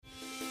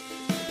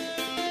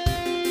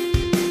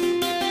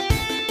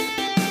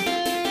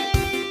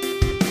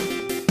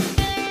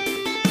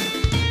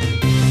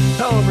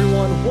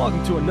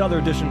welcome to another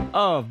edition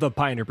of the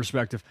Pioneer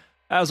Perspective.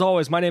 As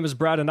always, my name is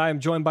Brad, and I am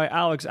joined by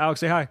Alex. Alex,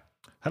 say hi.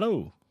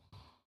 Hello.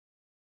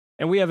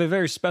 And we have a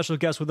very special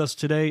guest with us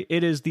today.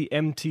 It is the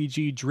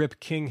MTG Drip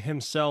King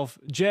himself.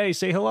 Jay,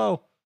 say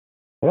hello.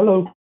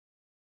 Hello.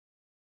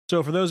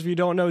 So for those of you who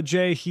don't know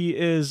Jay, he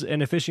is an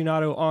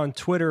aficionado on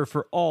Twitter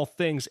for all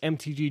things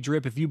MTG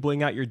Drip. If you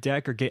bling out your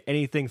deck or get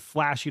anything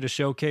flashy to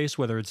showcase,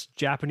 whether it's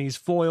Japanese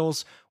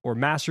foils or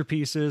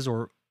masterpieces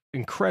or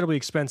incredibly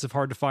expensive,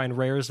 hard to find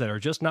rares that are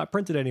just not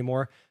printed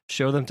anymore,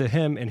 show them to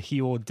him and he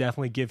will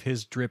definitely give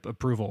his drip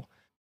approval.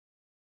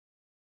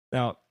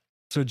 Now,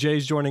 so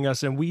Jay's joining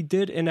us, and we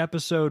did an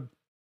episode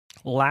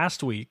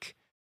last week,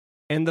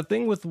 and the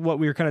thing with what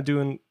we were kind of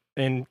doing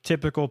in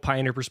typical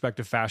Pioneer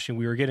Perspective fashion,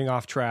 we were getting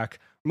off track.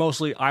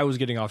 Mostly I was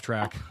getting off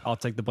track. I'll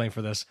take the blame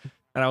for this.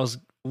 And I was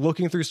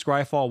looking through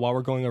Scryfall while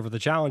we're going over the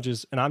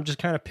challenges, and I'm just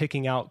kind of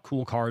picking out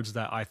cool cards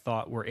that I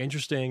thought were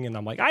interesting, and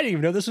I'm like, I didn't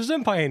even know this was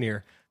in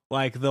Pioneer.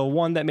 Like the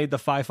one that made the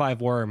 5/5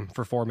 worm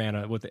for 4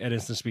 mana at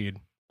instant speed.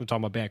 We were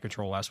talking about band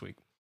control last week.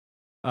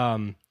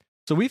 So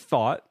we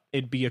thought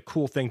it'd be a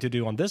cool thing to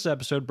do on this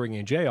episode,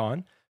 bringing Jay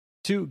on,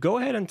 to go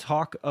ahead and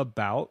talk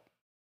about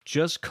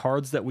just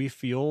cards that we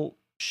feel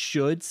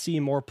should see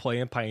more play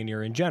in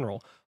Pioneer in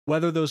general.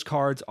 Whether those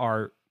cards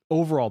are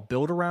overall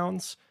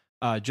build-arounds,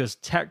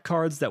 just tech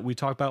cards that we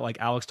talked about, like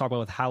Alex talked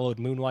about with Hallowed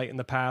Moonlight in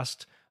the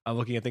past,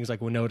 looking at things like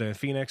Winota and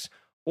Phoenix,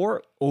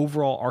 or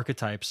overall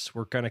archetypes.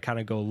 We're going to kind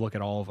of go look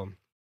at all of them.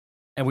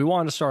 And we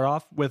wanted to start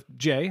off with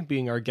Jay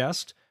being our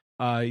guest.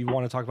 You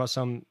want to talk about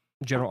some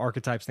general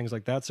archetypes, things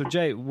like that. So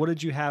Jay, what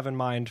did you have in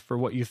mind for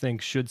what you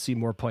think should see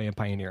more play in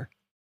Pioneer?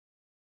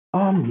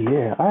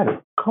 Yeah, I had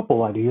a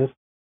couple ideas.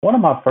 One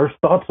of my first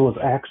thoughts was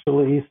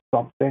actually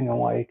something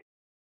like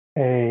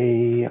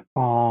a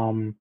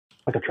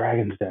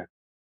Dragon's deck.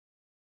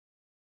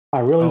 I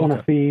really want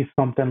to see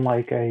something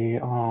like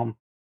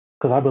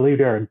because I believe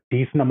there are a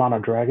decent amount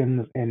of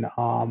dragons in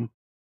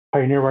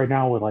Pioneer right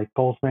now with like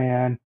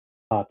Pulseman,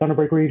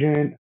 Thunderbreak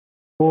Regent,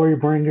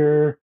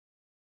 Glorybringer,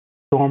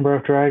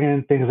 Stormbreath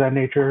Dragon, things of that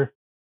nature.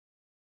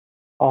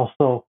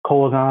 Also,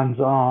 Kolaghan's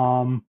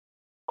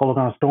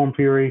Storm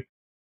Fury.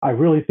 I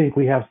really think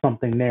we have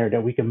something there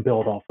that we can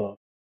build off of.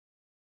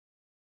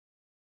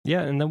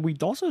 Yeah, and then we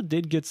also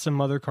did get some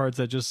other cards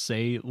that just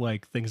say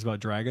like things about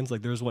dragons.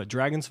 Like there's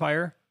Dragon's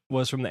Fire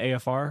was from the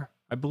AFR,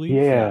 I believe.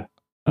 Yeah,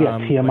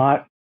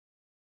 Tiamat.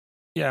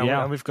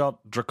 And we've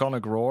got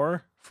Draconic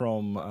Roar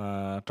from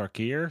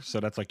Tarkir,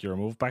 so that's like your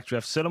remove pact. We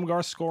have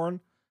Silumgar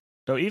Scorn.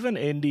 Though even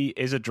in the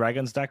Is It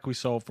Dragons deck we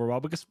saw for a while,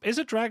 because Is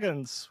It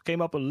Dragons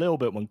came up a little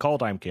bit when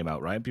Kaldheim came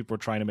out, right? People were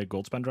trying to make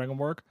Goldspan Dragon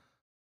work.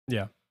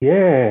 Yeah.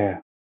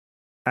 Yeah.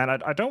 And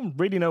I don't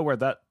really know where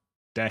that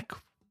deck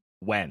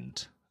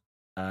went.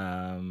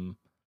 I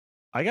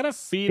got a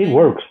feeling it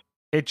works.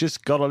 It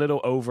just got a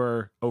little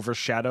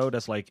overshadowed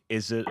as like,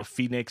 is it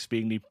Phoenix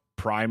being the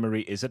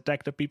primary Is It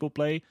deck that people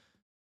play?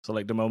 So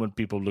like the moment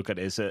people look at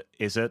Is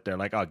It, they're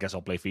like, oh, I guess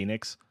I'll play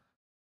Phoenix.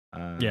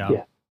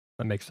 Yeah,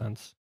 that makes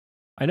sense.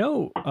 I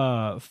know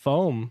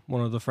Foam,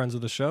 one of the friends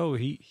of the show,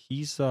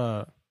 he's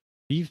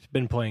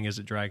been playing Is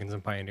It Dragons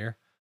and Pioneer.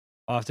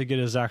 I'll have to get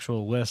his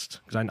actual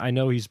list because I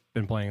know he's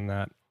been playing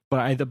that.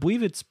 But I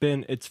believe it's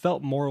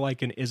felt more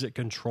like an Is It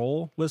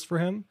Control list for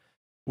him,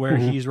 where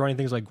he's running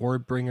things like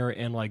Gorebringer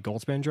and like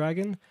Goldspan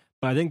Dragon.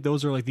 But I think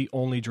those are like the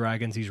only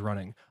dragons he's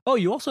running. Oh,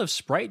 you also have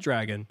Sprite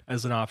Dragon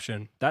as an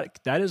option. That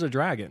is a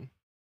dragon.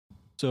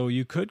 So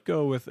you could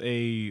go with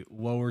a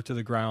lower to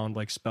the ground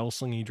like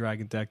Spellslingy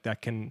Dragon deck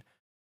that can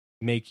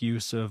make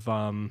use of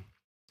do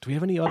we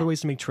have any other ways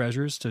to make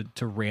treasures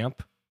to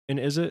ramp in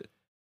Is It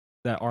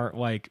that aren't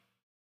like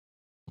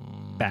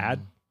bad?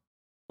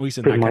 At least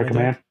in that kind of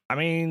deck. I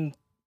mean,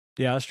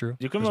 yeah, that's true.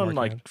 You can run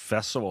like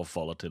Festival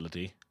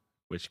Volatility,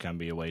 which can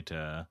be a way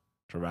to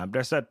ramp.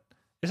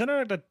 Isn't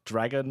there that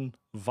Dragon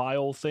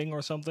Vial thing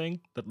or something?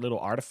 That little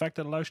artifact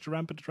that allows you to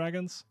ramp into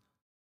dragons?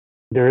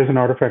 There is an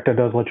artifact that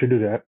does let you do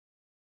that.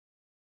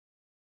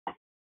 Which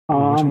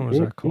one was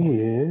that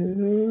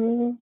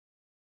called?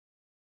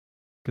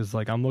 Because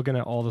like I'm looking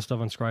at all the stuff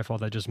on Scryfall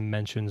that just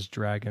mentions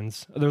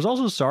dragons. There's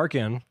also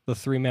Sarkhan, the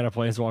 3-mana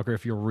Planeswalker,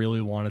 if you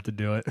really wanted to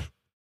do it.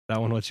 That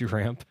one lets you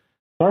ramp.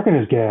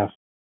 Sarkhan is gas.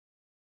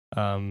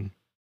 And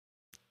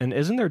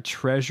isn't there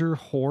Treasure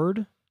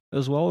Hoard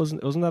as well?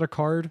 Wasn't that a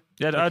card?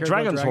 Yeah,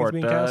 Dragon's Hoard.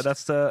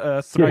 That's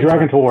the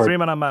Dragon's Hoard.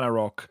 3-mana mana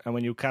rock, and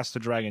when you cast a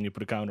dragon, you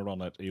put a counter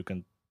on it. You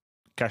can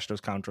cash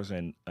those counters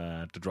in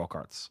to draw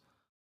cards.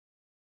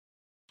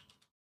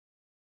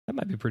 That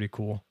might be pretty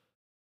cool.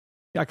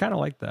 Yeah, I kind of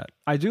like that.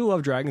 I do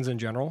love dragons in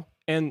general,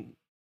 and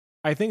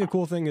I think a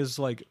cool thing is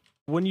like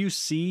when you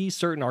see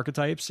certain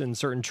archetypes and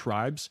certain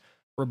tribes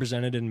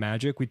represented in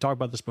Magic. We talked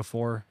about this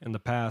before in the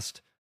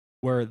past,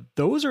 where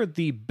those are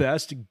the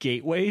best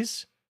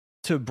gateways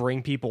to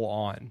bring people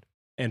on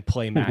and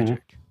play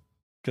Magic.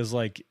 Because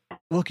like,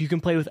 look, you can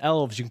play with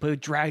elves, you can play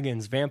with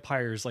dragons,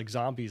 vampires, like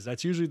zombies.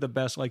 That's usually the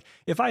best. Like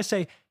if I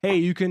say, hey,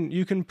 you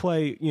can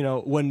play,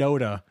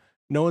 Winota,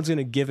 no one's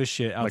gonna give a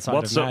shit outside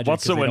of Magic.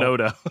 What's a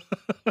Winota?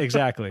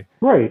 Exactly.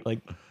 Right. Like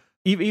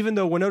even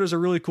though Winota's a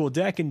really cool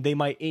deck and they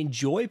might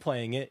enjoy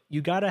playing it,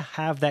 you got to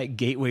have that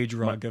gateway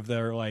drug of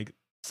their like,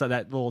 so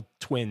that little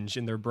twinge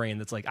in their brain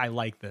that's like, I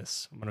like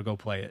this. I'm gonna go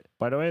play it.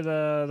 By the way,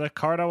 the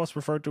card I was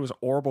referred to as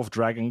Orb of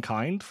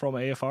Dragonkind from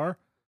AFR.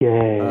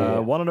 Yeah.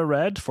 1 in a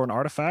red for an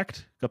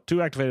artifact. Got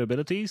 2 activated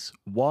abilities.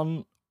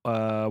 One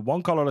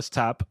colorless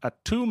tap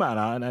at 2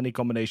 mana in any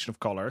combination of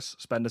colors.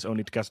 Spend this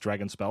only to cast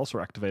dragon spells or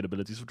activate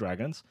abilities of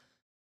dragons.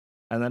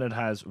 And then it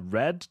has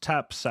red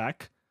tap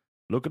sack.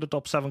 Look at the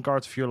top 7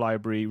 cards of your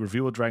library.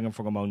 Reveal a dragon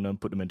from among them.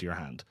 Put them into your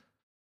hand.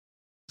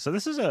 So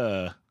this is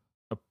a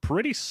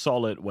pretty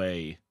solid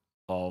way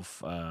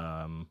of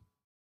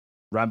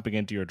ramping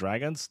into your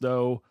dragons,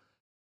 though.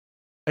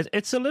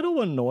 It's a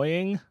little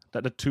annoying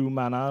that the 2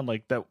 mana,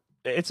 like that.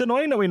 It's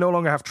annoying that we no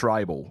longer have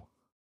tribal,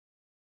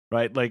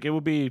 right? Like it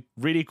would be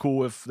really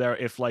cool if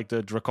like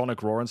the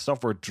Draconic Roar and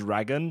stuff were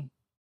dragon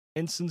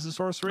instants and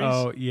sorceries.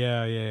 Oh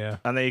yeah.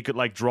 And then you could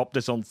like drop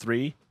this on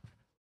 3,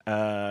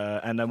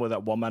 and then with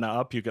that 1 mana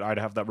up, you could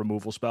either have that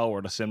removal spell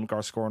or the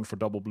Silumgar Scorn for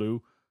double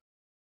blue.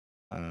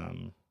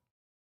 But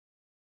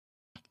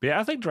yeah,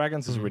 I think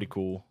dragons is really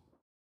cool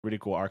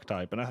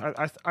archetype, and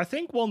I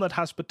think one that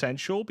has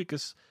potential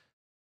because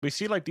we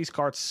see like these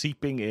cards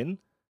seeping in,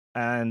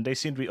 and they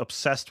seem to be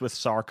obsessed with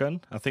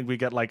Sarkhan. I think we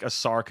get like a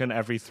Sarkhan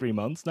every 3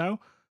 months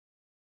now.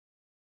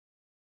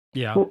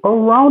 Yeah,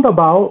 around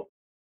about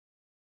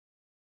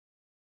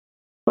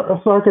a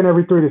Sarkhan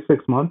every 3 to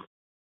 6 months.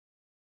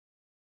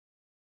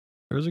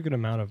 there's a good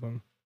amount of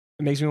them.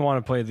 It makes me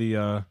want to play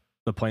the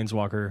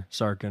Planeswalker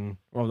Sarkhan,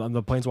 or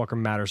the Planeswalker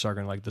Matter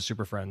Sarkhan, like the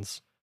Super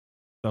Friends.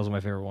 Those are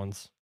my favorite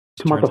ones.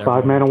 Come on, the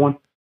 5 mana one.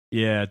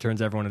 Yeah, it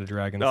turns everyone into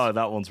dragons. Oh,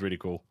 that one's really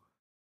cool.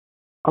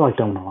 I like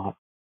that one a lot.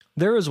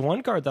 There is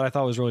one card that I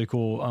thought was really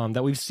cool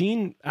that we've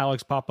seen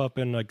Alex pop up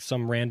in like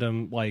some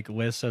random like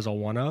lists as a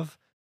one of.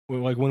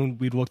 Like when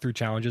we'd look through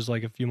challenges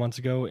like a few months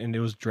ago, and it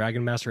was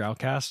Dragon Master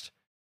Outcast.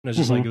 And it was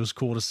just like, it was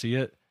cool to see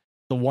it.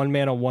 The 1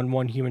 mana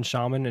 1/1 human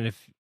shaman, and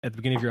if at the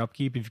beginning of your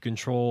upkeep, if you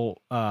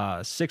control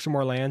 6 or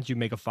more lands, you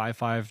make a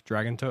 5/5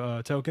 dragon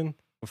token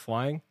with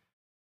flying.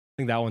 I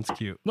think that one's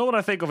cute. Not what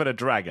I think of in a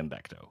dragon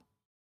deck though,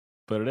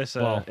 but it is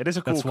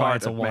a cool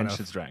card that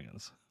mentions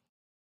dragons.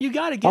 You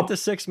got to get the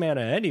 6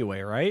 mana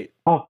anyway, right?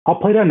 I'll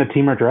play that in the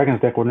Temur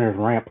Dragons deck when there's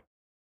ramp.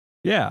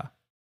 Yeah,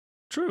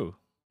 true.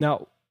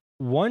 Now,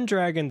 one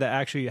dragon that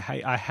actually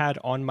I had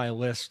on my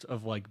list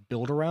of like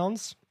build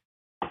arounds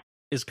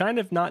is kind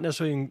of not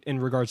necessarily in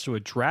regards to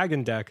a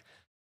dragon deck,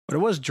 but it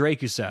was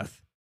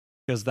Drakuseth,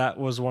 because that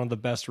was one of the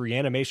best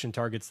reanimation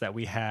targets that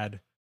we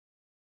had,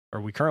 or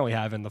we currently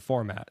have in the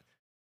format.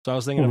 So I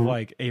was thinking of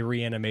like a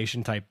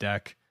reanimation type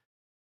deck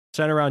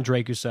centered around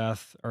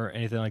Drakuseth or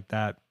anything like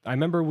that. I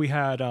remember we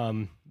had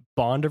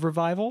Bond of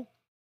Revival.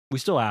 We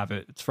still have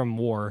it. It's from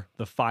War.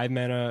 The 5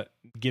 mana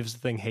gives the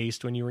thing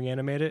haste when you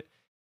reanimate it.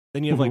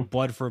 Then you have like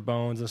Blood for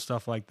Bones and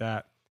stuff like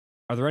that.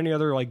 Are there any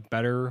other like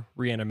better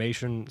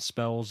reanimation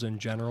spells in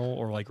general,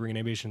 or like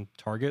reanimation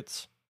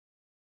targets?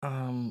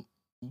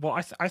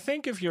 Well, I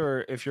think if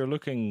you're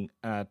looking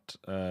at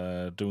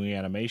doing an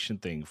animation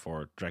thing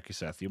for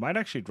Drakuseth, you might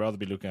actually rather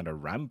be looking at a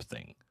ramp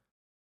thing.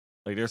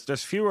 Like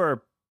there's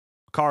fewer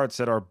cards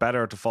that are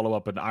better to follow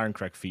up an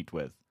Ironcrag feat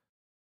with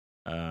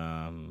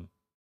than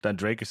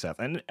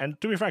Drakuseth.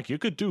 And to be frank, you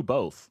could do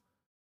both.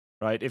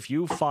 Right? If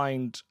you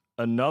find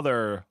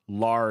another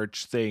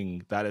large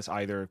thing that is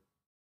either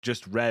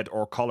just red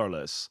or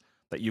colorless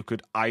that you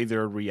could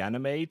either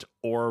reanimate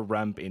or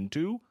ramp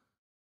into,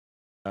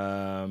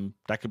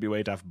 that could be a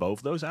way to have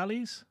both those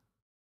alleys.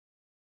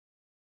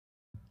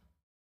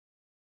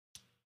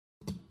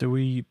 But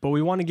we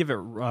want to give it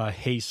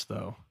haste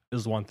though,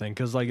 is one thing,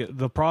 because like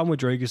the problem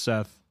with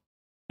Drakuseth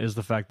is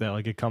the fact that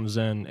like it comes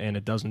in and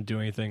it doesn't do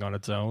anything on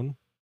its own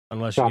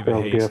unless you give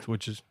it haste,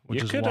 which is why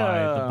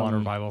the Bond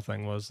Revival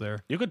thing was there.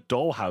 You could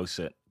Dollhouse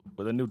it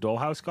with a new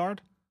Dollhouse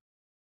card.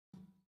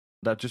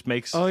 That just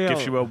gives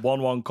you a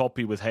 1/1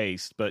 copy with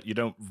haste, but you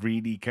don't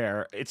really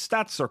care. Its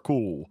stats are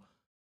cool,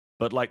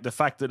 but like the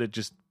fact that it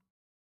just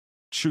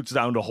shoots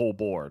down the whole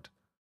board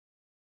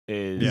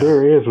is...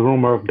 There is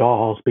rumor of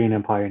Dollhouse being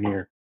in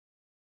Pioneer.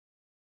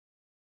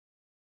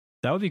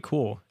 That would be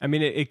cool. I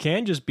mean, it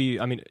can just be...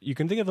 I mean, you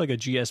can think of like a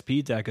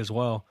GSP deck as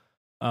well.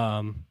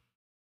 Or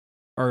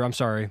I'm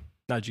sorry,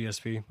 not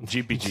GSP.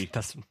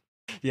 GPG.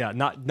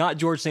 Not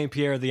George St.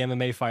 Pierre, the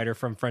MMA fighter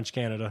from French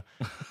Canada.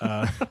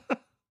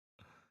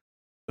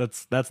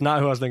 That's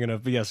not who I was thinking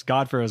of. But yes,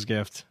 Godfarrow's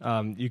Gift.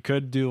 You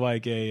could do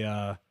like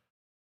a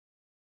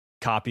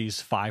copies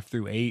 5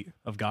 through 8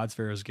 of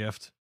Godfarrow's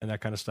Gift and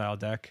that kind of style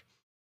deck.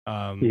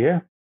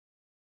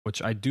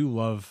 Which I do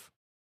love.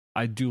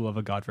 I do love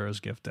a Godfarrow's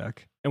Gift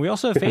deck. And we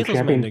also have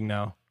Faithless Mending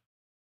now.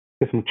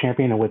 Get some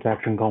Champion of Wits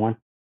action going.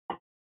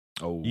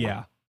 Oh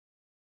yeah,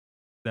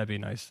 that'd be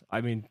nice.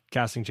 I mean,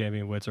 casting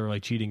Champion Wits or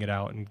like cheating it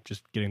out and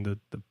just getting the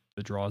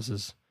draws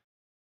is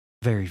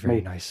very, very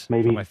nice.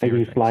 Maybe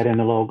you slide in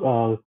a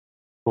little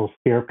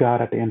Scarab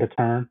God at the end of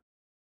turn.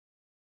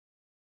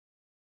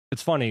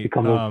 It's funny.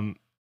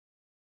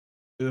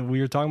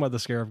 We were talking about the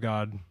Scarab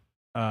God,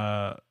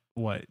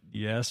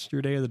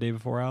 yesterday or the day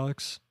before,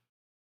 Alex?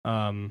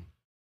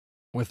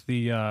 With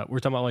the we're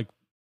talking about like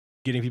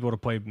getting people to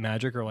play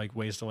Magic, or like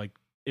ways to like,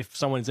 if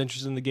someone's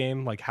interested in the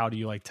game, like how do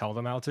you like tell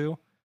them how to,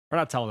 or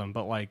not tell them,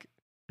 but like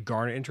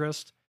garner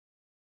interest.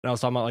 And I was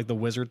talking about like the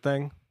wizard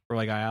thing, where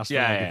like I asked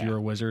them, like, if you're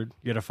a wizard,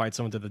 you had to fight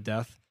someone to the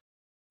death.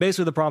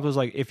 Basically, the prompt was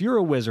like, if you're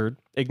a wizard,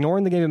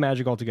 ignoring the game of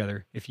Magic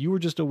altogether, if you were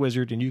just a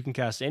wizard and you can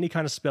cast any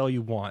kind of spell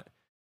you want,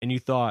 and you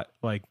thought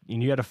like,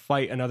 and you had to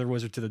fight another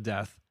wizard to the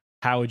death,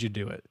 how would you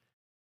do it?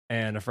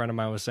 And a friend of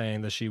mine was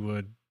saying that she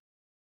would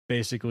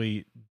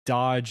basically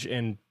dodge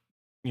and,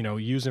 you know,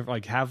 use it,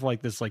 like have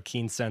like this like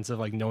keen sense of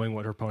like knowing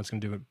what her opponent's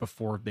gonna do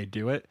before they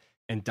do it,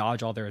 and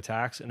dodge all their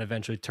attacks and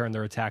eventually turn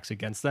their attacks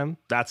against them.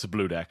 That's a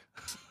blue deck.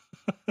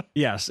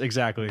 Yes,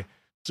 exactly.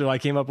 So I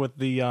came up with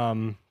the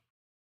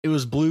it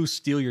was blue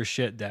steal your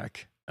shit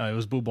deck. It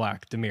was blue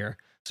black Dimir.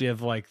 So you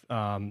have like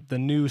the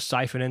new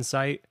Siphon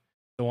Insight,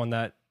 the one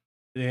that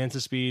the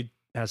instant speed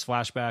has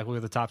flashback. Look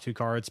at the top 2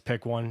 cards,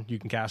 pick one, you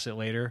can cast it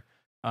later.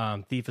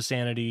 Thief of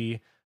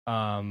Sanity.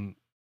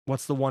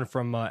 What's the one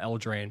from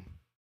Eldraine?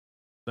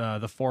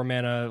 The 4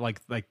 mana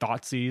like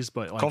Thoughtseize,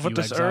 but like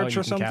Covetous Urge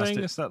or something?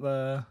 Is that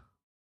the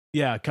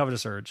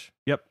Covetous Urge?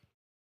 Yep.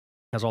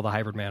 Has all the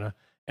hybrid mana.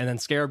 And then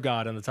Scarab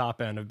God on the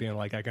top end of being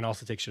like, I can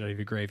also take shit out of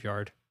your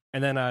graveyard.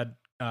 And then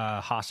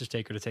Hostage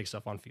Taker to take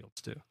stuff on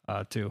fields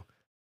too.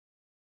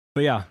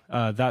 But yeah,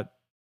 that.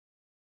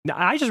 Now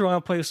I just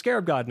want to play with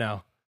Scarab God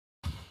now.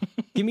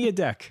 Give me a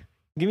deck.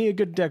 Give me a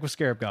good deck with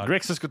Scarab God.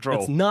 Grixis Control.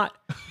 It's not.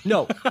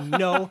 No,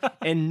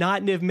 and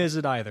not Niv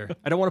Mizzet either.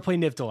 I don't want to play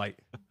Niv Delight.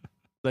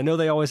 I know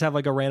they always have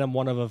like a random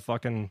one of a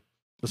fucking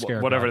the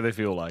Scarab whatever God. They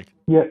feel like.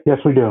 Yeah, yes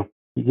we do.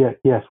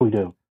 Yes we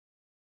do.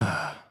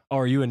 Oh,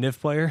 are you a Niv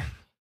player?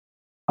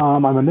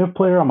 I'm a Niv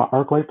player. I'm an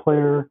Arclight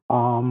player.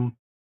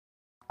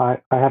 I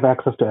have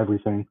access to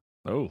everything.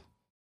 Oh,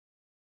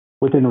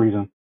 within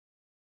reason.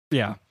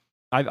 Yeah,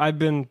 I've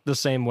been the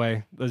same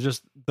way. There's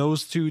just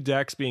those 2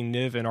 decks being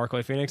Niv and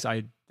Arclight Phoenix.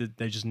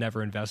 They just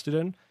never invested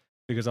in,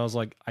 because I was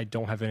like, I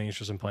don't have any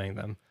interest in playing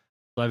them.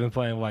 So I've been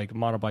playing like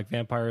mono black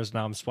vampires.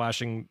 Now I'm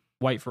splashing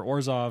white for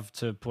Orzhov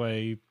to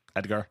play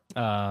Edgar,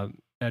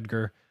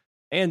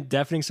 and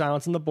Deafening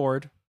Silence on the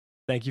board.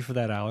 Thank you for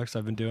that, Alex.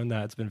 I've been doing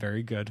that. It's been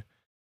very good.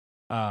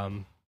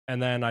 And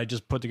then I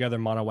just put together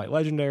mono white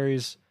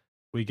legendaries.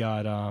 We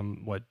got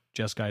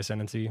Jeskai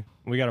Ascendancy.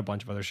 We got a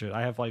bunch of other shit.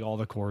 I have like all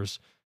the cores.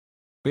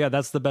 But yeah,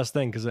 that's the best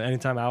thing, because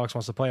anytime Alex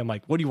wants to play, I'm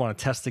like, what do you want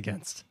to test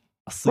against?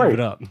 I'll sleep it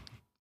up.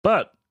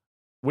 But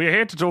we're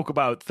here to talk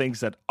about things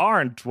that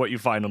aren't what you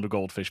find on the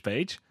Goldfish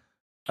page.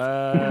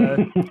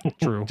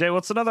 True. Jay,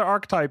 what's another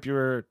archetype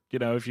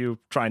if you're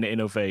trying to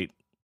innovate,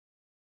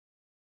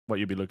 what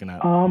you'd be looking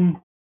at?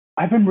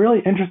 I've been really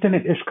interested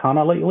in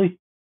Ishkana lately.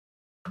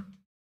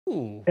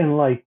 Ooh. And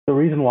like the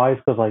reason why is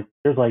because like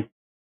there's like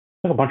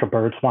a bunch of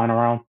birds flying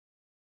around,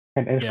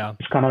 and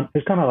it's kind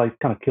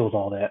of kills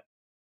all that.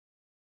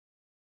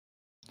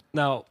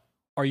 Now,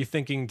 are you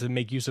thinking to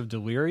make use of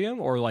Delirium,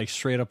 or like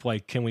straight up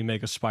like, can we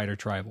make a spider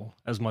tribal?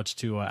 As much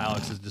to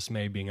Alex's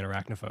dismay being an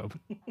arachnophobe.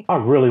 I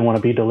really want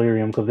to be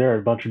Delirium, because there are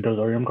a bunch of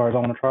Delirium cards I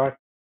want to try.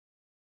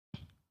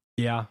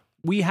 Yeah,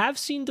 we have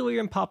seen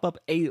Delirium pop up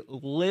a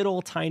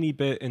little tiny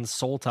bit in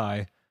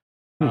Sultai.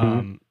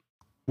 Mm-hmm.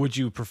 Would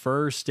you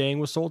prefer staying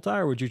with Sultai,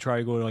 or would you try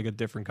to go to like a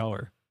different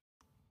color?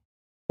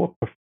 Well,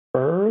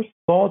 prefer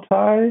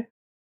Sultai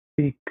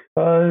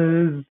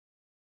because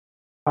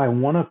I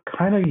want to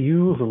kind of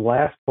use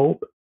Last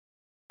Hope.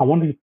 I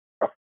want to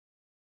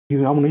use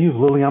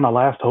Liliana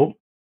Last Hope.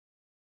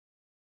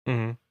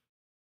 Mm-hmm.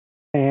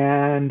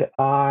 And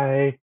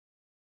I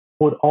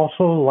would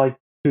also like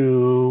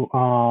to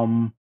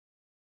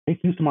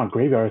make use of my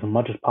graveyard as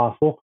much as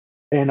possible,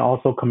 and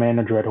also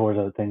Commander Dreadhorde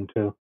is a thing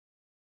too.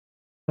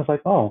 It's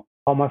like, oh,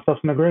 all my stuff's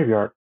in the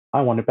graveyard.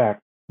 I want it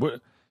back.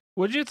 What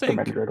do you think?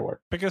 Commander Dreadhorde.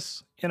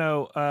 Because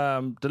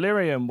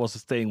Delirium was a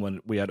thing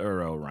when we had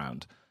Uro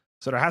around.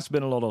 So there has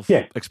been a lot of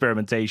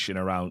experimentation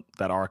around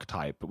that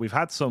archetype. But we've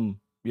had some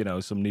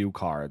new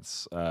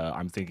cards.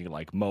 I'm thinking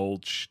like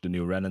Mulch, the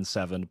new Renin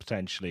 7,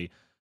 potentially,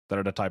 that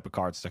are the type of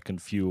cards that can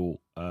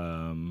fuel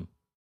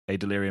a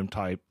Delirium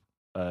type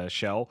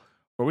shell.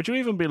 Or would you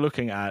even be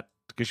looking at,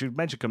 because you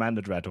mentioned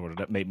Commander Dreadhorde,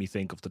 that made me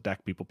think of the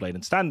deck people played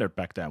in Standard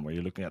back then, where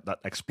you're looking at that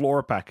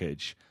Explore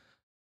package.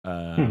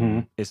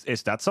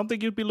 Is that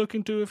something you'd be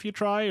looking to if you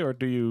try, or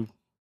do you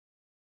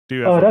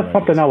have that's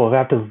something I will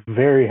have to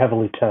very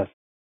heavily test.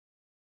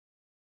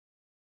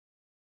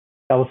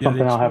 That was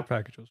something I'll have.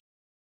 Packages.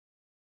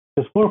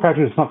 The Explore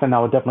package is something I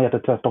would definitely have to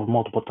test over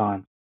multiple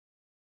times.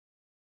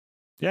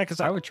 Yeah, because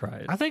I would try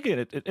it. I think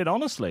it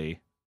honestly,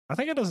 I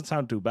think it doesn't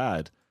sound too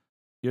bad.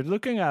 You're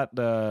looking at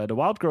the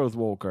Wild Growth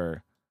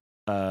Walker,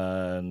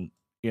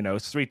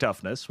 it's 3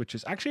 toughness, which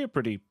is actually a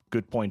pretty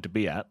good point to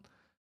be at.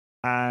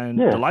 And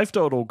the life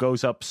total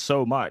goes up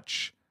so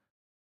much.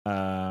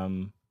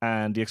 And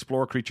the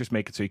Explore creatures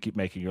make it so you keep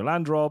making your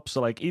land drops.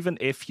 So like, even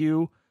if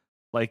you,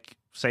 like,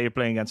 say you're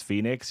playing against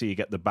Phoenix, so you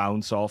get the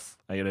bounce off,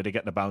 they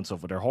get the bounce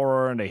off with their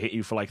horror, and they hit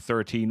you for like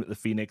 13 with the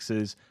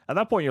Phoenixes. At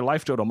that point, your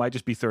life total might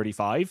just be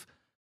 35,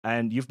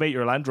 and you've made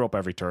your land drop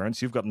every turn,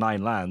 so you've got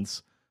 9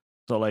 lands.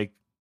 So like,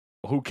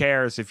 who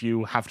cares if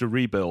you have to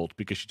rebuild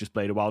because you just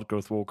played a Wild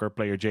Growth Walker,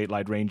 play your Jade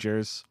Light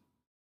Rangers,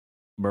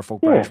 Merfolk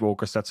Branch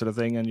Walkers, that sort of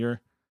thing, and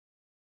you're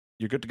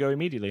good to go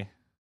immediately.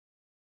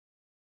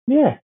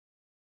 Yeah.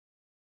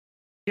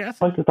 Yeah,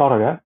 I like the thought of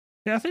that.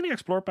 Yeah, I think the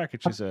Explore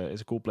package is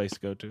a cool place to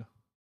go to.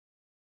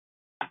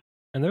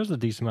 And there's a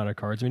decent amount of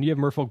cards. I mean, you have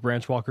Merfolk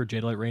Branchwalker,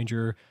 Jadelight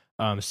Ranger,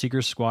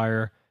 Seeker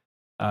Squire.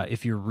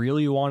 If you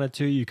really wanted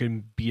to, you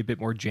can be a bit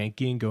more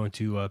janky and go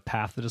into a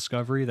Path to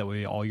Discovery. That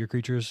way all your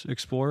creatures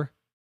explore.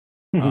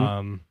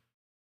 Mm-hmm.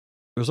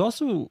 There's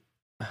also,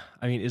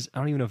 I mean, I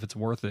don't even know if it's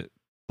worth it,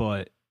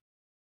 but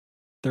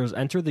there's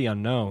Enter the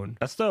Unknown.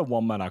 That's the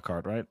 1 mana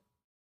card, right?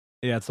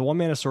 Yeah, it's the 1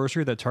 mana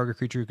sorcery that target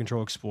creature you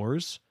control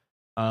explores.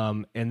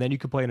 And then you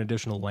can play an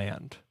additional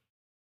land.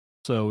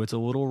 So it's a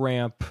little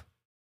ramp.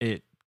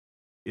 It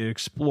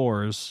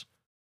explores.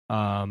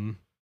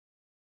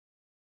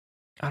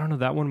 I don't know,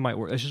 that one might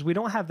work. It's just we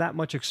don't have that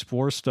much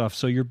explore stuff,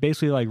 so you're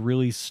basically like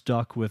really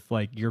stuck with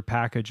like your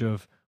package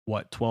of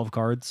 12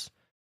 cards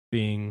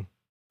being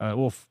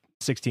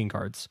 16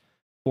 cards.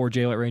 4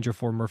 Jadelight Ranger,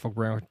 4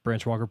 Merfolk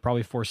Branchwalker,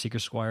 probably 4 Seeker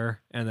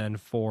Squire, and then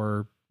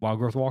 4 Wild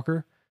Growth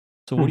Walker.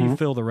 So what do you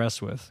fill the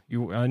rest with?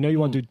 I know you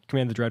want to do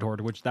Command the Dreadhorde,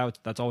 which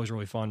that's always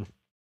really fun.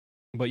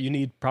 But you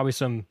need probably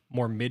some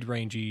more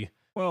mid-rangey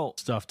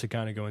stuff to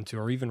kind of go into,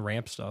 or even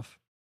ramp stuff,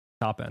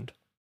 top end.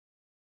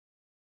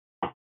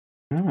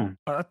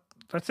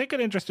 I think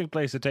an interesting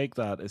place to take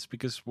that is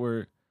because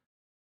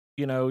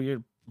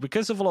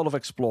because of a lot of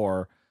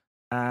Explore,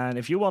 and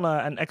if you want to,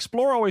 and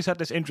Explore always had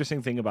this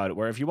interesting thing about it,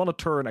 where if you want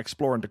to turn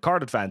Explore into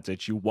card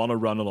advantage, you want to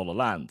run a lot of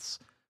lands.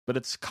 But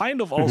it's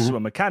kind of also a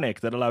mechanic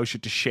that allows you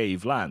to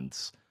shave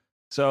lands.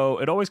 So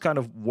it always kind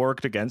of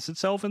worked against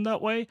itself in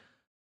that way.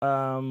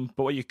 But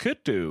what you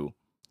could do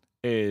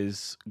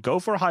is go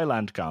for a high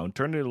land count,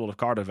 turn it into a lot of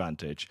card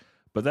advantage,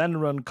 but then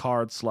run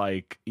cards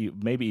like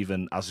maybe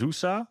even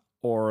Azusa,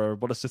 or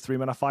what is the 3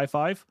 mana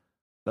 5/5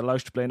 that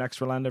allows you to play an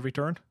extra land every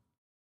turn?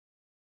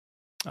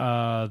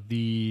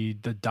 The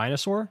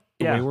dinosaur?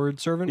 Wayward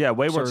Servant? Yeah,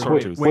 Wayward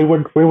Swordtooth.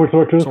 Wayward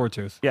Swordtooth?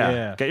 Swordtooth.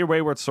 Yeah. Get your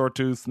Wayward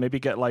Swordtooth, maybe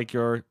get like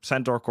your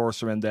Centaur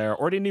Courser in there,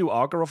 or the new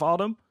Augur of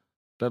Autumn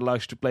that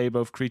allows you to play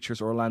both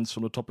creatures or lands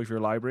from the top of your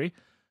library.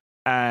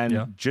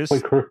 And just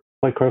like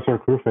Cursor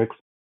of Kruphix.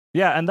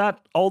 Yeah, and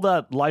all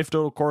that life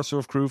total Courser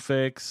of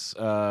Kruphix,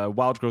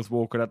 Wild Growth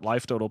Walker, that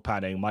life total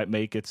padding might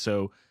make it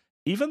so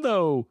even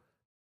though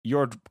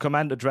your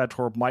Commander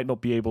Dreadhorde might not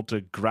be able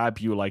to grab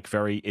you like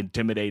very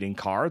intimidating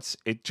cards,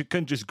 it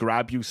can just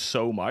grab you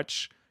so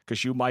much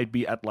because you might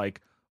be at like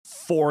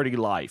 40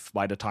 life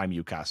by the time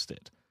you cast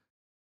it.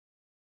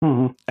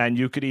 Mm-hmm. And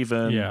you could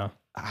even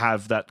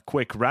have that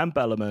quick ramp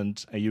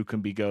element, and you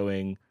can be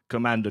going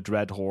Commander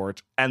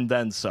Dreadhorde and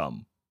then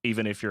some,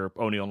 even if you're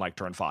only on like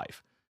turn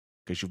 5,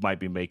 because you might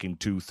be making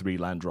 2-3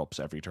 land drops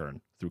every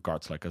turn through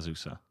cards like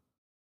Azusa.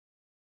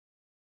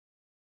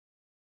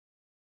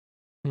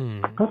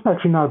 That's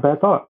actually not a bad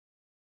thought.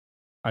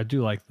 I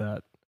do like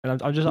that.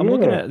 And I'm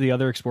looking at the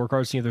other Explore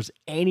cards, seeing if there's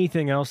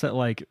anything else that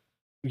like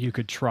you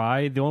could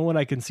try. The only one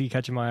I can see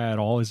catching my eye at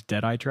all is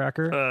Deadeye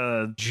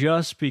Tracker.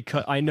 Just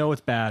because I know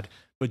it's bad,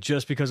 but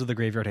just because of the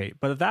graveyard hate.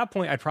 But at that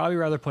point, I'd probably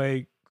rather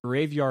play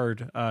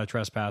Graveyard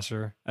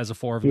Trespasser as a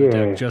 4 of the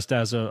deck, just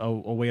as a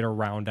way to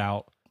round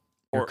out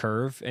your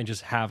curve and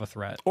just have a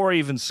threat. Or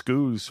even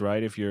Skoos,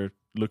 right? If you're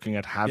looking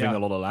at having a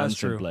lot of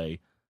lands in play.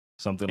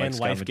 Something like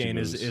life gain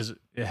is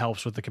it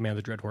helps with the Command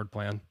the Dreadhorde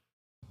plan.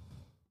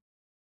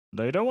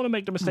 No, you don't want to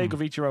make the mistake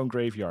of eat your own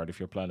graveyard if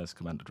your plan is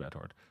Command the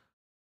Dreadhorde.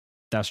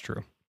 That's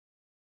true.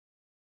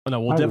 Oh,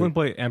 no, we'll definitely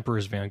play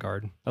Emperor's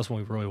Vanguard. That's what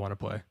we really want to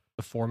play.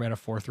 The 4 mana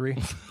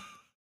 4/3.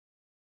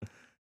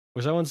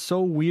 Which that one's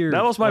so weird.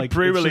 That was my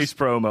pre-release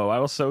promo. I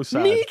was so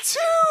sad. Me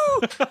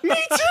too. Me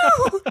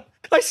too.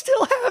 I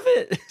still have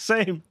it.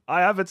 Same. I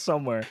have it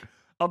somewhere.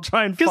 I'll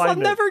try and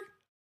find it.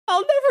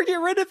 I'll never get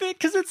rid of it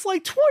because it's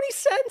like 20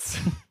 cents.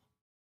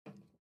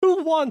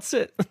 Who wants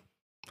it? All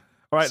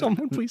right,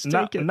 someone please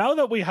take it. Now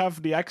that we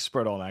have the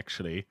expert on,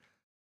 actually,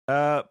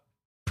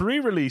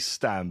 pre-release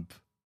stamp,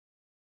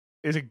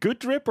 is it good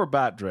drip or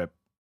bad drip?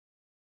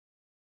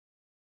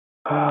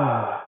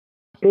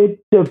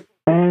 It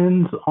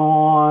depends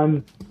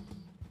on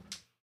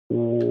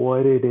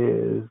what it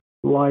is.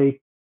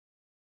 Like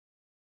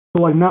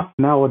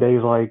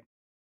nowadays, like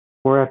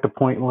we're at the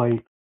point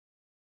like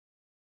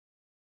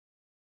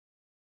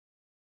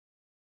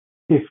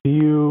if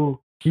you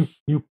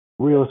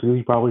realistically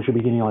you probably should be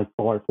getting like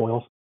full art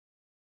foils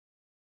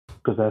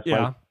because that's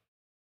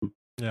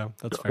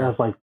that's fair. That's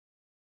like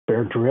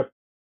fair drip,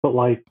 but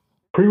like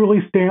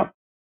pre-release stamp,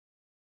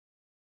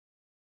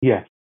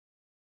 yes.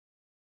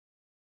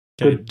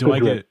 Okay,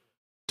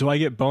 do I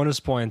get bonus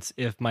points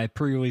if my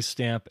pre-release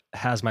stamp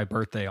has my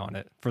birthday on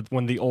it for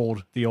when the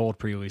old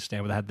pre-release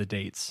stamp that had the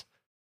dates?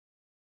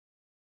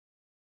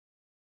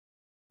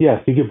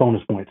 Yes, you get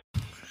bonus points.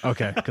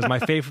 Okay, because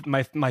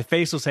my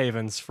Faceless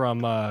Havens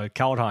from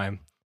Kaldheim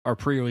are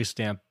pre-release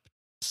stamp.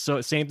 So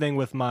same thing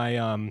with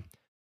my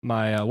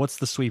what's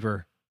the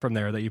sweeper from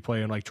there that you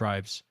play in like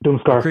tribes?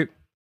 Doomscar.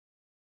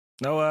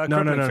 No,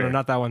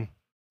 not that one.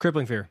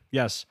 Crippling Fear,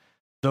 yes.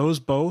 Those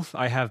both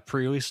I have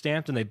pre-release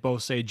stamped, and they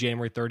both say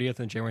January 30th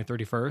and January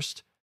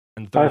 31st.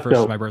 And the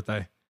 31st is my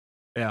birthday.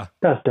 Yeah.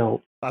 That's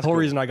dope. That's the whole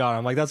reason I got it.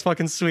 I'm like, that's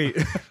fucking sweet.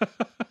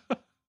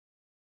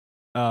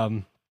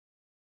 And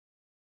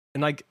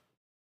like,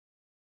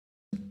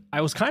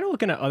 I was kind of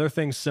looking at other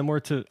things similar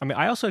to, I mean,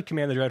 I also had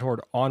Command the Dreadhorde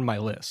on my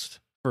list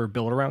for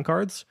build-around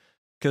cards,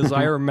 because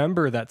I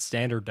remember that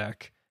standard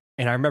deck,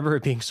 and I remember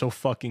it being so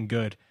fucking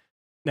good.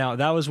 Now,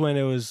 that was when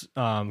it was,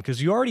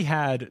 because you already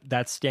had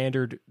that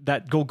standard,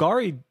 that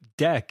Golgari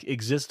deck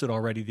existed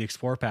already, the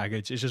Explore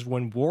package. It's just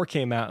when War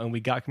came out and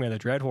we got Command the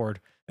Dreadhorde,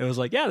 it was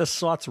like, yeah, this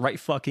slot's right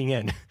fucking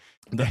in.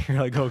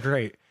 You're like, oh,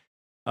 great.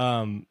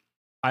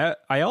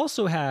 I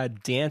also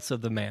had Dance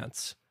of the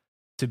Manse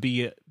to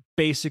be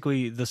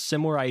basically the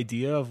similar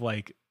idea of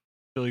like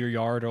fill your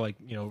yard or like,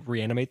 you know,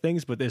 reanimate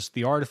things, but this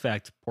the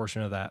artifact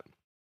portion of that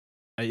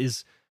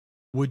is,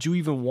 would you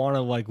even want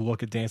to like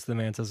look at Dance of the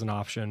Manse as an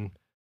option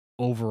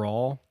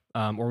overall,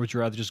 or would you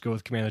rather just go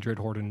with Command the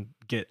Dreadhorde and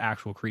get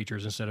actual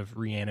creatures instead of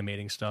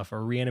reanimating stuff,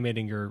 or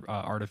reanimating your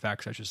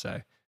artifacts, I should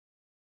say?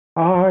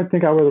 I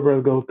think I would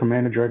rather go with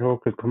Command the Dreadhorde,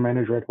 because Command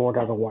the Dreadhorde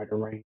has a wider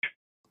range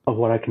of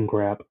what I can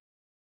grab.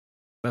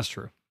 That's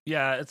true.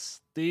 Yeah,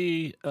 it's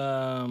the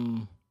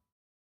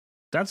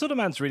Dance of the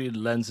Manse really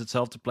lends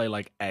itself to play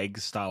like egg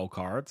style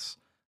cards,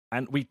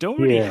 and we don't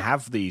really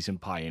have these in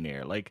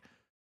Pioneer. Like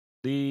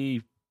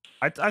I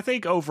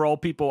think overall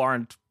people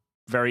aren't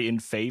very in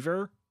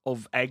favor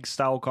of egg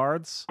style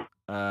cards,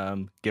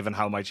 given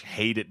how much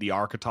hated the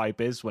archetype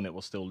is when it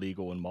was still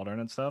legal in Modern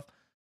and stuff.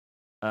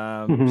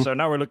 So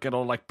now we're looking at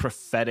all like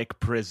prophetic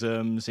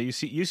prisms. So you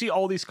see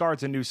all these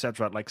cards in new sets,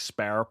 right? Like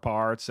spare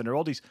parts, and there are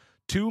all these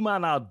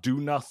 2-mana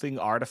do nothing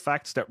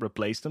artifacts that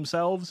replace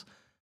themselves.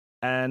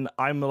 And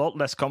I'm a lot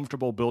less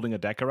comfortable building a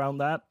deck around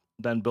that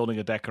than building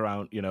a deck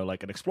around, you know,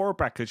 like an Explorer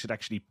package that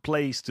actually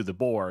plays to the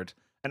board.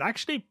 And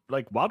actually,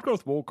 like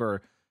Wildgrowth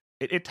Walker,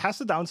 it has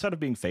the downside of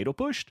being fatal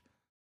pushed.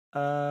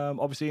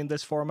 Obviously in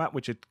this format,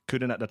 which it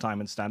couldn't at the time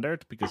in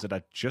Standard because it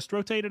had just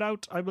rotated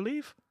out, I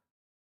believe.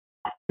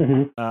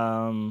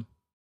 Mm-hmm.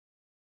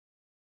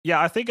 Yeah,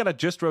 I think it had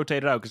just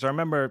rotated out because I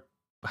remember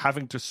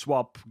having to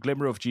swap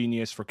Glimmer of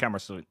Genius for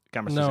Cameras'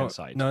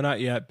 Insight. No,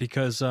 not yet,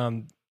 because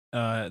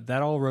that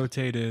all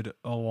rotated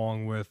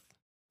along with.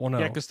 Well, no.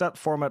 Yeah, because that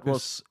format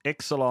was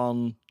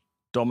Ixalan,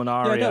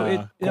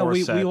 Dominaria,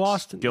 Corset, we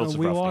lost. Guilds of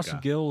we Ravnica.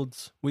 lost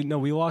guilds. We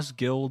lost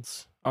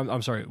guilds.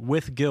 I'm sorry.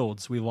 With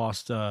guilds, we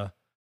lost.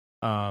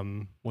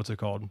 What's it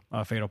called?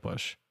 Fatal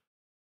Push.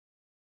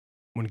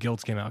 When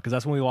guilds came out, because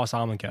that's when we lost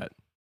Amonkhet.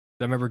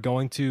 I remember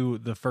going to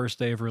the first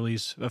day of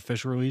release,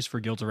 official release for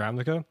Guilds of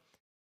Ravnica,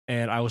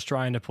 and I was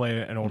trying to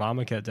play an old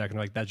Amonkhet deck, and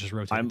like that just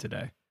rotated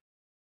today.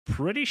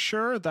 Pretty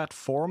sure that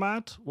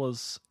format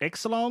was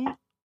Ixalan,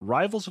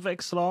 Rivals of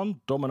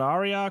Ixalan,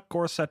 Dominaria,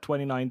 Corset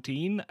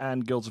 2019,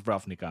 and Guilds of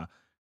Ravnica.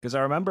 Because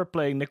I remember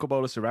playing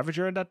Nicobolus the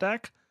Ravager in that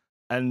deck,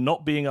 and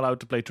not being allowed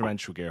to play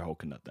Torrential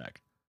Gearhulk in that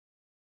deck.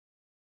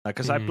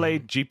 Because I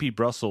played GP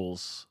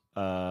Brussels,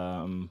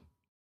 I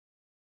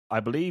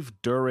believe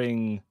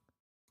during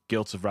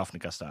Guilds of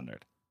Ravnica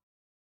Standard.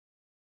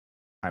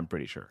 I'm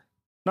pretty sure.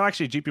 No,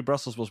 actually, GP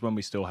Brussels was when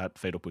we still had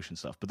Fatal Push and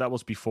stuff, but that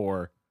was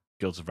before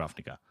Guilds of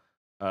Ravnica.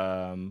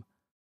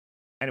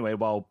 Anyway,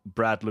 while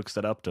Brad looks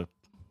that up to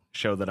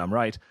show that I'm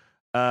right,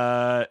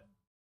 are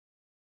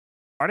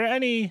there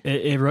any...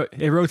 It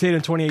rotated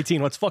in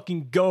 2018. Let's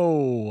fucking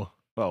go!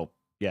 Well,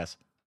 yes.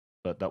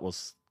 But that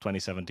was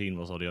 2017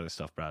 was all the other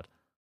stuff, Brad.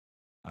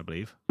 I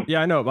believe.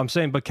 Yeah, I know. I'm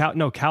saying, but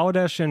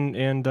Kaladesh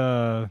and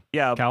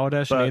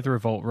Kaladesh and Aether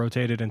Revolt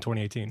rotated in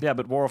 2018. Yeah,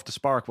 but War of the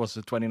Spark was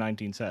the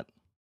 2019 set.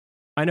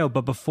 I know,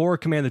 but before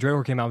Command the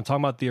Dreadhorde came out, I'm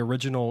talking about the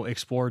original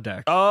Explorer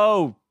deck.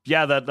 Oh,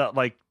 yeah,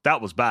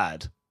 that was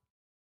bad.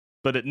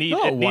 But it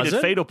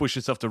needed Fatal Push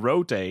and stuff to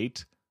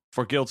rotate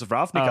for Guilds of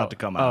Ravnica to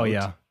come out. Oh,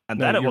 yeah.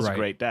 And then it was a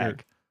great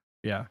deck.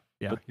 You're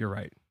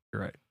right.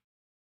 You're right.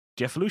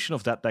 The evolution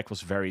of that deck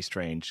was very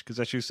strange, because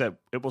as you said,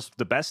 it was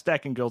the best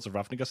deck in Guilds of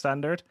Ravnica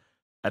Standard,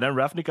 and then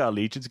Ravnica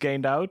Allegiance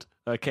came out,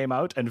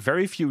 and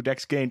very few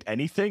decks gained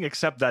anything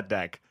except that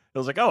deck. It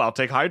was like, oh, I'll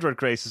take Hydroid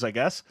Krasis, I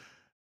guess.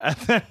 And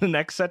then the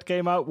next set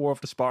came out, War of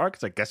the Spark.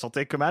 It's like, guess I'll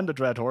take Command the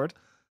Dreadhorde.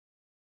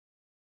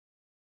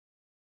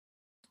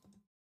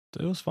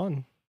 It was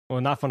fun.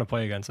 Well, not fun to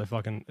play against.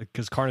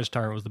 Because Carnage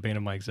Tyrant was the bane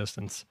of my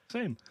existence.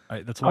 Same.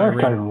 That's why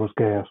Carnage Tyrant was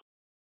gas.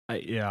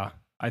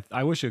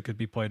 I wish it could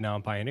be played now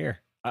in Pioneer.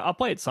 I'll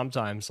play it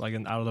sometimes, like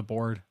out of the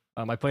board.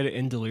 I played it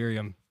in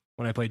Delirium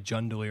when I played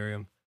Jund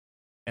Delirium,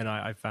 and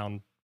I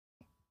found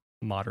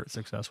moderate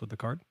success with the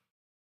card.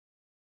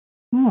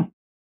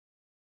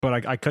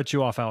 But I cut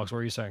you off, Alex. What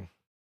were you saying?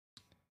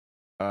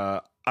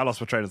 I lost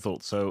my train of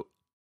thought. So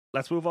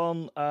let's move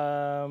on.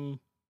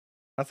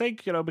 I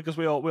think, because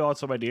we all had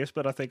some ideas,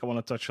 but I think I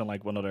want to touch on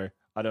like one other.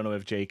 I don't know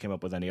if Jay came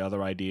up with any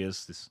other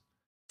ideas. This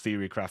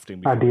theory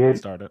crafting before we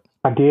started.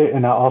 I did,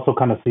 and I also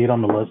kind of see it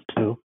on the list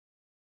too.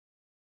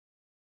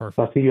 Perfect.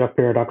 So I see you have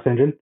Paradox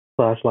Engine /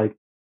 like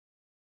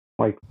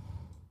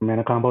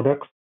mana combo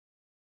decks.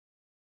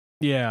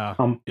 Yeah.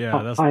 I'm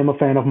a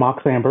fan of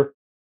Mox Amber.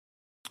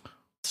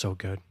 So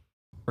good.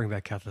 Bring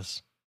back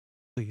Kethis,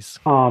 please.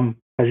 As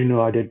you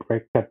know, I did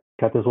write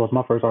Kethis was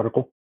my first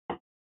article.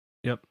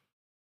 Yep.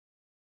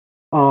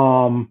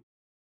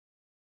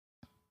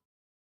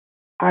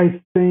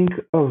 I think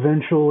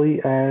eventually,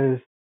 as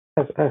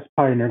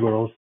Pioneer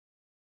grows,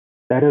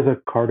 that is a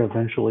card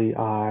eventually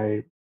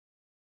I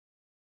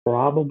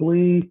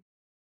probably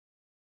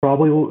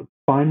will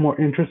find more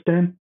interest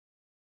in,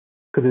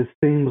 because it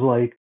seems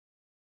like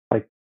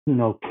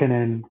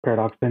Kinnan,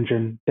 Paradox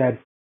Engine, that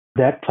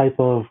type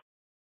of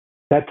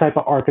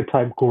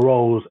archetype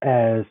grows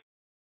as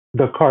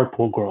the card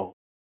pool grows.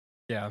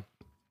 Yeah.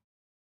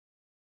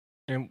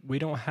 And we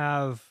don't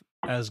have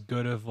as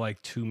good of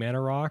like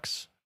 2-mana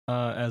rocks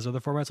as other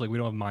formats. Like we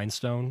don't have Mind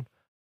Stone.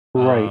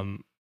 Right.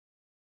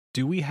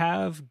 Do we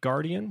have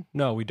Guardian?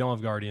 No, we don't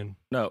have Guardian.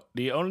 No,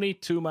 the only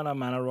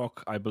 2-mana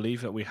rock I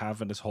believe that we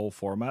have in this whole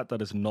format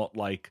that is not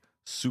like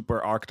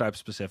super archetype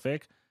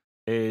specific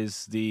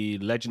is the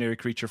legendary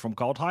creature from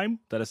Kaldheim.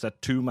 That is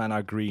that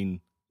 2-mana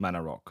green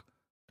mana rock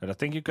that I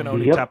think you can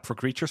only tap for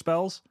creature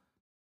spells.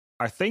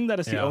 I think that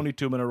is the only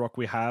 2-mana rock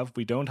we have.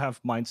 We don't have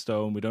Mind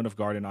Stone. We don't have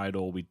Guardian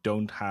Idol. We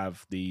don't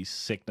have the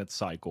Signet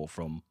Cycle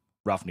from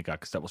Ravnica,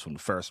 because that was from the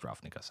first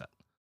Ravnica set.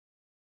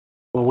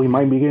 Well, we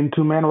might be getting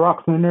 2-mana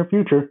rocks in the near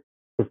future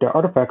if the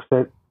artifact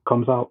set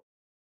comes out.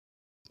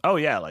 Oh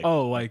yeah,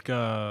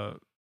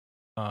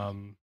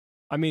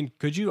 I mean,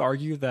 could you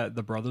argue that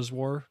the Brothers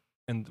War,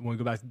 and when we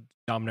go back to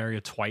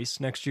Dominaria twice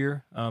next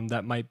year,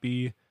 that might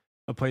be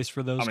a place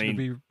for those to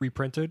be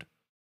reprinted?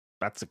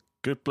 That's a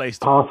good place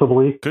to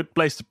possibly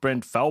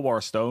print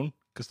Felwar Stone,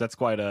 because that's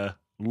quite a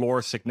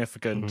lore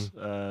significant.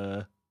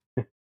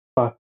 If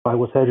I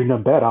was hedging a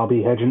bet, I'll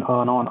be hedging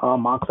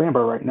on Mox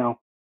Amber right now.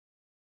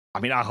 I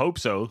mean, I hope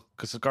so,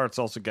 because the card's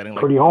also getting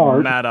pretty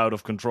hard, mad out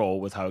of control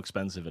with how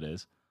expensive it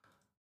is.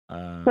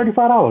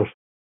 $35.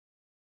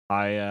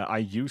 I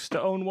used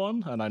to own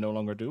one, and I no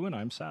longer do, and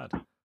I'm sad.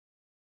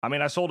 I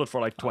mean, I sold it for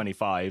like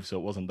 25, so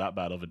it wasn't that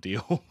bad of a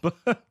deal. But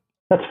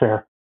that's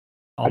fair.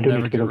 I do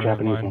need to get a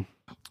Japanese one.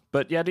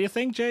 But yeah, do you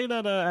think, Jay,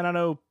 that and I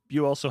know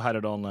you also had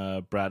it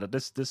on, Brad, that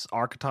this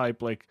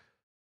archetype, like,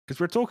 because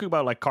we're talking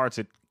about like cards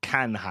it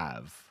can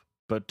have,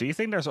 but do you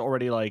think there's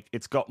already like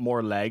it's got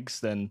more legs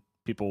than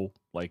people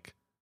like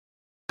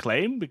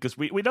claim? Because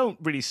we don't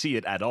really see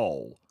it at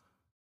all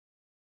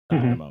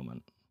at the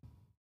moment.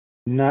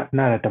 Not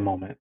at the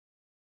moment.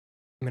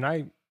 I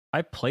mean,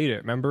 I played it.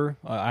 Remember,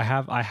 I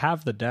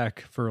have the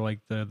deck for like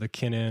the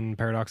Kinnan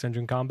Paradox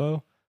Engine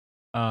combo,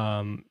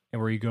 and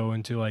where you go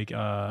into like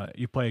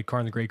you play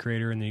Karn the Great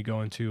Creator, and then you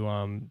go into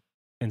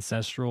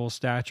Ancestral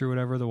Statue or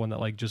whatever, the one that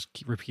like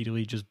just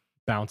repeatedly just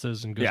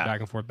bounces and goes back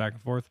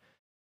and forth.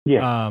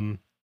 Yeah.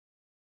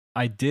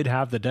 I did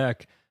have the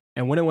deck,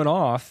 and when it went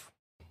off,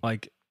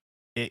 like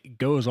it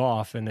goes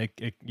off, and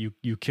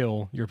you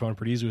kill your opponent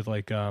pretty easy with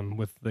like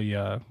with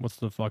the what's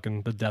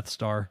the Death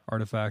Star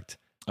artifact.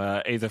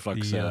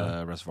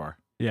 Aetherflux Reservoir.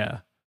 Yeah.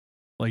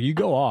 Like you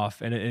go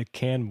off and it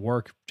can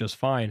work just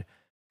fine.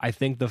 I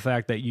think the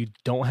fact that you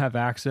don't have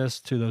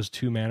access to those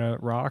 2-mana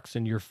rocks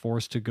and you're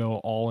forced to go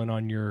all in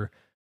on your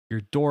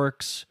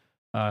dorks,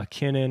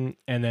 Kinnan,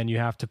 and then you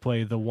have to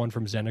play the one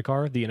from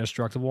Zendikar, the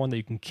indestructible one that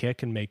you can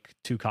kick and make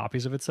 2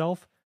 copies of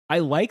itself. I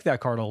like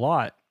that card a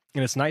lot.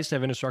 And it's nice to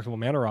have indestructible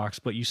mana rocks,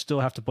 but you still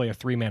have to play a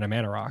 3-mana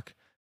mana rock.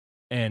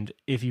 And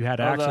if you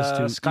had access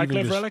to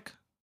Skyclave Relic?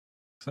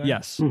 Sorry?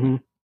 Yes. Mm-hmm.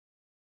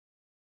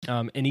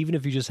 And even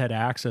if you just had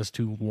access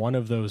to one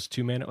of those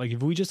 2-mana, like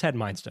if we just had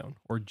Mind Stone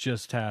or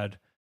just had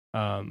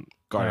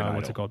Guardian,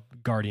 what's it called?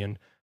 Guardian.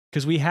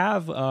 Because we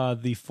have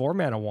the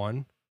 4-mana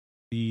one,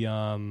 the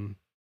Hedron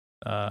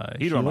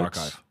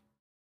Archive.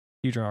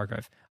 Hedron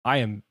Archive. I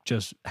am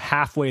just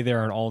halfway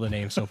there on all the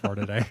names so far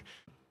today.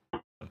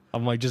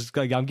 I'm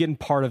I'm getting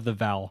part of the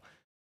Val.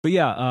 But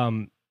yeah,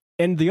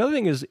 and the other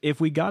thing is if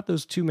we got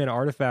those 2-mana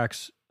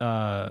artifacts,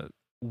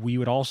 we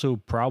would also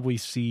probably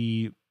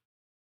see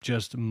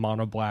just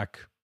mono black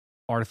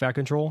artifact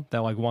control that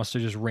like wants to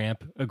just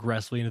ramp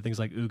aggressively into things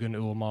like Ugin,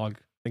 Ulamog,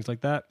 things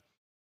like that,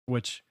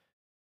 which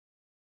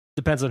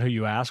depends on who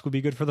you ask would be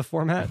good for the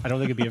format. I don't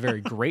think it'd be a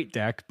very great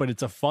deck, but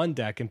it's a fun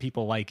deck and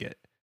people like it.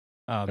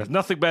 There's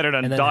nothing better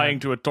than dying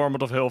to a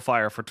Torment of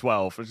Hellfire for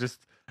 12. There's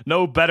just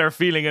no better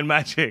feeling in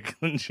Magic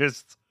than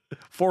just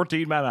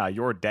 14 mana,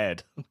 you're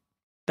dead.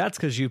 That's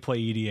because you play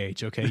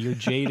EDH, okay? You're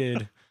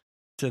jaded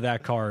to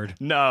that card.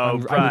 No,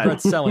 Brad. I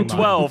regret selling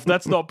 12,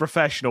 that's not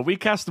professional. We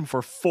cast them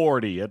for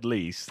 40 at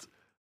least.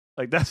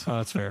 Like that's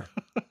that's fair.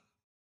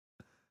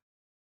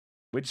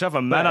 We just have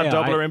a mana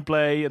doubler in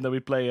play, and then we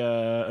play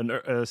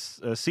a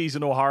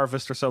seasonal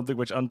harvest or something,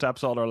 which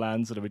untaps all our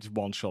lands, and then we just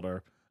one-shot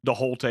the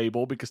whole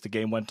table because the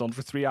game went on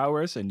for 3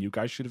 hours, and you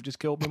guys should have just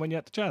killed me when you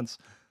had the chance.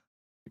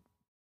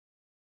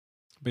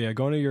 But yeah,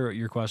 going to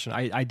your question,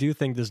 I do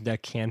think this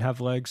deck can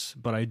have legs,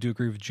 but I do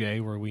agree with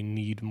Jay where we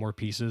need more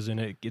pieces,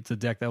 and it's a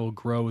deck that will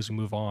grow as we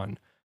move on.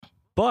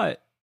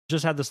 But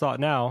just had this thought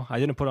now. I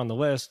didn't put it on the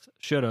list.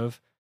 Should have.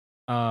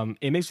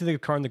 It makes me think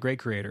of Karn the Great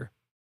Creator,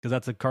 because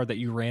that's a card that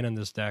you ran in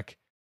this deck.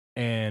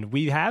 And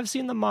we have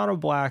seen the mono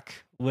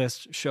black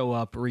lists show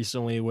up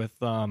recently with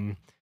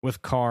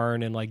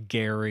Karn and like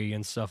Gary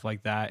and stuff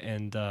like that.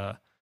 And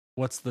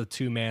what's the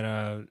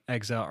 2-mana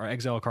exile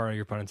a card out of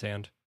your opponent's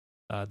hand?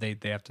 They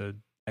have to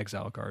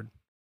exile a card.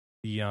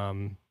 The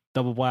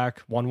double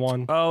black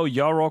 1/1. Oh,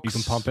 Yarok. You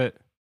can pump it.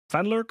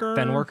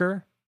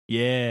 Fenworker.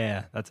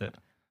 Yeah, that's it.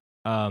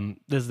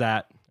 There's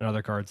that and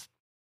other cards,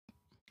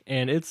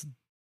 and it's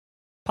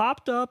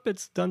popped up.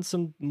 It's done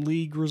some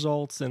league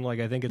results, and like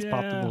I think it's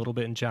popped up a little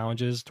bit in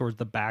challenges towards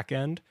the back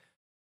end.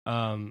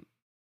 But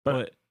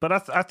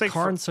I think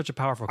Karn's such a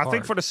powerful card. I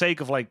think for the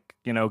sake of like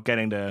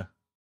getting the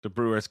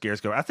Brewers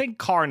gears going, I think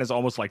Karn is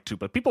almost like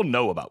but people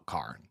know about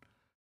Karn,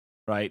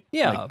 right?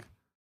 Yeah, like,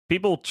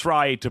 people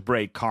try to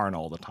break Karn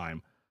all the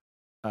time.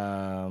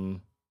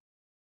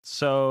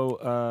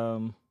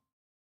 So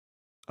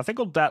I think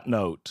on that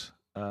note,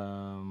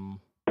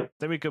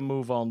 then we can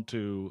move on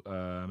to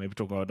maybe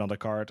talk about another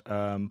card.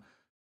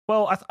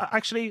 Well,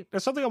 actually,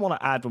 there's something I want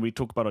to add when we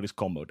talk about all these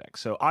combo decks.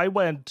 So I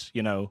went,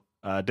 did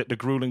the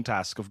grueling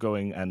task of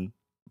going, and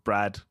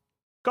Brad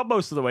got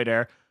most of the way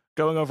there,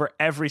 going over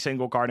every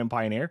single card in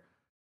Pioneer.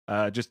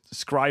 Just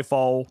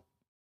Scryfall,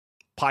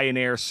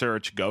 Pioneer,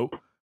 Search, go.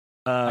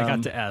 I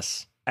got to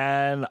S.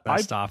 And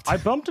I stopped. I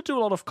bumped into a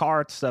lot of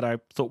cards that I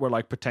thought were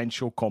like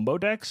potential combo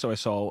decks. So I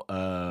saw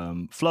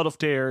Flood of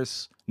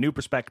Tears, New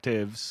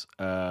Perspectives,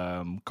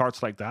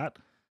 cards like that.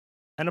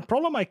 And the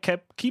problem I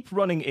keep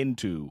running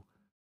into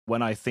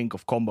when I think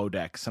of combo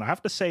decks, and I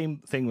have the same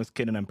thing with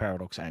Kinnan and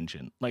Paradox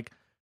Engine. Like,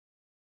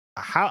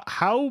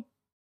 how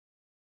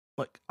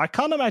like I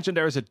can't imagine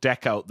there is a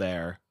deck out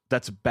there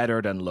that's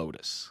better than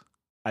Lotus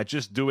at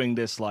just doing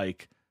this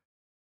like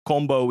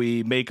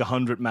combo-y, make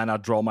 100 mana,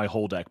 draw my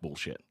whole deck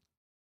bullshit.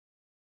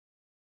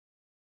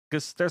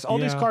 Because there's all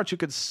these cards you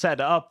could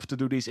set up to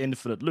do these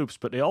infinite loops,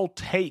 but they all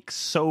take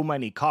so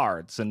many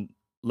cards, and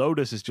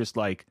Lotus is just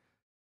like,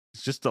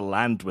 it's just a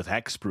land with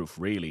hexproof,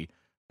 really,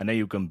 and then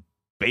you can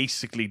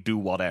basically do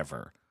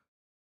whatever.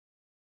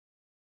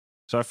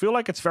 So I feel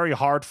like it's very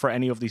hard for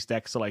any of these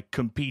decks to like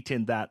compete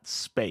in that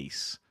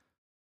space.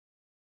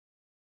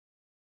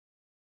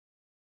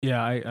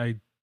 Yeah, I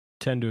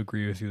tend to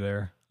agree with you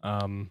there.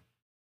 And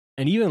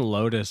even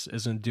Lotus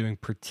isn't doing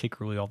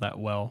particularly all that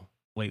well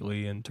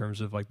lately in terms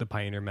of like the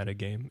Pioneer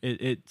metagame.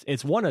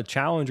 It's won a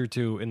challenge or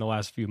two in the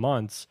last few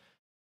months,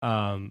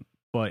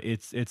 but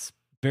it's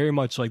very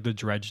much like the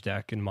Dredge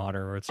deck in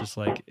Modern, where it's just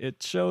like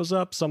it shows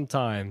up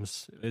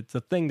sometimes. It's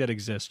a thing that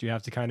exists. You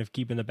have to kind of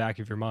keep in the back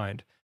of your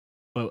mind.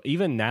 But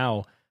even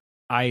now,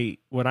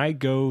 if I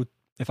go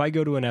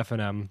to an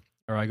FNM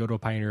or I go to a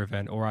Pioneer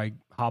event, or I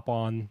hop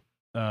on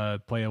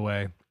Play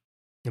Away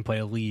and play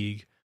a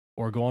league,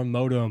 or go on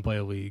Moto and play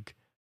a league,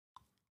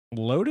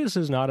 Lotus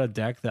is not a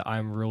deck that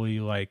I'm really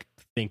like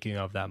thinking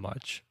of that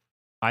much.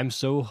 I'm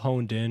so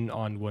honed in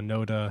on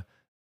Winota,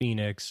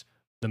 Phoenix,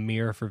 the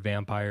Mirror for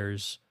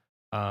Vampires.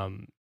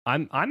 I'm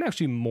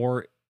actually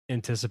more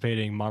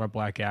anticipating Mono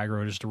Black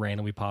aggro just to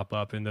randomly pop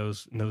up in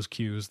those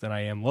queues than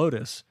I am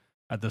Lotus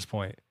at this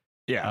point.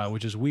 Yeah,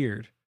 which is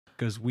weird,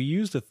 because we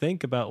used to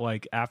think about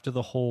like after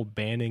the whole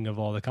banning of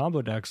all the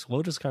combo decks,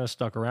 Lotus kind of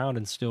stuck around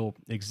and still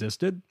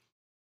existed.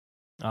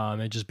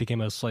 It just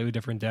became a slightly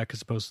different deck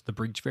as opposed to the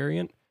Breach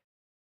variant.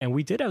 And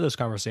we did have those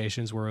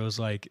conversations where it was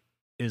like,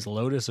 is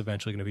Lotus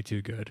eventually going to be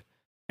too good?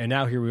 And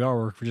now here we are,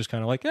 we're just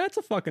kind of like, it's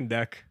a fucking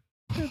deck.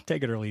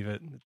 Take it or leave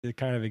it. It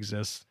kind of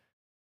exists.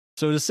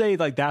 So to say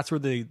like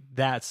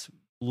that's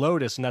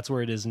Lotus and that's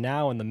where it is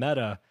now in the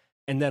meta,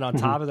 and then on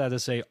top of that to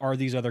say, are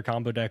these other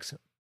combo decks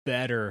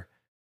better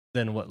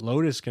than what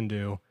Lotus can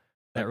do?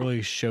 That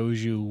really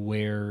shows you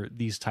where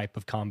these type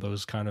of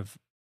combos kind of,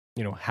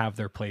 have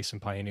their place in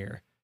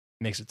Pioneer.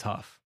 It makes it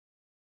tough.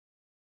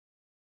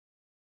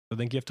 I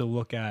think you have to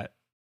look at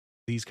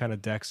these kind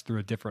of decks through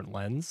a different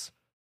lens.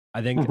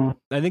 I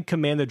think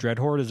Command the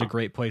Dreadhorde is a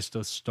great place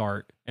to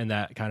start in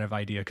that kind of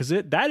idea, because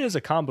that is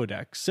a combo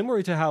deck,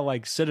 similar to how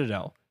like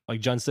Citadel,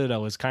 like Jund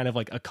Citadel is kind of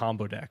like a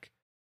combo deck.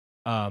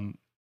 Same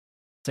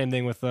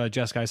thing with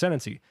Jeskai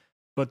Ascendancy,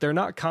 but they're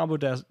not combo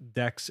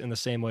decks in the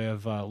same way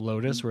of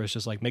Lotus, where it's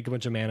just like make a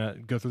bunch of mana,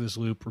 go through this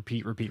loop,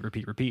 repeat,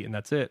 and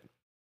that's it.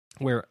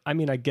 Where, I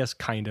mean, I guess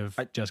kind of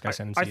Jeskai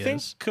Ascendancy is. I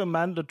think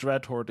Command the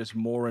Dreadhorde is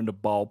more in the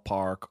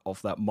ballpark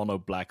of that mono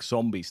black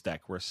zombies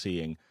deck we're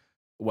seeing,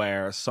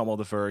 where some of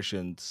the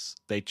versions,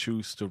 they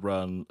choose to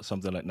run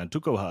something like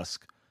Nantuko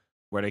Husk,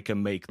 where they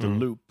can make the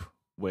loop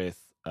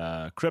with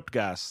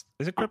Cryptghast.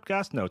 Is it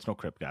Cryptghast? No, it's not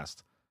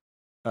Cryptghast.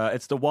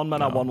 It's the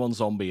 1-mana 1/1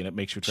 zombie, and it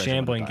makes you treasure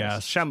Shambling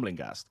Ghast. Shambling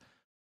Ghast.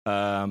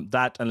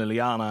 That and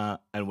Liliana,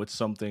 and with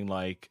something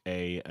like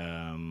a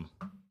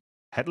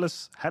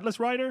Headless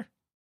Rider,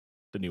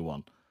 the new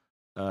one.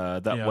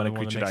 That when a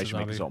creature dies, you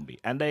make a zombie.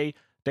 And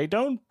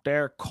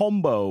their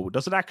combo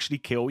doesn't actually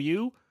kill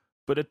you,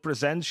 but it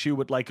presents you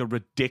with like a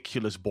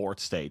ridiculous board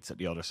states at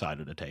the other side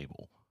of the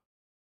table.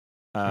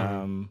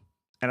 And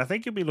I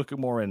think you'll be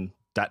looking more in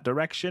that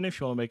direction if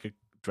you want to make a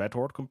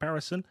Dreadhorde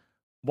comparison.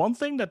 One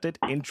thing that did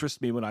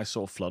interest me when I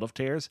saw Flood of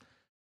Tears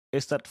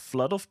is that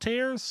Flood of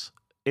Tears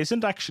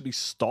isn't actually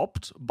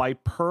stopped by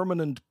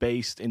permanent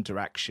based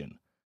interaction,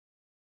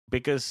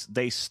 because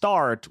they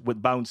start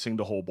with bouncing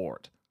the whole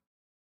board.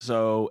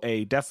 So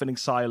a Deafening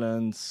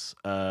Silence,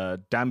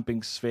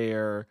 Damping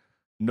Sphere,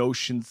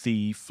 Notion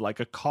Thief, like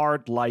a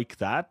card like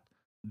that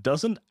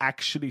doesn't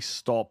actually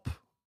stop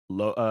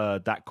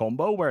that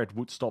combo where it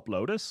would stop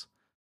Lotus.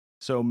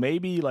 So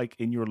maybe like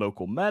in your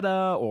local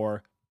meta,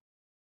 or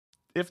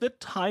if the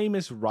time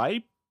is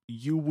ripe,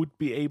 you would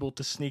be able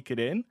to sneak it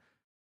in.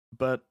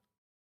 But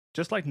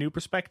just like New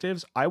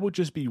Perspectives, I would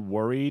just be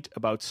worried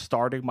about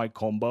starting my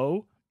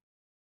combo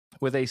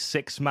with a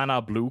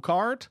 6-mana blue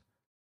card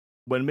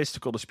when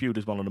Mystical Dispute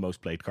is one of the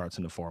most played cards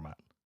in the format.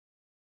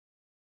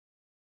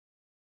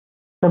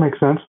 That makes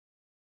sense.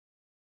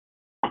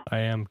 I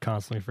am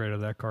constantly afraid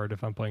of that card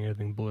if I'm playing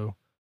anything blue.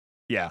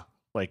 Yeah,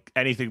 like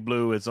anything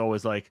blue, it's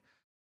always like,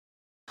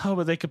 oh,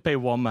 but they could pay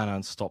 1 mana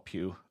and stop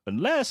you.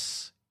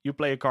 Unless you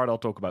play a card I'll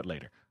talk about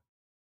later.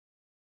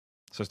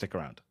 So stick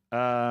around.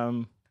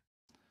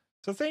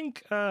 So I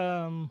think,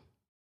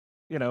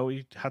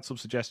 we had some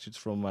suggestions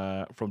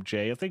from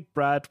Jay. I think,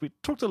 Brad, we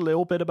talked a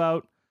little bit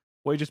about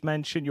what you just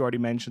mentioned. You already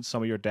mentioned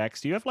some of your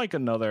decks. Do you have like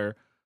another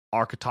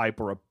archetype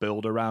or a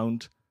build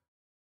around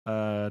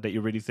that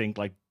you really think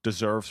like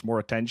deserves more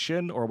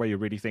attention, or where you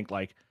really think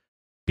like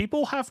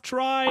people have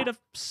tried, I've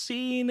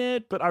seen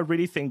it, but I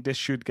really think this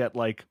should get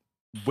like,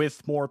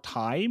 with more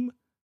time,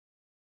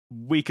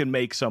 we can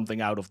make something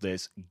out of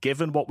this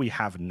given what we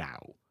have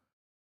now.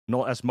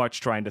 Not as much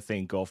trying to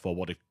think of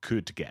what it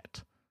could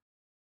get.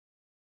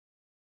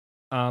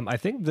 I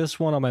think this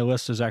one on my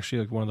list is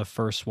actually like one of the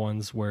first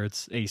ones where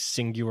it's a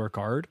singular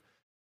card,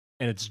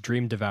 and it's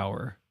Dream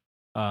Devour.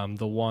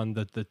 The one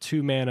that the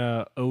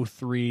 2-mana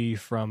 0/3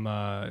 from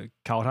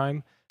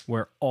Kaldheim,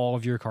 where all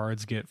of your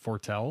cards get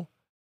Foretell.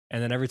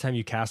 And then every time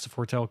you cast a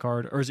Foretell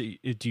card, or is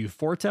it, do you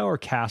foretell or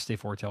cast a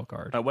Foretell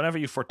card? Whenever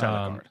you foretell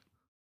a card.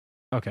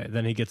 Okay,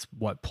 then he gets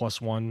what,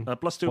 +1? +2,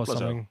 +0.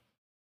 Something?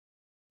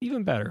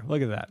 Even better.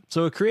 Look at that.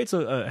 So it creates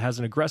has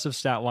an aggressive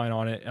stat line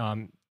on it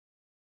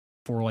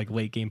for like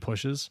late game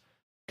pushes,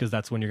 because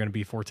that's when you're going to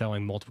be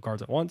foretelling multiple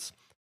cards at once.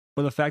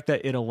 But the fact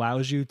that it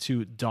allows you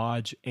to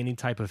dodge any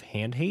type of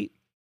hand hate,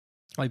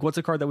 like what's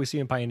a card that we see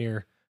in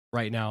Pioneer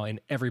right now in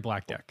every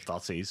black deck?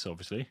 Thoughtseize,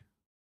 obviously.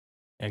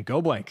 And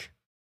Go Blank.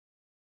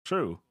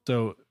 True.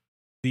 So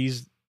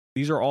these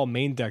are all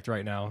main decked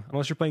right now.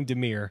 Unless you're playing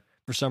Dimir,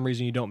 for some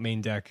reason you don't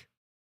main deck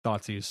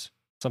Thoughtseize.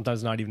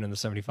 Sometimes not even in the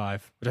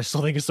 75, which I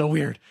still think is so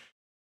weird.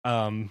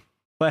 But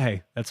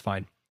hey, that's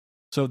fine.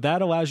 So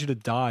that allows you to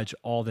dodge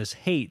all this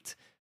hate.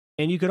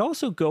 And you could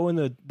also go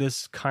in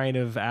this kind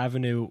of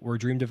avenue where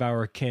Dream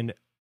Devourer can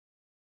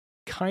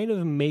kind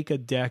of make a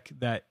deck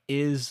that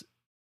is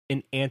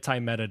an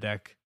anti-meta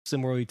deck,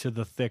 similarly to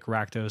the thick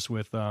Rakdos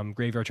with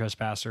Graveyard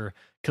Trespasser,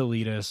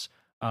 Kalitas,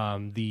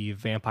 the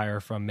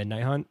vampire from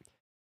Midnight Hunt.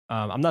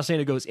 I'm not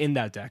saying it goes in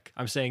that deck.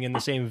 I'm saying in the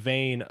same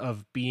vein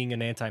of being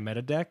an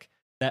anti-meta deck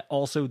that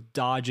also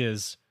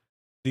dodges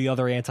the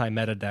other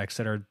anti-meta decks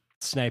that are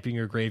sniping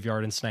your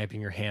graveyard and sniping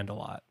your hand a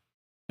lot,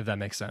 if that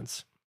makes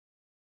sense.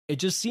 It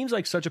just seems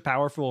like such a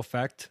powerful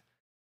effect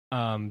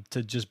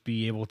to just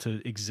be able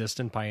to exist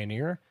in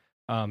Pioneer,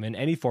 in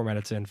any format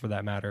it's in for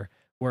that matter,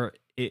 where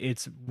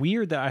it's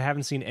weird that I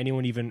haven't seen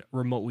anyone even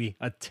remotely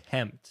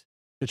attempt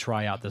to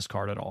try out this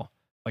card at all.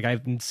 Like, I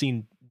haven't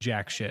seen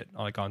jack shit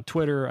like on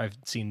Twitter. I've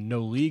seen no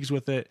leagues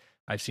with it.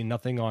 I've seen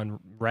nothing on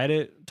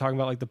Reddit talking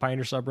about like the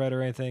Pioneer subreddit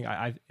or anything.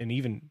 And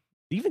even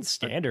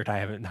standard, I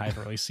haven't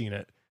really seen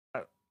it.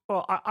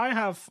 Well, I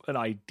have an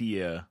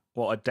idea,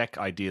 a deck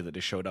idea that they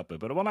showed up with,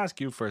 but I want to ask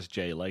you first,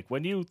 Jay. Like,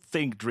 when you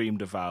think Dream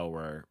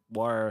Devourer,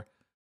 where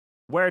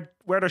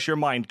does your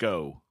mind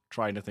go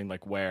trying to think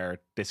like where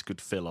this could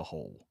fill a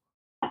hole?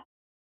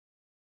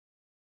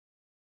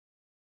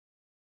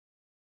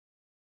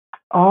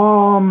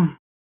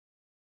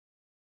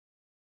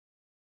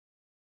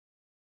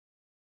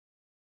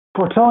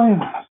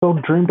 Foretelling, so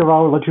Dream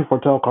Devourer lets you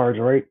foretell cards,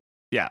 right?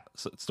 Yeah,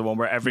 so it's the one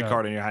where every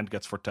card in your hand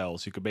gets foretell,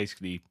 so you could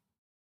basically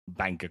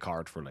bank a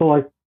card for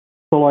like.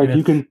 So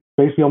you can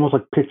basically almost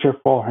like picture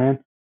full hand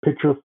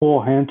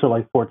to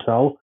like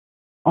foretell.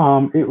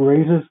 It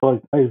raises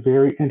like a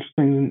very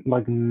interesting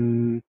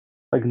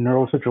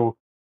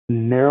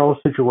narrow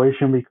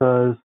situation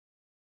because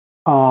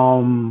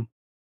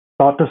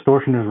thought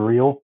distortion is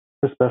real,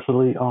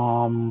 especially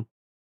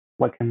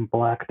like in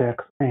black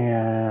decks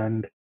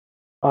and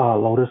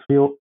Lotus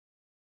Field.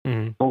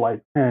 Mm-hmm.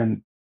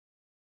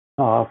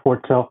 So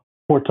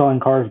foretelling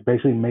cards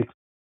basically makes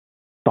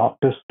thought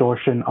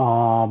distortion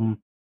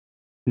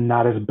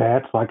not as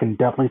bad. So I can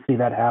definitely see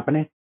that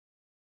happening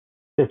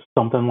if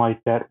something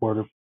like that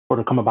were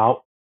to come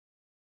about.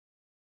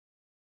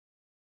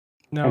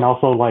 No. And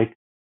also like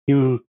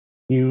you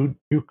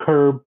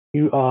curb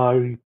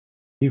hand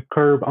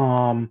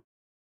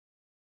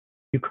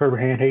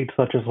hate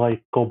such as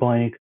like Go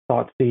Blank,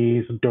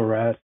 Thoughtseize,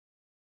 Duress,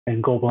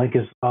 and Go Blank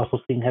is also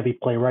seeing heavy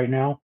play right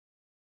now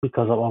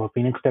because of all the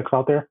Phoenix decks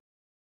out there.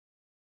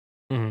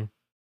 Mm-hmm.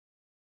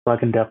 So I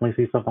can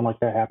definitely see something like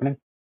that happening.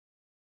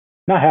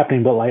 Not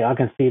happening, but like I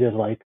can see it as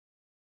like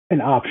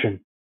an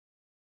option.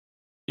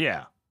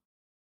 Yeah.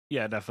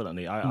 Yeah,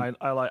 definitely.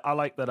 I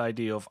like that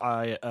idea of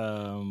I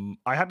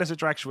had this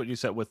interaction what you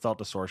said with Thought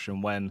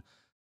Distortion when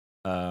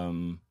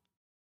Behold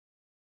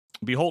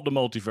the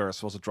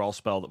Multiverse was a draw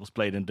spell that was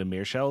played in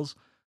Dimir Shells.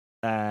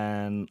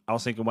 And I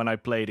was thinking when I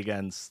played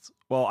against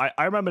I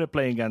remember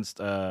playing against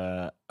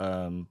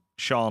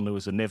Sean, who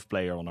was a Niv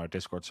player on our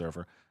Discord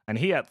server, and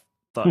he had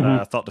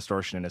Thought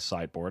Distortion in his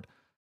sideboard.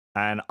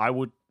 And I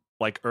would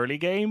early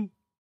game,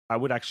 I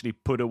would actually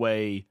put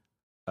away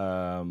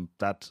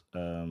that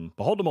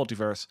Behold the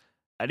Multiverse.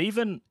 And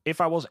even if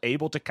I was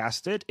able to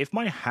cast it, if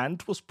my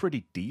hand was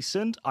pretty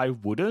decent, I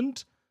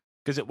wouldn't,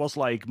 because it was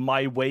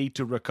my way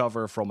to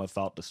recover from a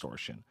Thought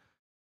Distortion.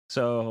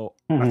 So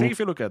I think if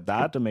you look at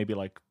that and maybe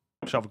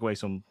shove away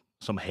some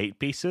hate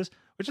pieces,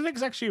 which I think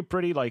is actually a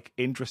pretty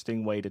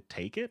interesting way to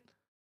take it.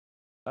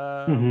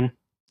 I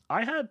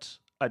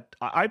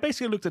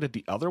basically looked at it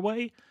the other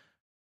way,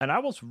 and I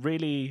was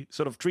really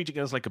sort of treating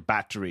it as like a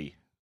battery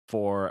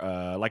for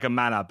a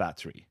mana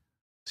battery.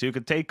 So you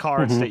could take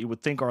cards that you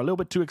would think are a little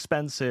bit too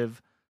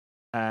expensive,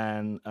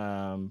 and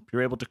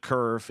you're able to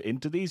curve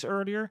into these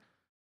earlier.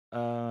 I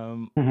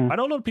know a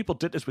lot of people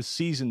did this with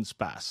Seasons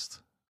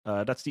Past.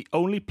 That's the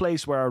only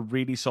place where I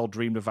really saw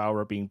Dream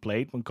Devourer being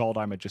played when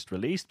Kaldheim had just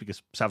released,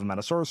 because 7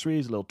 mana sorcery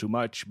is a little too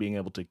much. Being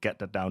able to get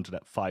that down to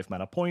that 5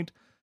 mana point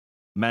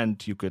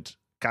meant you could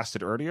cast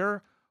it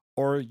earlier,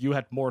 or you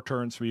had more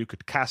turns where you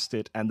could cast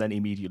it and then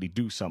immediately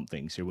do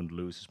something, so you wouldn't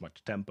lose as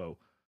much tempo.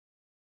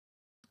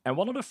 And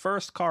one of the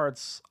first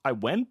cards I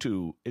went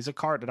to is a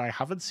card that I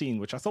haven't seen,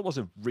 which I thought was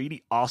a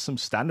really awesome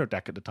standard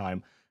deck at the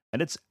time,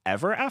 and it's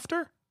Ever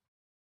After.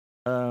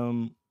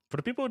 For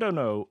the people who don't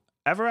know,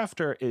 Ever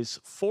After is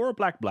 4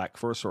 black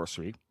for a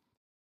sorcery.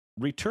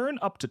 Return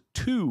up to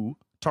 2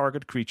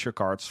 target creature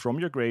cards from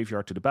your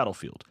graveyard to the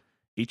battlefield.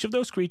 Each of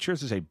those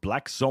creatures is a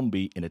black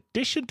zombie in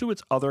addition to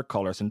its other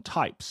colors and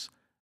types,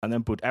 and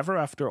then put Ever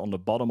After on the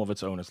bottom of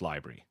its owner's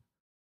library.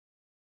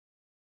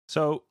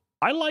 So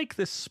I like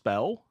this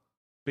spell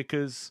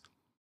because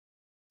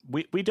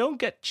we don't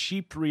get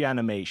cheap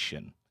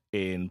reanimation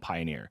in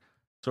Pioneer.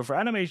 So for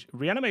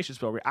reanimation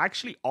spell, we're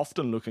actually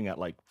often looking at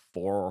 4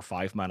 or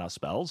 5 mana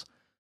spells.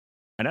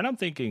 And then I'm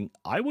thinking,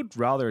 I would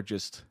rather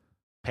just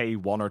pay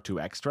 1 or 2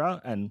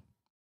 extra and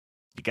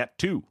you get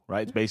 2,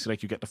 right? It's basically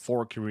you get the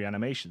 4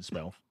 reanimation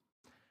spell.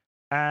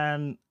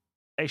 And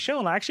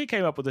Sean, I actually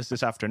came up with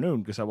this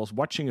afternoon because I was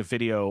watching a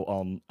video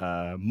on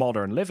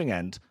Modern Living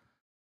End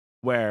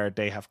where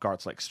they have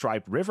cards like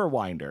Striped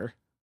Riverwinder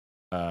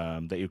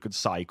that you could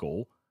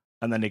cycle,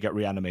 and then they get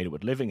reanimated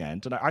with Living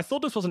End. And I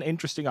thought this was an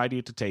interesting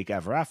idea to take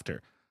Ever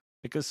After,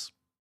 because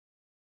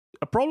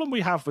a problem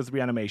we have with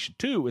Reanimation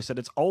 2 is that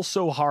it's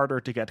also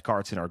harder to get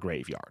cards in our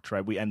graveyard,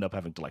 right? We end up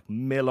having to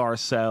mill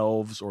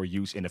ourselves or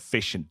use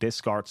inefficient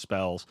discard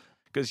spells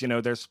because,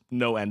 there's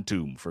no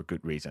Entomb for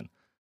good reason.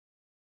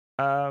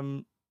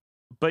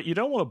 But you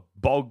don't want to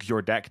bog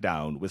your deck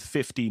down with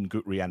 15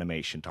 good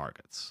reanimation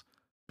targets,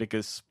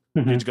 because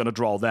you're just going to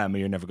draw them and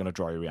you're never going to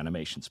draw your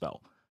reanimation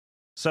spell.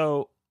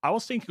 So I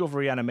was thinking of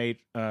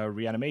a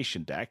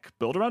reanimation deck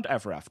built around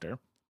Ever After,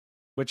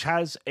 which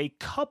has a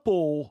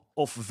couple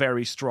of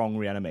very strong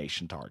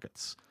reanimation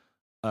targets.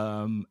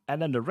 And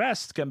then the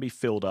rest can be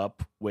filled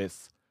up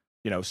with,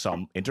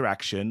 some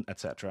interaction,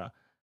 etc.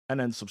 And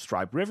then some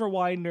Striped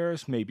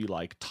Riverwinders, maybe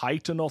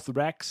Titanoth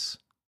Rex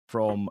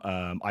from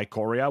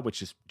Ikoria,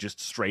 which is just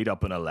straight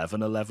up an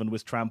 11/11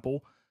 with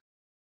Trample.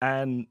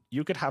 And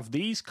you could have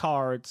these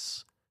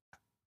cards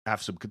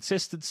have some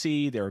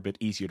consistency, they're a bit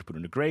easier to put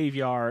in the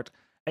graveyard.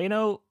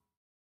 And,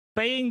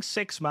 paying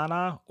 6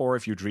 mana, or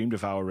if you Dream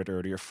Devour it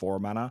earlier, 4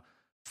 mana,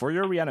 for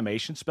your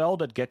reanimation spell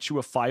that gets you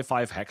a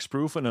 5/5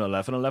 hexproof and an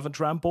 11/11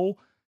 trample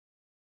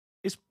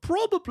is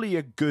probably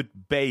a good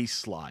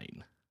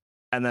baseline.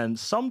 And then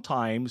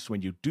sometimes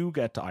when you do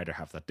get to either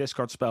have that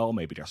discard spell,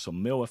 maybe there's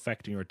some mill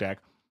effect in your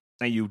deck,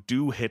 and you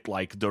do hit the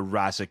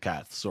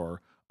Razakeths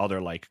or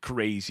other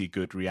crazy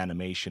good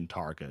reanimation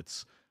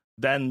targets,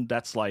 then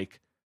that's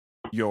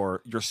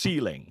your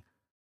ceiling.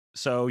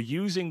 So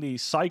using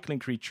these cycling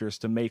creatures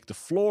to make the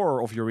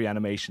floor of your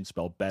reanimation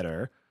spell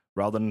better,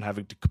 rather than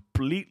having to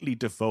completely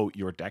devote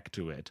your deck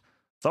to it,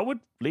 that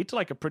would lead to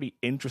a pretty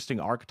interesting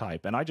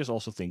archetype. And I just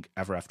also think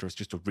Ever After is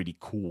just a really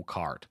cool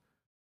card,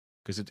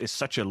 because it is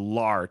such a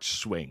large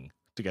swing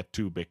to get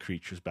 2 big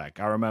creatures back.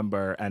 I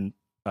remember, and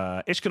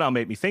Ishkanah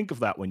made me think of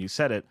that when you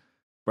said it,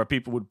 where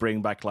people would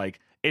bring back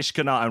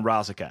Ishkanah and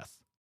Razaketh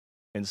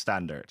in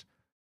Standard.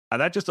 And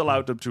that just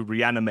allowed them to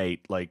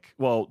reanimate,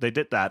 they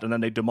did that, and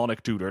then they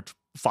demonic tutored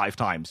 5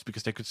 times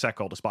because they could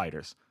sack all the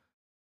spiders.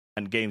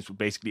 And games would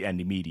basically end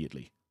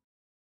immediately.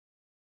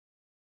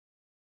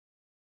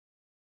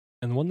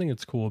 And one thing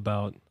that's cool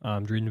about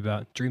Dream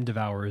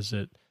Devour is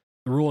that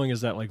the ruling is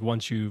that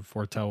once you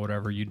foretell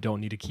whatever, you don't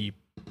need to keep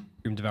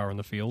Dream Devour in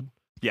the field.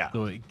 Yeah.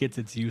 So it gets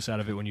its use out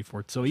of it when you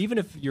foretell. So even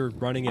if you're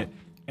running it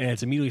and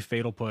it's immediately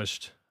fatal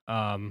pushed,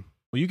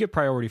 you get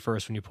priority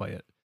first when you play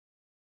it.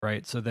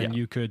 Right, so then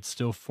you could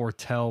still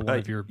foretell one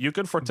of your you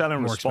can foretell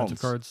in more response.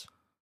 expensive cards.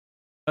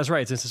 That's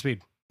right, it's instant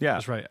speed. Yeah,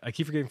 that's right. I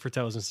keep forgetting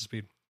foretell is instant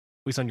speed,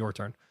 at least on your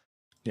turn.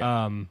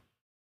 Yeah.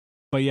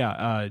 But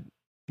yeah,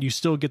 you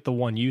still get the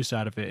one use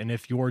out of it. And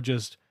if you're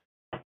just,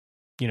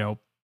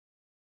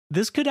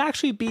 this could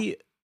actually be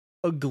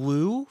a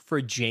glue for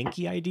a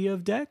janky idea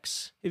of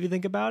decks, if you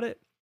think about it.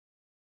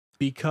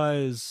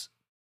 Because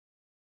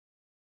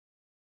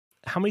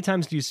how many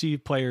times do you see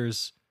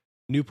players,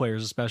 new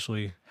players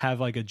especially, have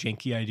like a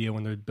janky idea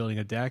when they're building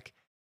a deck,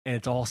 and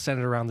it's all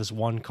centered around this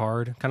one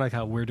card, kind of like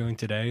how we're doing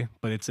today,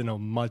 but it's in a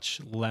much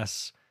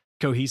less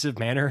cohesive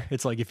manner.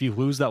 It's like if you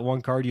lose that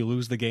one card, you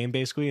lose the game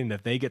basically, and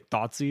if they get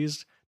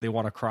Thoughtseized, they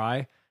want to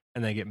cry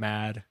and they get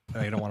mad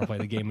and they don't want to play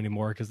the game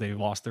anymore because they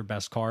lost their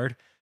best card.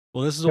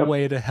 Well, this is a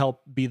way to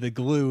help be the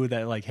glue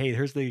that, like, hey,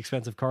 here's the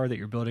expensive card that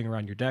you're building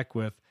around your deck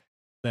with.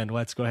 Then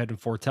let's go ahead and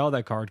foretell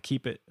that card,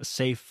 keep it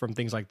safe from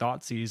things like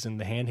Thoughtseize and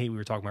the hand hate we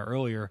were talking about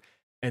earlier,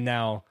 and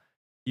now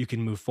you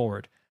can move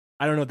forward.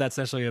 I don't know if that's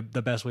necessarily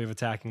the best way of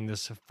attacking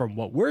this from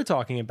what we're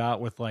talking about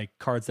with like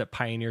cards that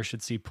Pioneer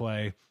should see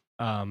play,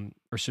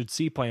 or should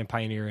see play in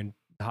Pioneer and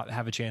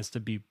have a chance to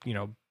be,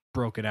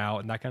 broken out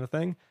and that kind of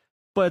thing.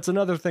 But it's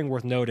another thing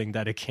worth noting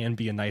that it can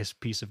be a nice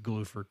piece of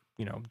glue for,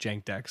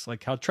 jank decks,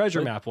 like how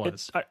Treasure Map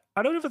was.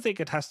 I don't even think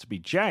it has to be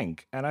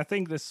jank. And I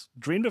think this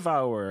Dream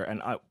Devourer,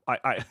 and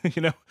I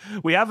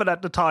we haven't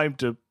had the time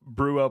to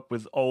brew up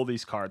with all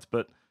these cards,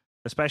 but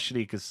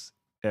especially because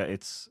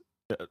it's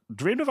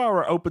Dream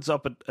Devourer opens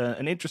up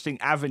an interesting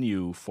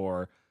avenue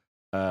for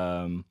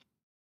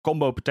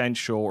combo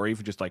potential, or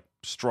even just like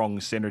strong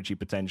synergy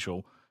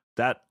potential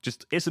that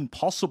just isn't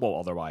possible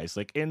otherwise.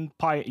 Like in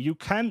you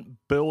can't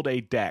build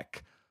a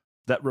deck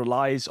that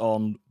relies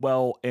on,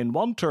 well, in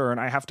one turn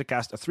I have to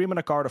cast a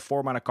 3-mana card, a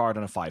 4-mana card,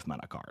 and a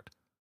 5-mana card.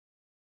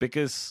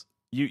 Because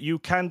you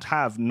can't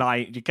have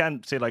 9, you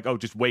can't say like, oh,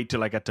 just wait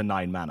till I get to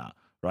 9 mana,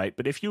 right?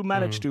 But if you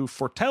manage to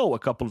foretell a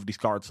couple of these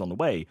cards on the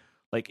way,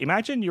 like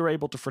imagine you're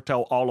able to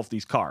foretell all of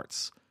these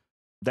cards,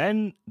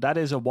 then that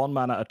is a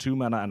 1-mana, a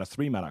 2-mana, and a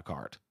 3-mana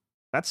card.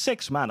 That's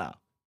 6 mana.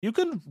 You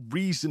can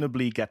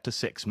reasonably get to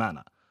 6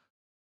 mana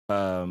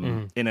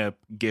in a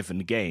given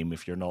game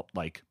if you're not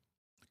like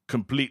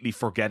completely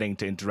forgetting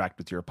to interact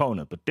with your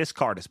opponent. But this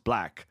card is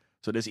black,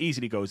 so this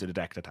easily goes in a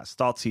deck that has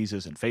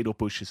Thoughtseizes and Fatal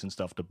Pushes and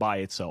stuff to buy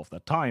itself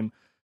that time.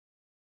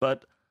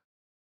 But,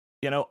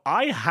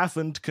 I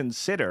haven't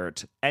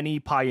considered any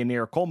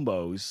Pioneer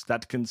combos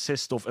that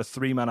consist of a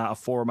 3-mana, a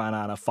 4-mana,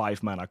 and a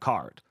 5-mana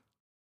card,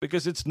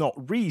 because it's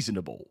not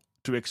reasonable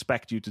to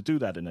expect you to do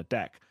that in a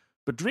deck.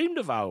 But Dream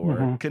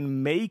Devourer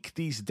can make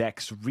these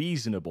decks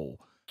reasonable.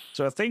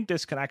 So I think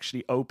this can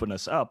actually open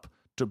us up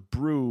to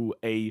brew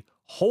a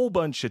whole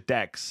bunch of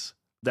decks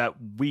that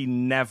we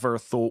never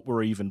thought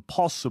were even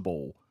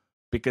possible,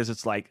 because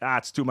it's like,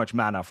 it's too much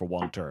mana for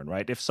one turn,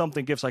 right? If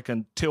something gives like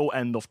a till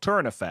end of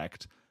turn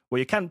effect, well,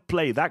 you can't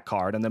play that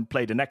card and then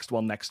play the next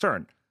one next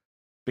turn,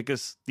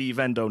 because the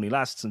event only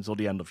lasts until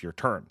the end of your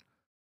turn.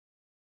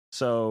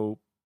 So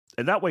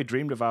in that way,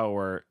 Dream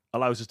Devourer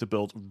allows us to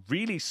build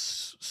really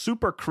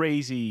super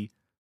crazy,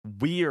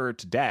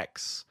 weird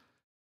decks.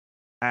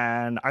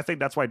 And I think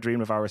that's why Dream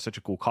Devourer is such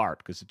a cool card,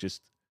 because it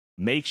just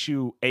makes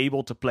you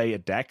able to play a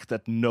deck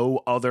that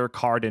no other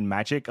card in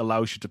Magic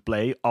allows you to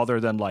play other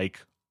than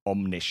like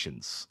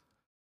Omniscience.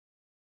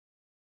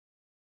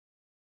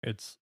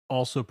 It's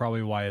also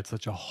probably why it's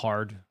such a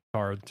hard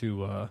card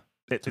to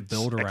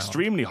build around.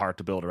 Extremely hard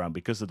to build around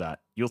because of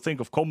that. You'll think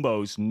of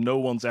combos no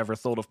one's ever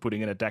thought of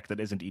putting in a deck that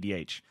isn't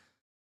EDH.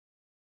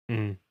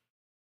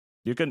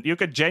 You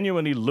can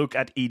genuinely look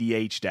at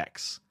EDH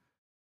decks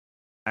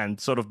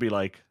and sort of be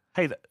like,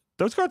 hey,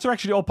 those cards are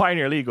actually all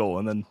Pioneer legal,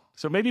 and then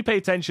so maybe pay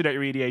attention at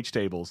your EDH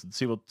tables and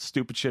see what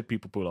stupid shit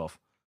people pull off.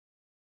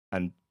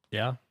 And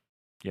yeah,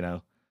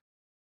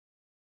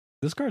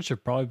 this card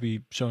should probably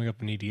be showing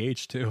up in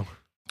EDH too.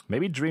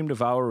 Maybe Dream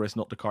Devourer is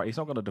not the card. He's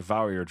not going to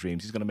devour your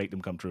dreams. He's going to make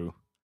them come true.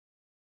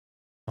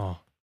 Oh,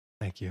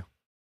 thank you.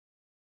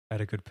 I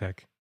had a good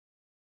pick.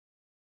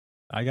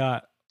 I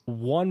got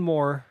one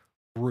more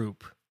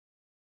group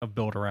of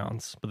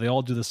build-arounds, but they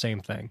all do the same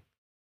thing.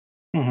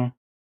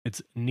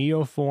 It's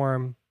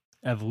Neoform,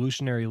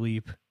 Evolutionary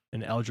Leap,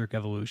 and Eldritch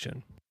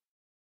Evolution.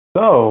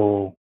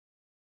 So,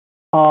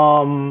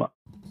 one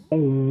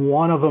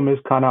of them is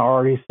kind of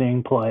already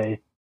seeing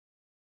play.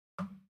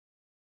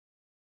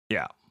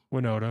 Yeah.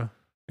 Winota.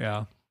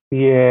 Yeah.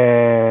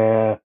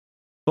 Yeah.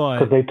 But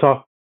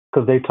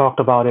because they talked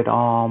about it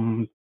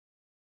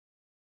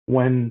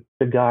when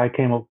the guy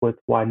came up with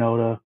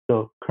Winota,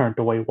 the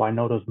way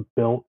Winota's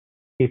built.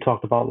 He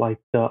talked about like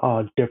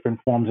the different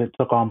forms it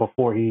took on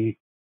before he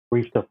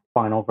reached the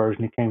final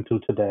version he came to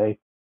today.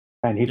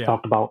 And he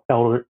talked about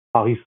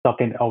how he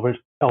stuck in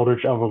Eldritch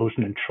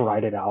Evolution and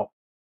tried it out.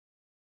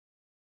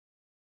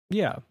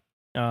 Yeah.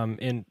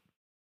 And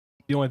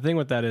the only thing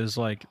with that is,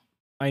 like,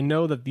 I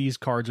know that these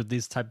cards with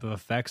these type of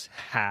effects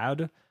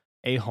had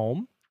a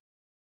home.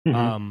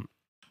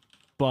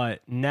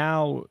 But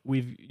now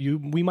we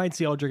might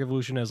see Eldritch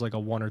Evolution as like a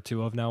 1 or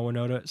 2 of now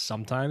Winota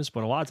sometimes,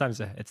 but a lot of times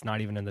it's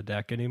not even in the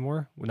deck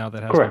anymore now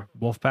that it has the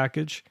Wolf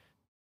package.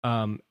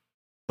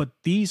 But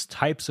these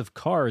types of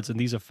cards and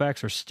these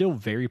effects are still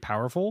very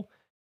powerful,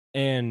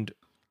 and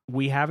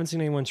we haven't seen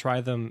anyone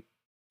try them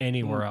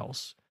anywhere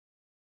else.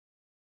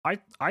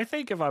 I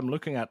think if I'm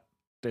looking at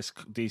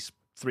these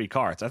 3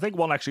 cards, I think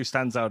one actually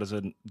stands out as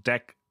a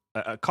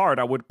card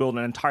I would build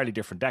an entirely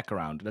different deck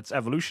around. That's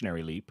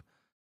Evolutionary Leap.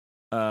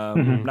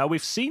 Now,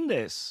 we've seen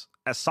this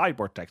as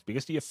sideboard text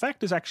because the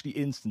effect is actually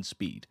instant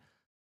speed.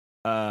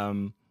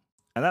 And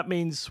that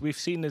means we've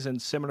seen this in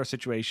similar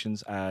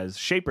situations as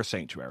Shaper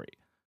Sanctuary,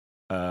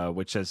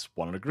 which says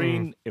 1 on a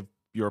green. If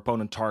your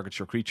opponent targets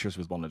your creatures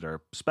with one of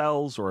their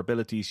spells or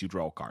abilities, you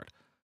draw a card.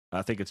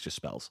 I think it's just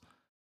spells.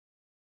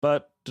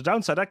 But the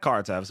downside that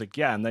cards have is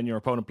and then your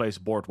opponent plays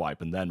a board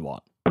wipe, and then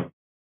what?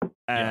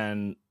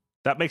 And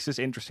that makes this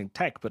interesting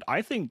tech. But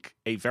I think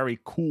a very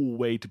cool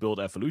way to build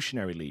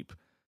Evolutionary Leap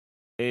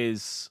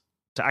is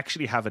to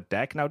actually have a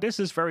deck. Now, this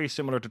is very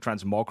similar to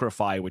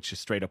Transmogrify, which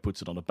just straight up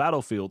puts it on the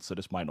battlefield, so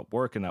this might not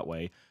work in that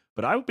way.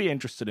 But I would be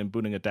interested in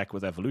building a deck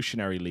with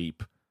Evolutionary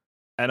Leap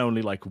and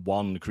only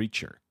 1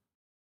 creature.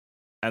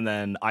 And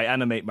then I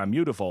animate my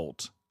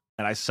Mutavault,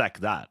 and I sack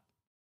that.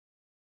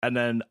 And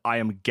then I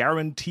am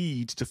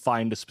guaranteed to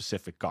find a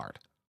specific card.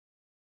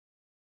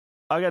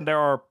 Again, there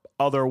are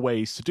other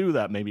ways to do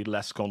that, maybe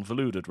less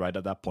convoluted, right?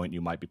 At that point,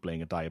 you might be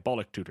playing a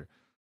Diabolic Tutor.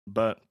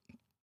 But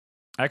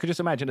I could just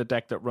imagine a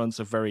deck that runs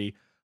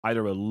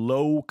either a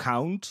low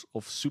count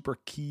of super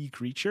key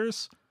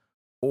creatures,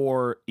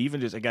 or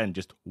even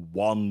just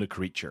 1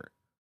 creature.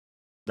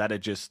 That it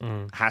just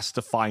has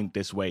to find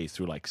this way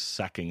through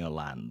sacking a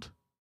land.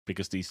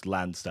 Because these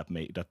lands that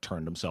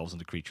turn themselves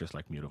into creatures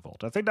like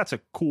Mutavault. I think that's a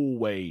cool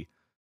way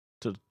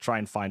to try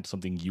and find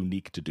something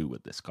unique to do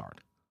with this card.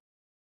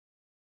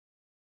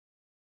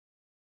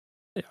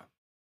 Yeah.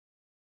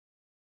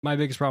 My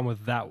biggest problem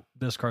with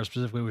this card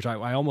specifically, which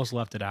I almost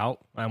left it out,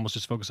 I almost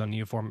just focused on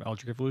Neoform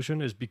Eldritch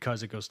Evolution, is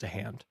because it goes to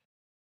hand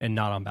and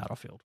not on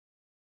battlefield.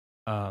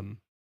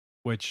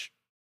 Which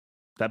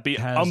that'd be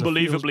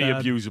unbelievably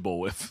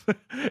abusable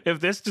if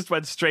this just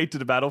went straight to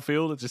the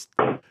battlefield. It just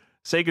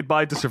say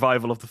goodbye to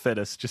survival of the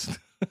fittest. Just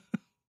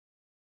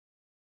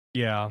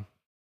yeah,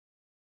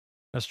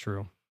 that's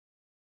true.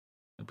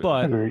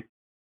 But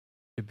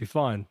it'd be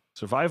fun.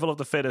 Survival of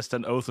the fittest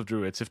and Oath of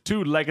Druids. If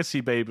 2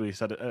 legacy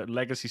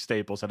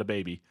staples had a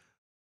baby,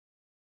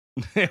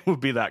 it would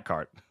be that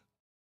card.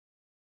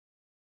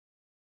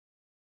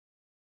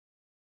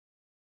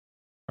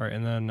 All right,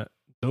 and then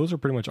those are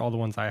pretty much all the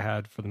ones I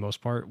had for the most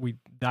part.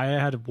 I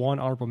had 1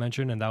 honorable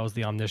mention, and that was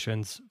the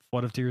Omniscience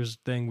Flood of Tears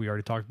thing. We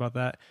already talked about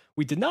that.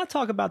 We did not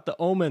talk about the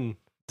Omen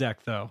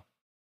deck, though.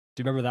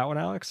 Do you remember that one,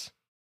 Alex?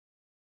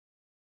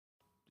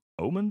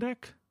 Omen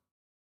deck?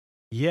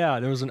 Yeah,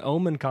 there was an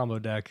Omen combo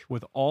deck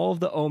with all of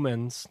the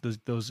Omens,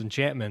 those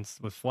enchantments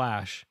with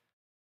Flash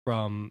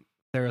from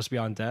Theros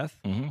Beyond Death.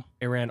 Mm-hmm.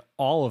 It ran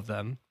all of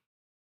them,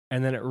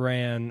 and then it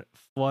ran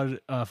Flood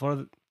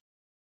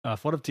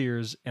of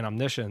Tears and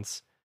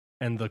Omniscience.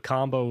 And the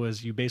combo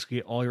was you basically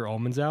get all your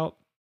Omens out,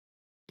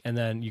 and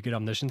then you get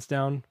Omniscience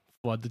down,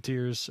 Flood the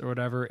Tears or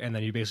whatever, and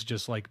then you basically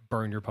just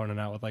burn your opponent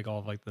out with all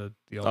of the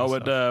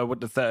Omen stuff.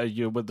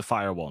 With the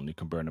fire one, you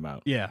can burn them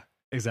out. Yeah,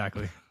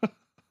 exactly. It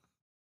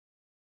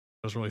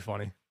was really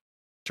funny.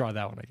 Try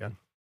that one again.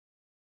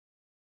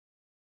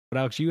 But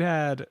Alex, you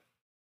had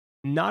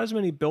not as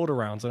many build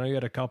arounds. I know you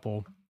had a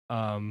couple,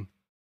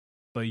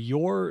 but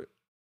your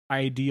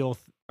idea of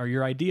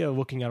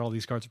looking at all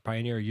these cards of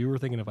Pioneer, you were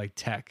thinking of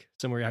tech,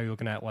 similar to how you're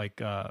looking at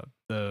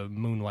the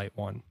Moonlight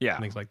one,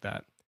 things like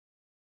that.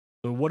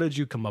 So what did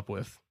you come up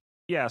with?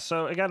 Yeah,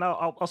 so again,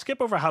 I'll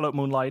skip over Hallowed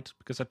Moonlight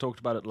because I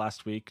talked about it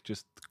last week,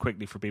 just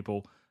quickly for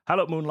people.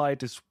 Hallowed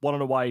Moonlight is 1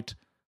 on a white,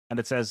 and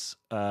it says,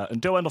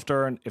 until end of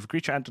turn, if a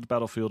creature entered the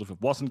battlefield, if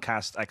it wasn't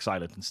cast,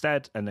 exile it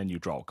instead, and then you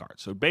draw a card.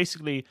 So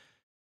basically,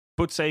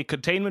 puts a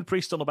Containment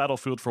Priest on the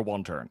battlefield for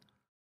 1 turn,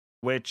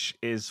 which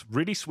is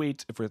really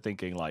sweet if we're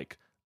thinking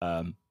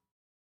Nif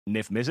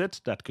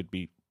Mizzet. That could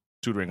be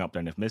tutoring up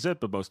their Nif Mizzet,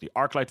 but mostly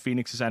Arclight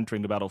Phoenix is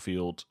entering the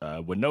battlefield,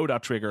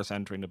 Winota triggers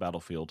entering the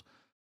battlefield.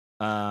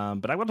 But I'm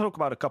going to talk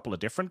about a couple of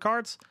different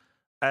cards,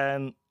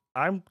 and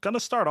I'm going to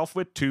start off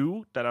with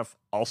 2 that I've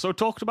also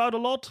talked about a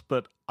lot,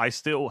 but I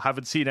still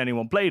haven't seen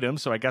anyone play them,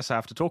 so I guess I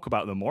have to talk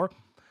about them more.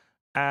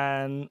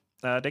 And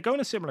they go in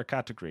a similar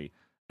category,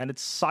 and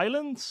it's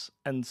Silence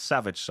and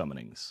Savage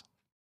Summonings.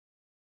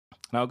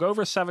 Now, I'll go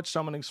over Savage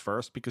Summonings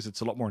first because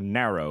it's a lot more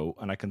narrow,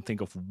 and I can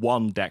think of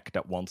 1 deck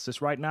that wants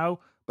this right now,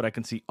 but I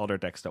can see other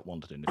decks that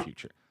want it in the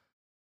future.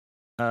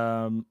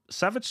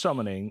 Savage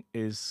Summoning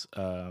is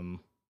 1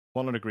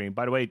 on the green.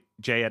 By the way,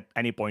 Jay, at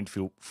any point,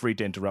 feel free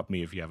to interrupt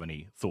me if you have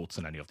any thoughts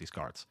on any of these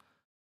cards.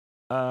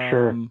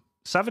 Sure.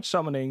 Savage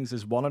Summonings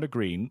is 1 on a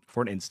green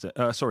for an instant.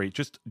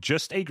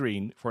 Just a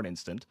green for an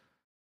instant.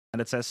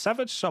 And it says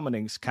Savage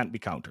Summonings can't be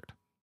countered.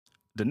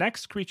 The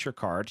next creature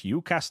card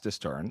you cast this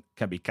turn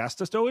can be cast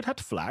as though it had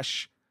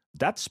flash.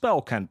 That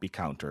spell can't be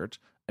countered,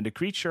 and the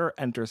creature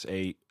enters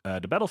the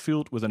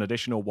battlefield with an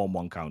additional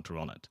 1/1 counter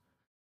on it.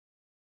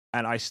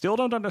 And I still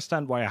don't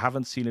understand why I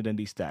haven't seen it in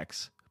these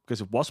decks,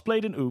 because it was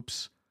played in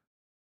Oops,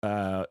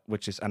 and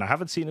I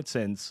haven't seen it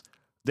since.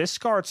 This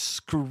card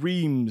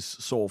screams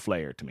Soul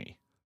Flayer to me.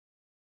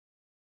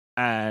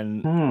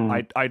 And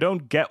I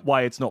don't get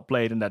why it's not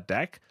played in that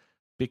deck,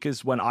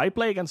 because when I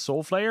play against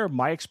Soulflayer,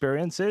 my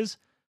experience is,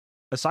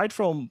 aside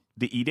from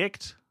the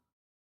Edict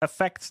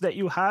effects that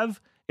you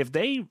have, if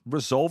they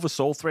resolve a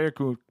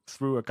Soulflayer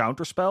through a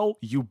counterspell,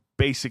 you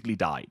basically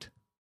died.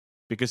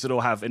 Because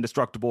it'll have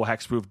Indestructible,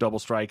 Hexproof, Double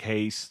Strike,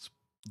 Haste,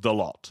 the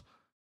lot.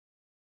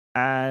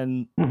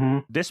 And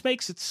this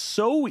makes it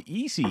so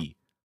easy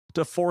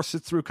to force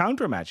it through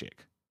counter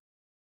magic.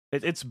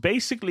 It's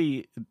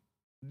basically,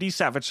 these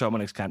Savage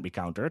Summonings can't be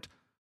countered.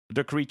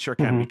 The creature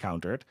can be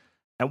countered.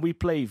 And we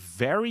play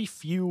very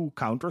few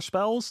counter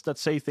spells that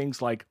say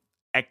things like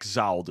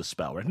exile the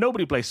spell. Right?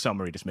 Nobody plays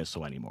Summary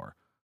Dismissal anymore.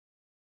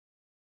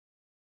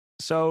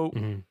 So,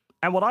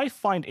 and what I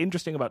find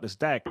interesting about this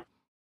deck,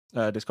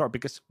 this card,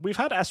 because we've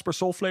had Esper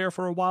Soulflayer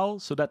for a while,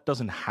 so that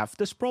doesn't have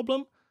this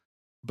problem.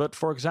 But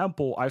for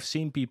example, I've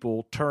seen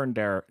people turn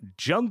their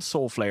Jund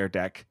Soulflayer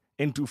deck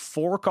into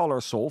 4-color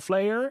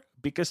Soulflayer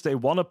because they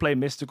want to play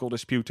Mystical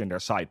Dispute in their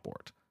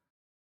sideboard.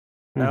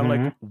 And I'm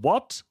like,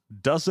 what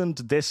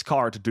doesn't this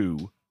card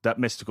do that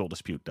Mystical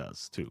Dispute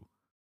does too?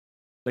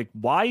 Like,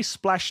 why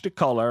splash the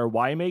color?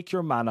 Why make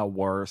your mana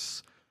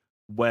worse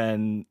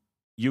when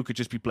you could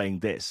just be playing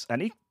this?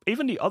 And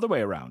even the other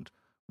way around.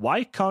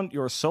 Why can't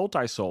your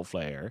Sultai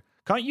Soulflayer,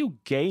 can't you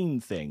gain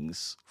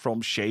things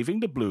from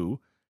shaving the blue,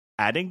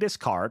 adding this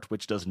card,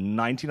 which does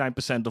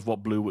 99% of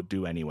what blue would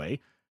do anyway,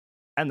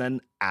 and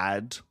then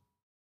add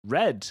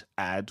red,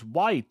 add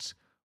white,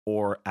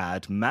 or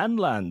add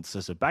manlands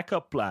as a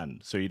backup plan,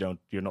 so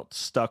you're not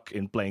stuck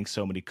in playing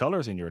so many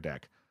colors in your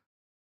deck.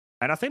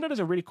 And I think that is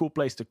a really cool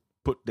place to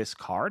put this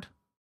card.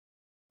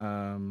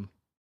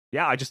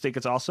 Yeah, I just think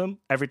it's awesome.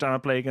 Every time I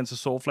play against a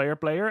Soulflayer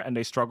player and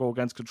they struggle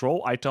against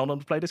control, I tell them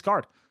to play this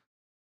card.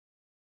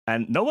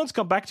 And no one's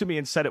come back to me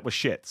and said it was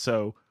shit,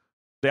 so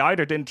they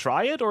either didn't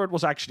try it or it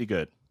was actually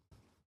good.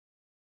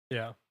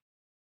 Yeah.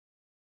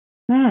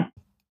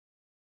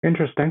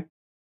 Interesting.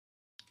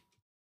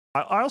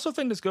 I also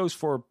think this goes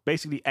for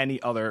basically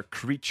any other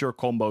creature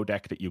combo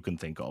deck that you can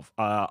think of.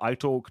 I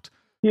talked,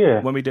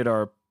 when we did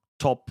our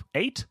top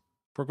 8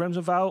 for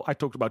Crimson Vow, I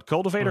talked about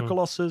Cultivator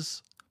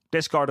Colossus.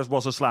 This card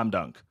was a slam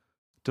dunk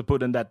to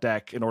put in that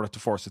deck in order to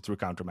force it through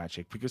counter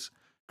magic, because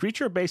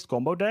creature-based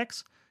combo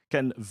decks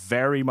can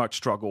very much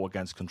struggle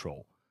against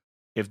control.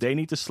 If they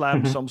need to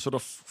slam some sort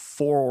of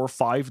 4 or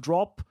 5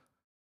 drop,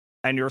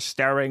 and you're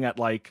staring at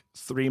like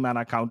 3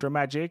 mana counter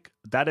magic,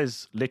 that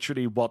is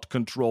literally what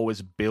control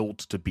is built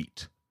to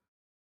beat.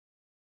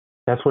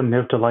 That's what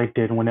Niv Delight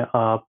did when it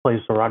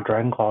plays the Rod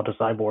Dragonclaw to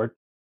sideboard.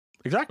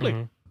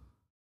 Exactly.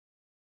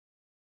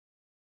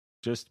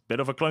 Just a bit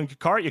of a clunky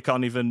card. You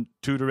can't even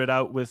tutor it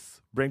out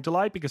with Bring to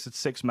Light because it's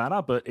 6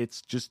 mana, but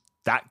it's just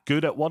that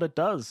good at what it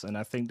does. And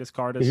I think this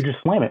card is... You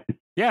just slam it.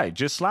 Yeah,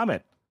 just slam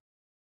it.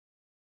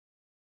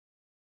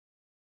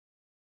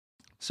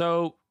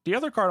 So the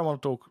other card I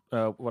want to talk,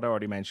 what I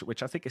already mentioned,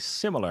 which I think is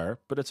similar,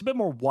 but it's a bit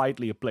more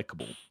widely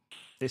applicable,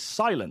 is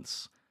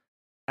Silence.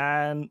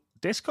 And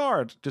this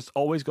card just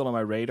always got on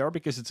my radar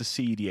because it's a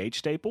CEDH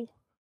staple.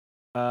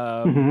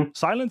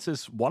 Silence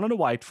is 1 and a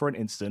white for an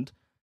instant,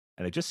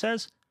 and it just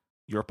says,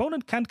 your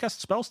opponent can't cast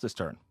spells this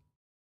turn.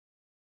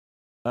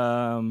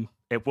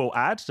 It will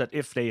add that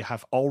if they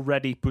have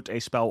already put a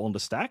spell on the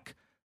stack,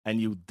 and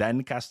you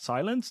then cast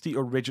Silence, the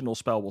original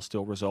spell will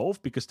still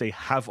resolve because they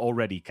have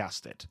already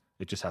cast it.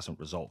 It just hasn't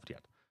resolved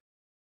yet.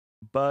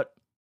 But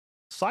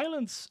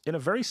Silence, in a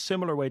very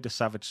similar way to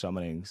Savage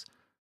Summonings,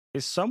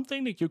 is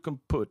something that you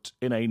can put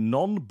in a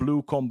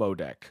non-blue combo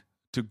deck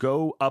to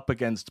go up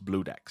against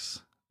blue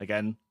decks.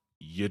 Again,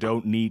 you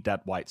don't need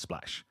that white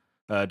splash,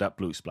 that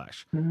blue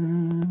splash.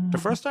 The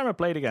first time I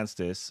played against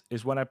this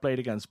is when I played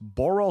against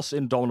Boros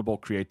Indomitable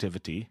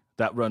Creativity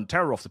that run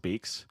Terror of the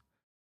Peaks.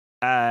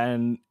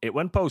 And it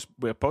went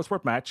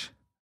post-word match,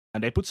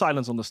 and they put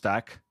Silence on the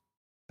stack,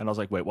 and I was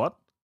like, wait, what?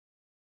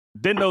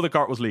 Didn't know the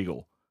card was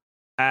legal.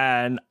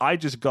 And I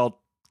just got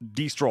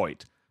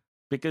destroyed,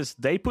 because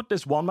they put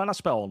this 1 mana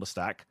spell on the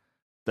stack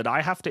that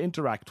I have to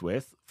interact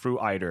with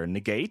through either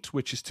Negate,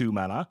 which is 2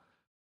 mana,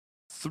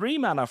 3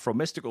 mana from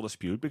Mystical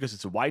Dispute, because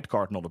it's a white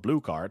card, not a blue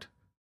card.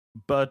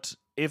 But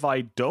if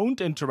I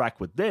don't interact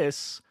with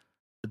this,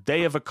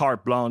 they have a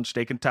carte blanche,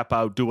 they can tap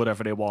out, do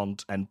whatever they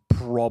want, and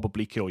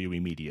probably kill you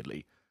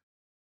immediately.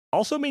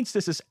 Also means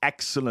this is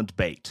excellent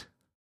bait.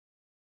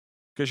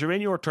 Because you're in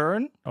your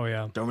turn,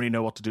 don't really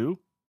know what to do,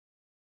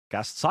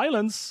 cast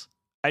Silence,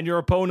 and your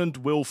opponent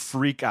will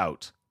freak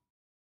out.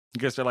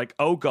 Because they're like,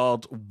 oh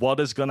god, what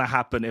is going to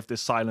happen if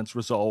this Silence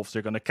resolves?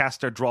 They're going to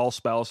cast their draw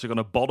spells, they're going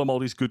to bottom all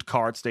these good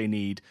cards they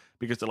need,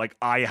 because they're like,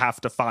 I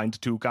have to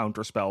find 2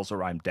 counter spells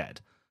or I'm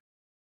dead.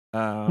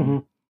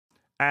 And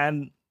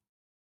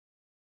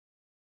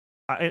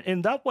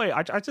in that way,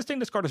 I just think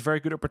this card is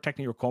very good at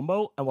protecting your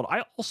combo. And what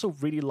I also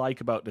really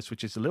like about this,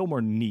 which is a little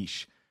more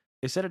niche,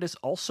 is that it is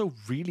also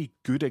really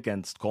good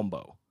against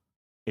combo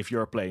if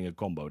you're playing a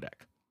combo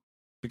deck.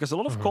 Because a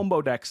lot of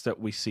combo decks that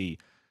we see,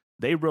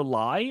 they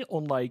rely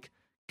on like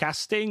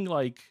casting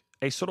like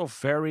a sort of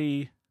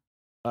very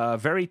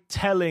very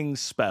telling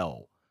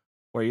spell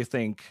where you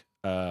think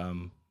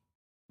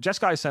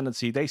Jeskai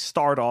Ascendancy, they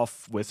start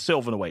off with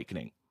Sylvan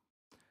Awakening.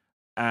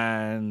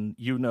 And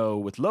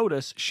with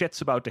Lotus,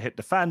 shit's about to hit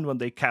the fan when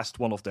they cast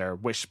one of their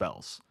wish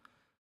spells.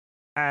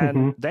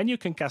 And then you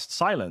can cast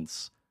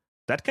Silence.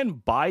 That can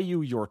buy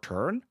you your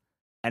turn,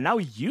 and now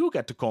you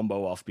get to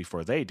combo off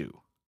before they do.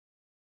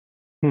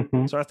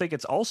 So I think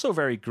it's also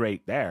very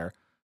great there.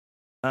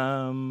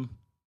 And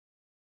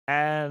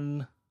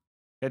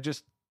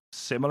just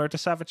similar to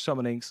Savage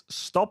Summonings,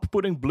 stop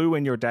putting blue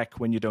in your deck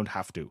when you don't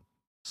have to.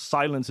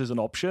 Silence is an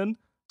option.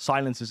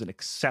 Silence is an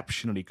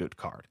exceptionally good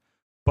card.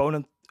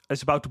 Opponent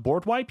is about to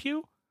board wipe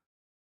you.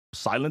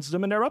 Silence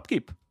them in their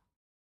upkeep.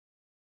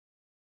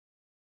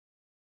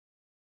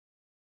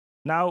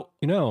 Now,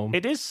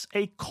 it is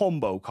a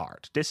combo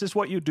card. This is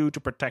what you do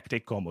to protect a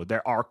combo.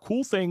 There are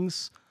cool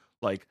things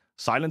like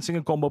silencing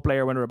a combo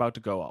player when they're about to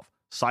go off,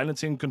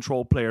 silencing a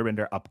control player in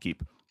their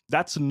upkeep.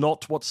 That's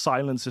not what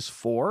silence is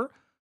for.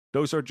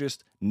 Those are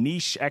just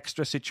niche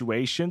extra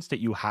situations that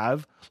you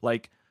have,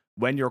 like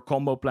when your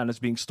combo plan is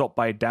being stopped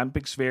by a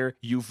damping sphere,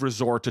 you've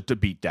resorted to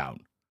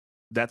beatdown.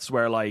 That's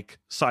where like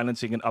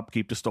silencing an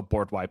upkeep to stop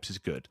board wipes is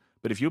good.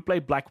 But if you play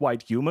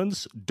black-white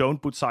humans,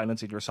 don't put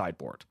silence in your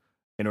sideboard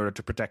in order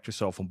to protect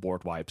yourself from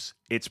board wipes.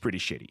 It's pretty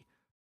shitty.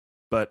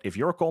 But if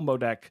you're a combo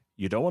deck,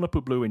 you don't want to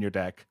put blue in your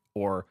deck,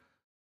 or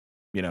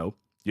you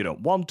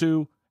don't want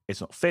to,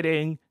 it's not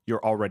fitting,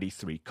 you're already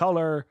 3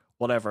 color,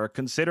 whatever,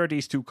 consider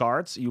these 2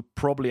 cards, you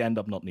probably end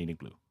up not needing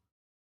blue.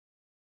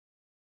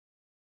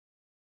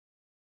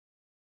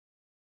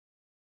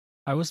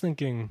 I was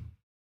thinking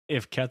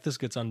if Kethis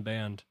gets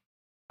unbanned,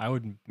 I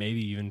would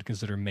maybe even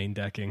consider main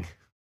decking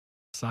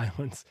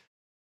Silence.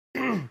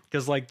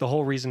 Because like the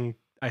whole reason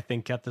I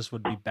think Kethis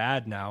would be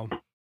bad now,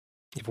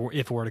 if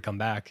it were to come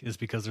back, is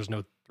because there's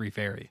no 3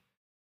 fairy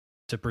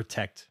to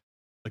protect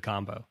the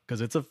combo.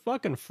 Because it's a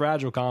fucking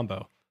fragile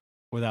combo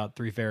without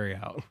 3 fairy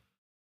out.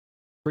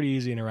 Pretty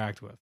easy to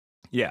interact with.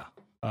 Yeah.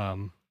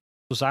 So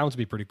Silence would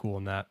be pretty cool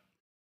in that.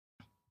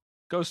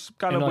 Goes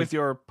kind of with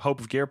your Hope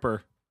of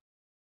Gearper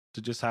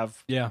to just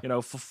have,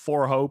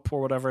 4 Hope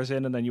or whatever is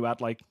in, and then you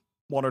add like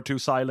 1 or 2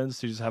 Silence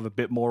to just have a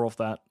bit more of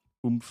that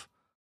oomph.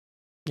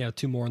 Yeah,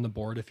 2 more on the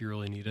board if you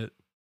really need it,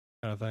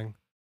 kind of thing.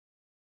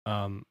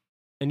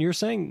 And you're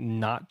saying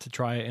not to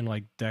try it in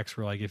like decks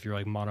where like if you're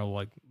like mono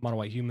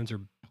white humans or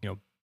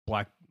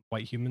black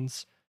white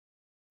humans.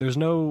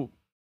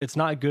 It's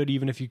not good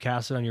even if you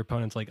cast it on your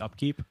opponent's like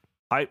upkeep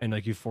and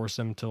like you force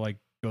them to like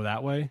go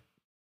that way.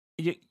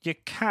 You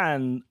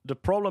can. The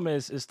problem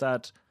is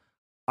that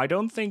I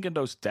don't think in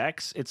those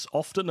decks it's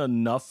often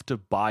enough to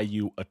buy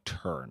you a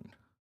turn.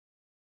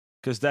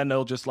 Because then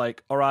they'll just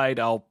like, all right,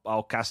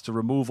 I'll cast a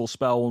removal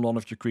spell on one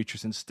of your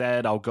creatures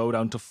instead. I'll go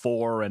down to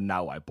 4 and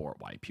now I board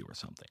wipe you or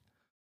something,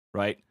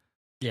 right?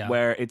 Yeah.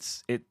 Where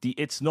it's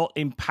not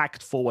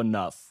impactful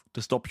enough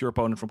to stop your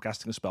opponent from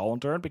casting a spell on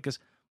turn, because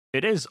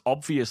it is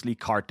obviously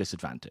card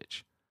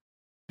disadvantage.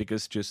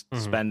 Because just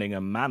spending a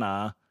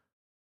mana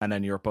and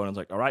then your opponent's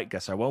like, all right,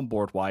 guess I won't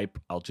board wipe.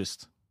 I'll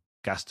just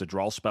cast a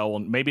draw spell.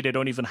 And maybe they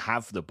don't even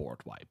have the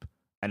board wipe.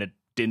 And it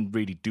didn't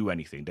really do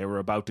anything. They were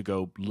about to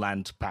go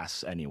land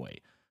pass anyway.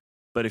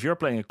 But if you're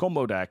playing a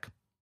combo deck,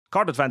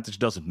 card advantage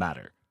doesn't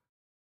matter.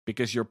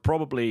 Because you're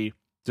probably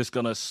just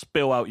going to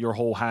spill out your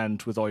whole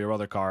hand with all your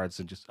other cards.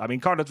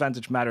 And card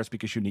advantage matters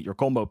because you need your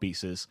combo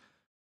pieces.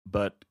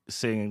 But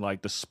seeing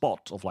like the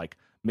spot of like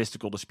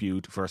Mystical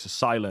Dispute versus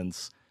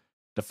Silence,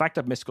 the fact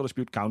that Mystical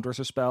Dispute counters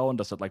a spell and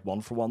does that like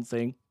 1-for-1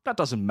 thing, that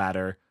doesn't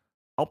matter.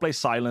 I'll play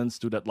Silence,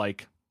 do that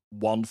like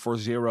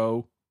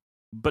 1-for-0,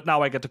 but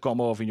now I get to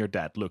combo off in your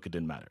dead. Look, it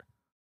didn't matter.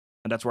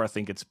 And that's where I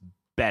think it's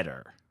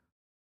better.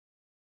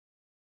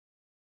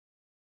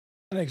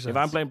 That makes sense. If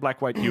I'm playing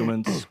black-white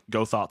humans,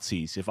 go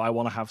Thoughtseize. If I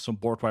want to have some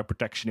board-wipe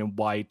protection in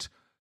white,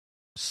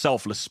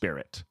 Selfless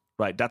Spirit.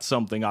 Right, that's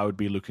something I would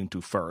be looking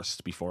to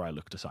first before I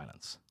look to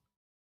Silence.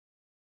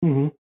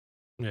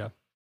 Yeah.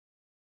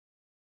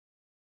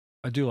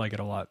 I do like it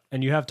a lot.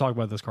 And you have talked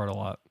about this card a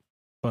lot,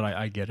 but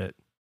I get it.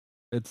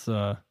 It's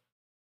a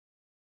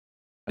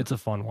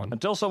fun one.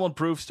 Until someone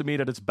proves to me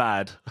that it's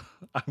bad,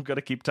 I'm going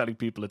to keep telling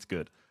people it's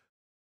good.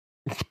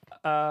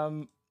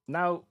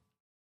 Now,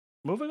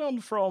 moving on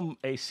from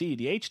a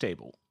CEDH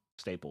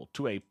staple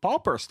to a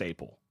Pauper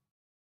staple.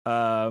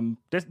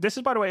 This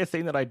is, by the way, a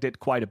thing that I did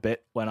quite a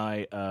bit when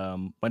I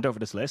went over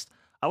this list.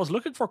 I was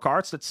looking for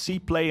cards that see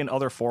play in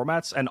other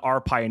formats and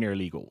are Pioneer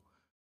legal.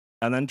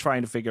 And then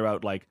trying to figure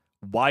out, like,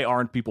 why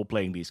aren't people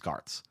playing these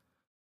cards?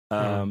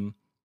 And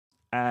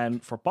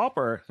for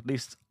Pauper, at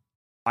least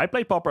I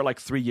played Pauper like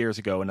 3 years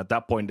ago, and at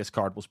that point this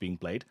card was being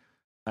played.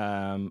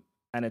 And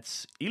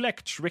it's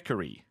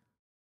Electrickery.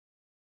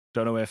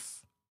 Don't know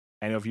if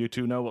any of you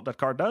two know what that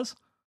card does?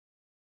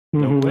 I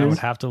would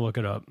have to look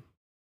it up.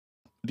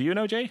 Do you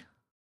know, Jay?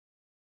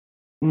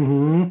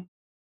 You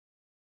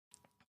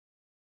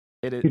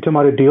It talking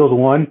about it deals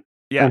 1,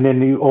 and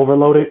then you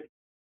overload it?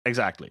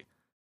 Exactly.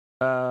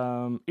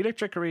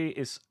 Electrickery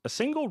is a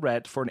single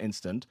red for an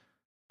instant,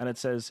 and it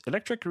says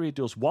Electrickery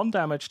deals 1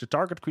 damage to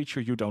target creature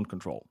you don't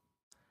control.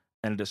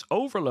 And it is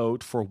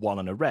overload for 1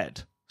 and a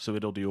red. so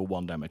it'll deal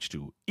 1 damage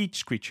to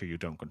each creature you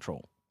don't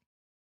control.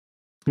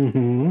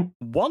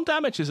 Mm-hmm. 1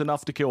 damage is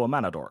enough to kill a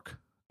mana dork,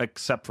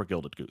 except for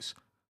Gilded Goose.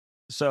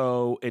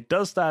 So it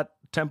does that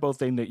tempo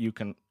thing that you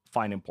can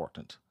find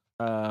important.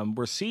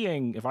 We're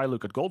seeing, if I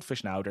look at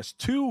Goldfish now, there's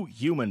 2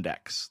 human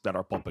decks that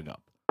are popping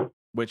up,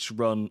 which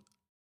run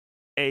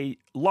a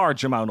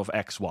large amount of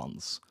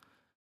X1s.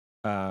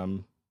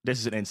 This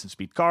is an instant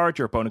speed card.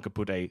 Your opponent can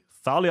put a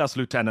Thalia's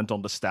Lieutenant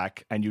on the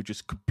stack, and you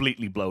just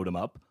completely blow them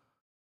up.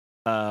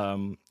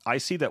 I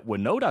see that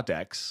Winota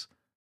decks,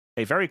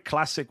 a very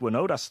classic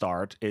Winota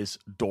start is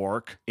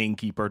Dork,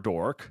 Innkeeper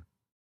Dork.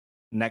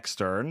 Next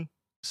turn,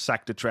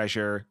 sack the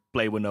treasure,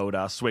 play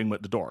Winota, swing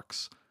with the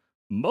Dorks.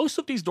 Most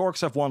of these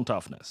Dorks have 1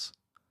 toughness,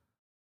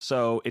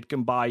 so it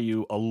can buy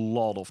you a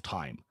lot of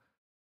time.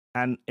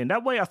 And in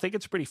that way, I think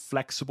it's a pretty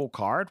flexible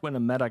card when the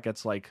meta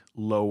gets like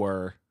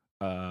lower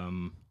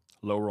on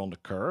the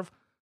curve.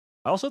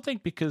 I also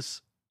think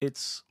because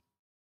it's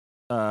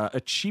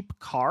a cheap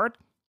card,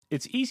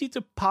 it's easy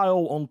to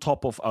pile on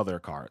top of other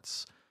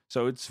cards.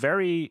 So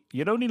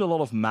you don't need a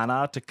lot of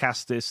mana to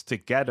cast this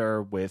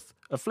together with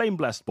a Flame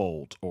Blast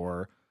Bolt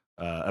or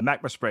a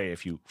Magma Spray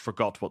if you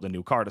forgot what the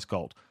new card is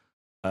called.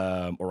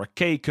 Or a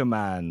K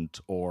command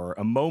or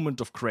a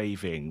Moment of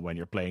Craving when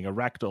you're playing a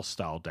Ragdoll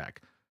style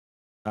deck.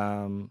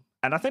 And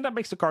I think that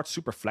makes the card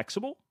super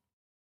flexible.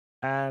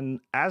 And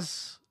I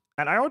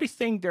already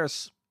think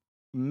there's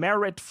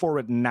merit for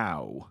it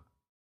now.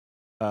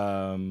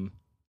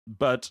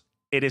 But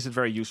it isn't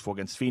very useful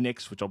against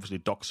Phoenix, which obviously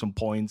docks some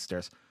points.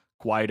 There's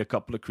quite a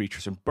couple of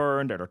creatures in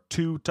Burn that are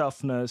 2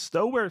 toughness,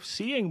 though we're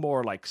seeing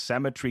more like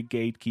Cemetery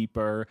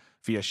Gatekeeper,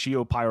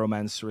 Viashio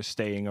Pyromancer is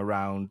staying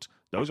around.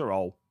 Those are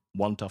all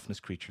 1 toughness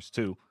creatures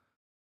too.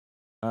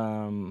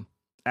 And,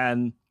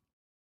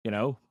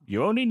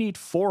 you only need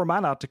 4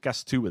 mana to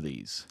cast 2 of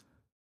these.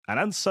 And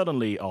then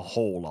suddenly a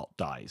whole lot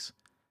dies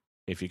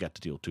if you get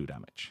to deal 2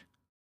 damage.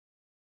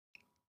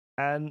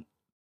 And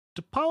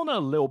to pile on a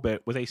little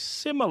bit with a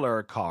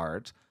similar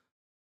card,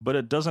 but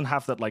it doesn't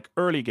have that like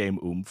early game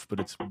oomph, but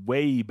it's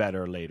way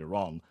better later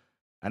on.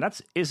 And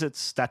that's Izzet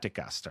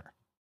Staticaster.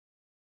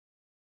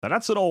 Now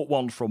that's an old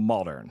one from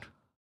Modern.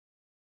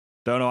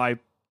 Don't know,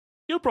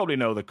 you'll probably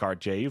know the card,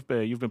 Jay. You've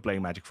been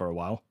playing Magic for a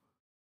while.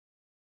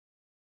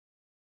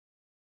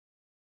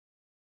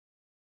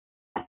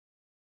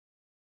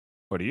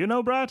 Or do you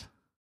know, Brad?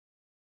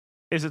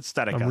 Izzet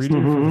Staticaster. I'm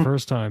reading it for the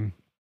first time.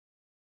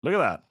 Look at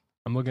that.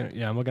 I'm looking at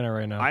it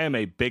right now. I am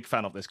a big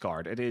fan of this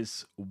card. It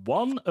is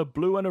 1, a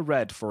blue and a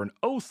red for an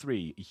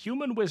 0/3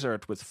 human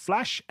wizard with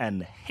flash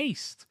and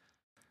haste.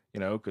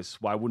 Because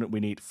why wouldn't we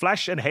need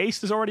flash and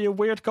haste is already a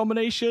weird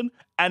combination,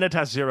 and it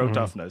has 0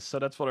 toughness. So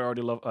that's what I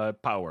already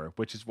love. Power,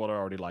 which is what I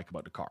already like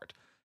about the card.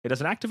 It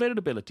has an activated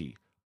ability.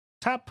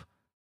 Tap,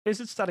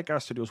 Izzet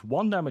Staticaster deals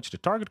 1 damage to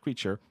target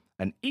creature,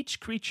 and each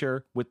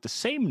creature with the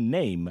same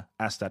name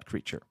as that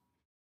creature.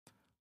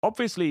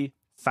 Obviously,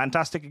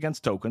 fantastic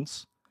against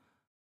tokens.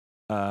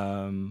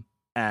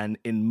 And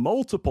in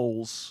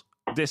multiples,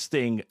 this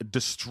thing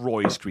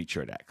destroys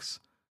creature decks.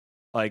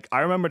 Like, I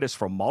remember this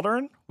from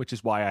Modern, which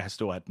is why I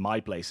still had my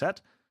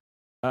playset.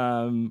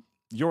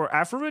 Your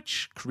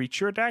average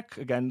creature deck,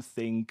 again,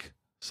 think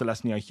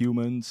Selesnya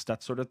Humans,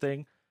 that sort of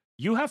thing.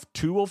 You have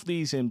 2 of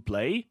these in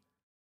play,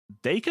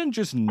 they can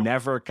just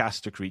never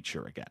cast a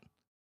creature again.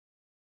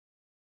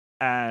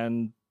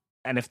 And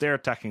if they're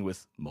attacking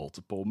with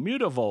multiple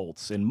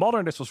Mutavaults, in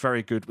Modern this was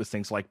very good with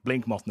things like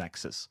Blinkmoth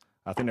Nexus.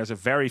 I think there's a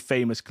very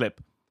famous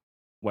clip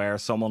where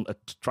someone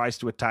tries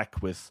to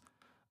attack with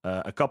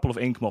a couple of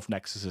Inkmoth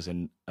Nexuses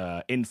in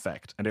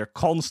Infect, and they're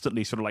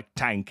constantly sort of like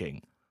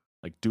tanking.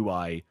 Like, do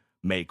I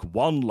make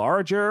 1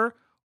 larger,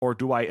 or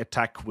do I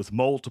attack with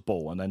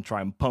multiple and then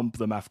try and pump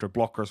them after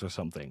blockers or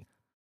something?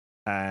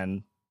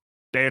 And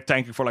they're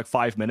tanking for like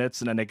 5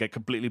 minutes, and then they get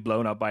completely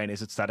blown up by an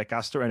Izzet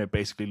Staticaster, and they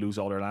basically lose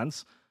all their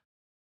lands.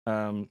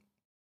 And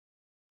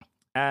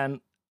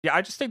yeah,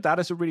 I just think that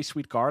is a really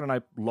sweet card, and I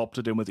lobbed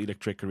it in with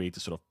Edict Trickery to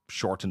sort of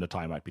shorten the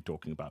time I'd be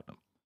talking about them.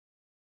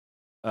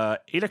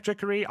 Edict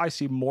Trickery, I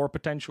see more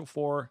potential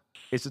for.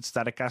 Izzet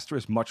Staticaster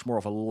is much more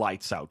of a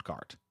lights out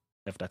card,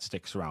 if that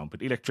sticks around,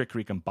 but Edict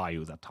Trickery can buy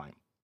you that time.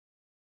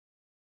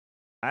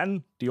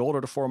 And the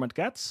older the format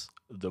gets,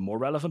 the more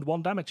relevant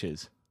 1 damage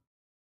is.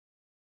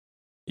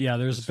 Yeah,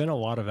 there's been a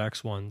lot of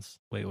X1s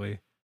lately,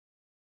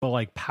 but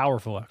like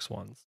powerful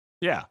X1s.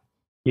 Yeah.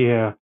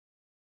 Yeah.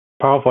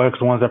 Powerful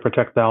X1s that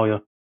protect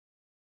Thalia.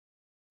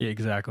 Yeah,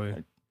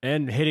 exactly.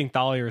 And hitting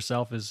Thalia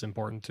herself is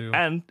important too.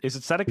 And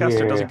Izzet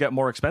Staticaster doesn't get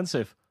more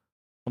expensive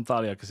from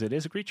Thalia because it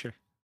is a creature.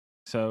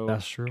 So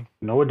that's true.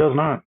 No, it does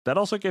not. That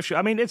also gives you,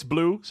 I mean, it's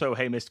blue, so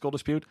hey, Mystical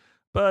Dispute.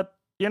 But,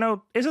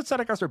 Izzet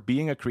Staticaster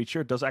being a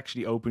creature does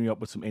actually open you up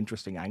with some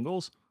interesting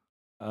angles.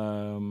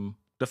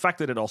 The fact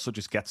that it also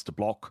just gets to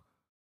block,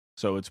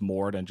 so it's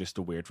more than just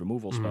a weird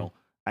removal spell.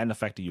 And the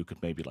fact that you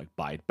could maybe like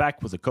buy it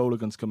back with a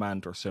Kolaghan's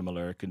Command or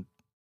similar can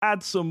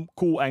add some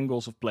cool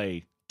angles of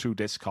play to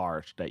this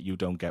card that you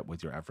don't get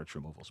with your average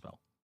removal spell.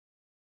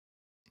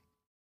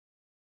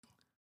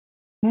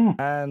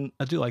 And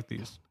I do like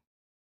these.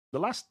 The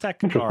last tech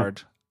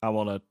card I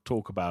want to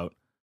talk about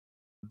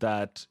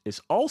that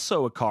is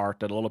also a card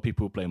that a lot of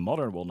people who play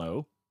Modern will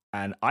know,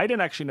 and I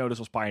didn't actually know this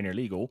was Pioneer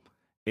legal.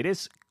 It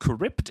is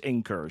Crypt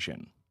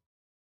Incursion.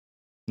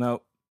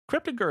 Now,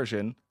 Crypt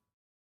Incursion,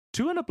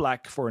 2 and a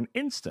black for an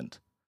instant.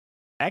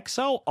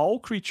 Exile all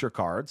creature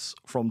cards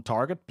from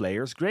target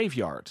player's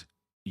graveyard.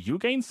 You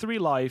gain 3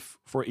 life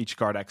for each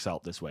card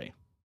exiled this way.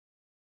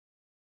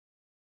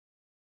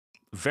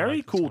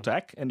 Very cool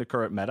tech in the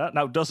current meta.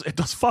 Now, it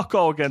does fuck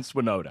all against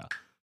Winota,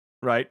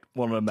 right?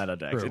 One of the meta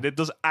decks. It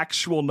does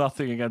actual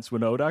nothing against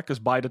Winota, because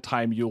by the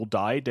time you'll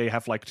die, they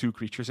have like 2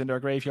 creatures in their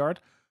graveyard.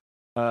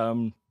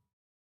 But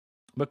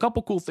a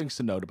couple cool things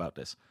to note about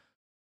this.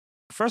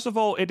 First of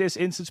all, it is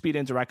instant speed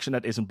interaction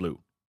that isn't blue.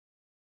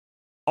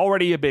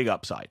 Already a big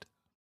upside.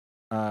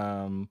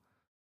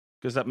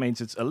 Because that means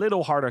it's a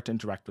little harder to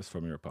interact with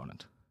from your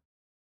opponent.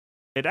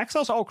 It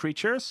exiles all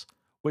creatures,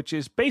 which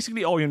is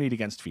basically all you need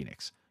against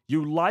Phoenix.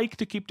 You like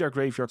to keep their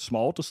graveyard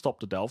small to stop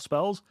the delve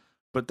spells,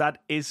 but that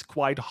is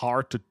quite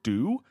hard to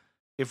do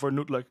if we're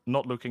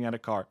not looking at a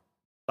card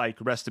like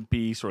Rest in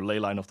Peace or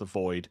Leyline of the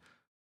Void.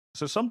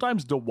 So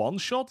sometimes the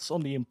one-shots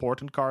on the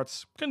important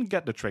cards can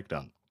get the trick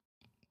done.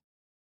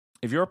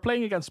 If you're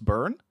playing against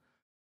Burn,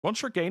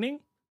 once you're gaining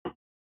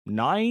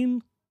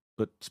 9,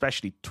 but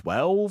especially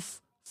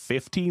 12,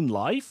 15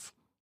 life,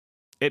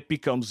 it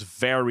becomes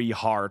very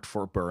hard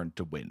for Burn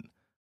to win.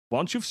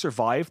 Once you've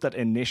survived that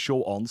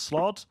initial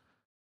onslaught,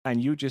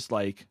 and you just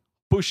like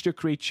push the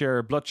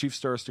creature, Bloodchief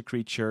stirs the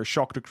creature,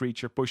 shock the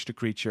creature, push the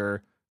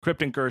creature,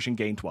 Crypt Incursion,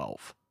 gain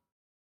 12.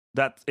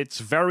 It's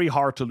very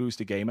hard to lose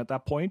the game at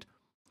that point.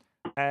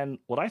 And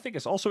what I think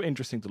is also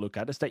interesting to look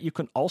at is that you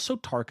can also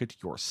target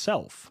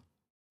yourself.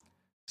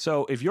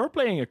 So if you're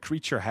playing a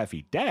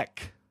creature-heavy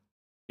deck,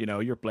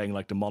 you're playing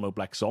like the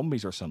mono-black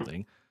zombies or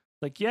something,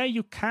 like, yeah,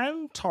 you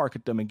can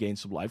target them and gain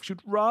some life.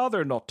 You'd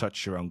rather not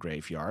touch your own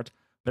graveyard.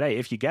 But hey,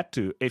 if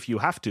you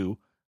have to,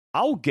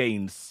 I'll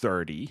gain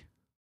 30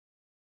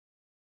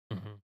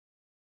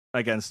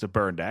 against a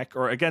Burn deck,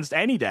 or against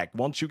any deck.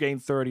 Once you gain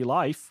 30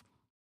 life,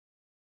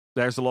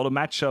 there's a lot of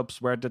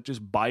matchups where that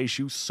just buys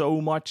you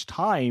so much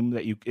time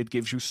that it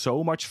gives you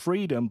so much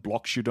freedom,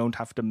 blocks you don't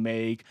have to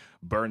make,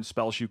 burn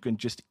spells you can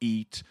just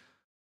eat,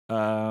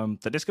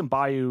 that this can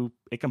buy you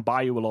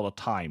a lot of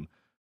time.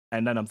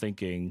 And then I'm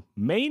thinking,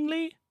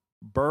 mainly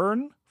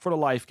Burn for the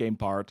life gain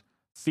part,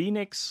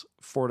 Phoenix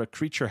for the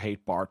creature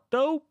hate part,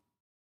 though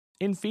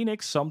in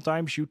Phoenix,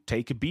 sometimes you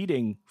take a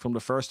beating from the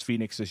first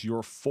Phoenixes.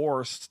 You're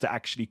forced to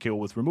actually kill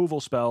with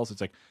removal spells.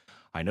 It's like,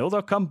 I know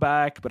they'll come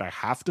back, but I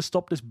have to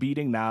stop this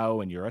beating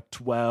now, and you're at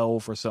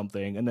 12 or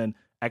something. And then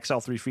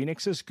exile 3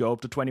 Phoenixes, go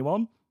up to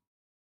 21.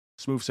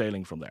 Smooth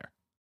sailing from there.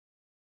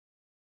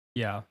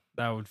 Yeah,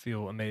 that would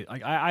feel amazing.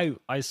 Like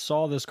I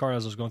saw this card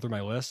as I was going through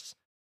my lists,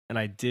 and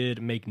I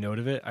did make note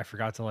of it. I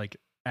forgot to like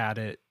add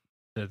it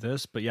to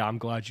this, but yeah, I'm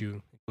glad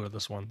you included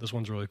this one. This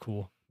one's really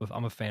cool.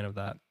 I'm a fan of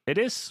that. It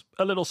is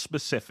a little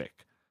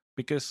specific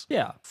because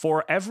yeah,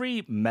 for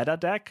every meta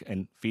deck,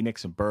 and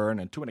Phoenix and Burn,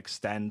 and to an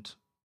extent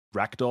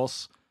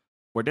Rakdos,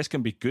 where this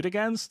can be good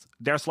against,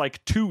 there's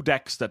like 2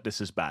 decks that this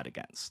is bad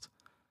against.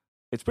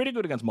 It's pretty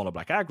good against mono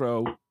black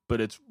aggro, but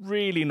it's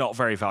really not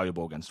very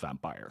valuable against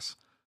vampires.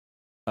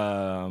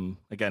 Again,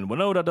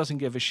 Winota doesn't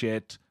give a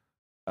shit.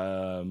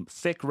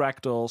 Thick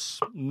Rakdos,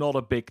 not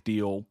a big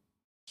deal.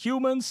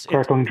 Humans,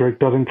 Crackling Drake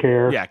doesn't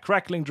care. Yeah,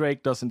 Crackling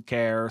Drake doesn't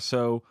care.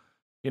 So,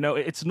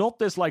 it's not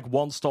this like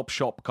one-stop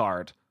shop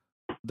card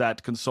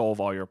that can solve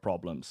all your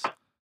problems.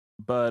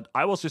 But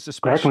I was just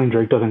especially... Crackling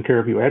Drake doesn't care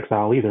if you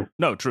exile either.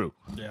 No, true.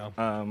 Yeah.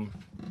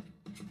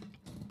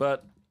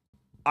 But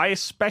I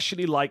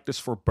especially like this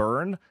for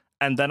Burn,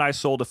 and then I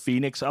saw the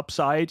Phoenix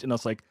upside, and I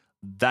was like,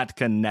 that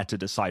can net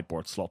a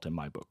sideboard slot in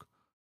my book.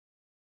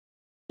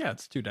 Yeah,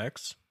 it's 2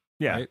 decks.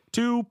 Yeah, right?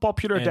 2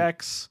 popular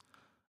decks.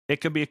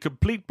 It can be a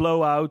complete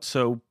blowout,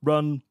 so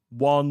run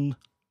 1,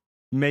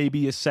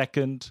 maybe a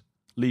second,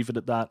 leave it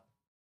at that.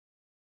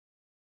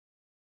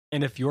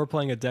 And if you're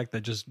playing a deck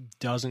that just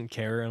doesn't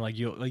care, and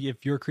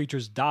if your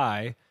creatures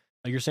die,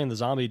 like you're saying the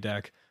zombie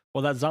deck,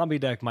 well, that zombie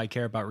deck might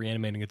care about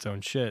reanimating its own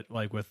shit,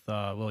 like with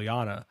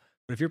Liliana.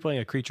 But if you're playing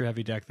a creature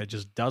heavy deck that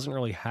just doesn't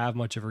really have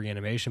much of a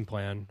reanimation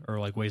plan or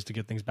like ways to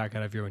get things back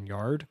out of your own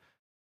yard,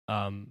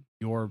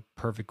 you're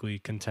perfectly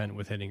content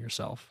with hitting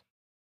yourself.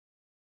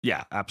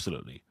 Yeah,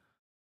 absolutely.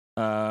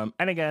 And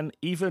again,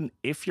 even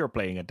if you're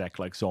playing a deck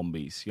like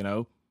zombies,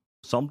 the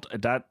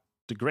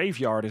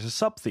graveyard is a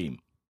sub-theme.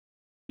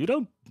 You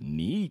don't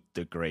need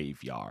the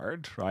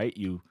graveyard, right?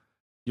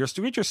 Your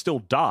creatures still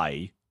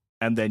die,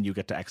 and then you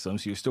get to exile them,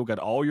 so you still get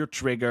all your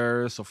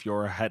triggers of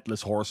your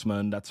Headless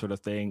Horseman, that sort of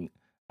thing,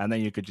 and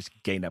then you could just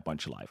gain that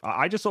bunch of life.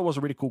 I just thought it was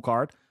a really cool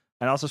card,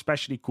 and also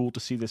especially cool to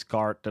see this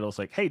card that was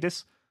like, hey,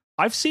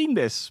 I've seen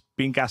this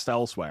being cast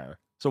elsewhere,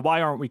 so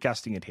why aren't we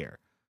casting it here?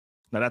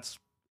 Now that's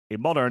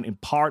in Modern, in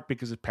part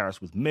because it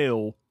pairs with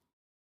Mill,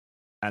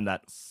 and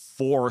that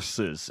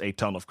forces a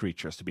ton of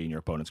creatures to be in your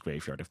opponent's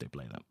graveyard if they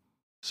play them.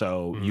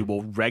 So you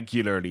will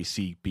regularly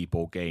see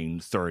people gain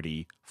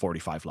 30,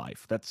 45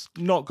 life. That's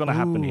not going to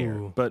happen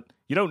here. But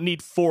you don't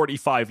need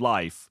 45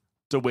 life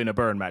to win a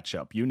burn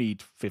matchup. You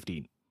need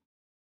 15.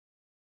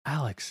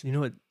 Alex, you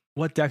know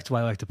what deck do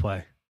I like to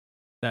play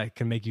that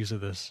can make use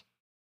of this?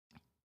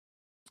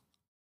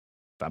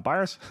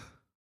 Vampires?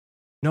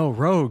 No,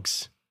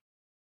 rogues.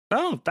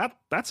 Oh,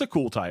 that's a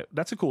cool type.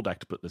 That's a cool deck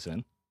to put this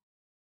in.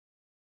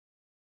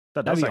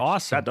 That'd be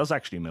awesome. That does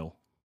actually mill.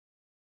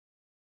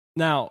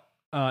 Now,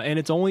 and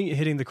it's only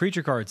hitting the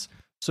creature cards.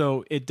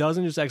 So it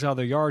doesn't just exile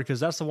their yard, because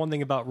that's the one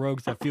thing about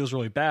rogues that feels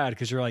really bad,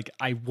 because you're like,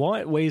 I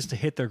want ways to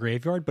hit their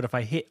graveyard, but if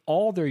I hit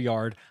all their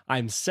yard,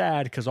 I'm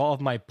sad because all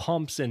of my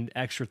pumps and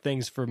extra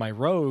things for my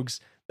rogues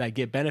that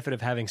get benefit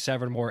of having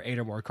 7 more, 8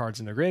 or more cards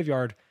in their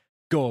graveyard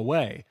go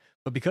away.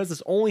 But because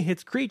this only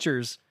hits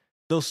creatures,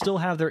 they'll still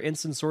have their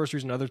instant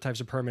sorceries and other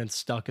types of permanents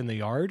stuck in the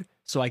yard,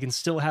 so I can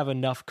still have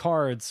enough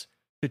cards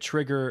to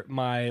trigger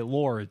my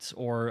lords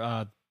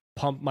or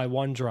pump my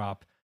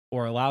 1-drop.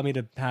 Or allow me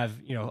to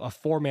have, a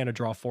 4 mana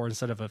draw 4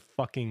 instead of a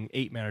fucking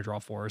 8 mana draw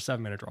 4 or 7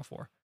 mana draw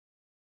 4.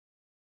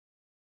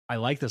 I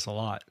like this a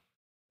lot.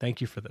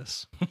 Thank you for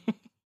this.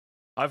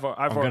 I'm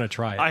gonna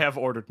try it. I have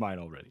ordered mine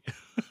already.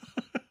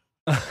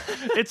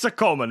 It's a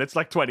common. It's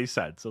like 20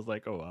 cents. I was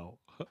like, oh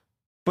wow.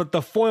 But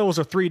the foils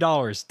are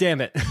 $3.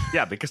 Damn it.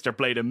 Yeah, because they're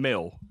played in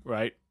mill,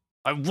 right?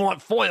 I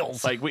want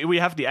foils. Like we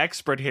have the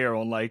expert here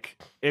on like,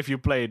 if you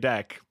play a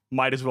deck,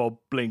 might as well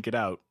blink it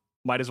out.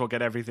 Might as well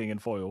get everything in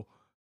foil.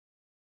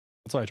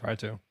 That's what I tried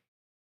to.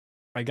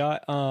 I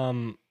got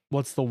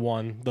what's the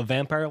one? The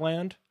Vampire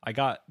Land. I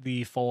got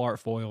the full art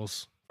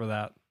foils for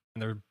that.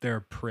 And they're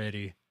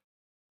pretty.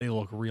 They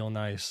look real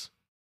nice.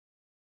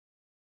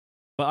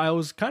 But I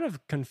was kind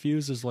of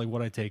confused as like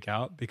what I take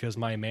out, because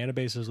my mana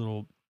base is a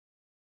little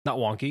not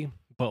wonky,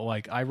 but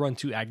like I run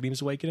 2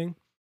 Aghalim's Awakening,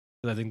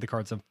 because I think the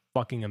card's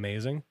fucking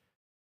amazing.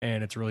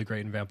 And it's really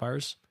great in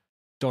vampires.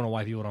 Don't know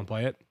why people don't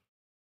play it.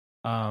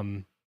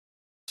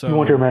 So you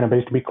want your mana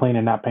base to be clean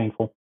and not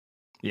painful.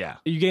 Yeah,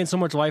 you gain so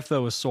much life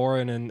though with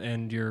Sorin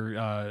and your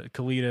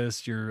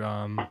Kalitas, your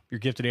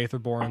Gifted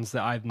Aetherborns,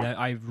 that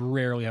I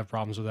rarely have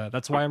problems with that.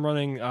 That's why I'm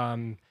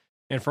running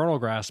Infernal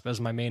Grasp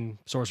as my main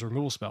source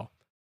removal spell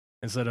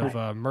instead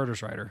of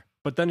Murderous Rider.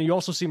 But then you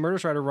also see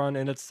Murderous Rider run,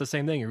 and it's the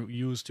same thing. You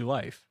use 2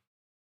 life,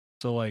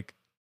 so like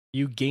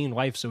you gain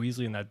life so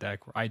easily in that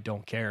deck. Where I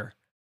don't care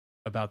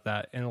about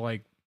that, and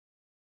like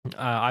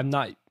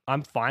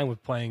I'm fine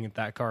with playing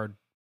that card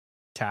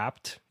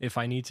tapped if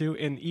I need to.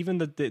 And even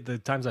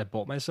the times I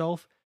bolt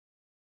myself,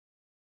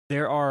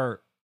 there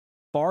are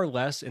far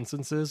less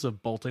instances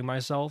of bolting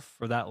myself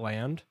for that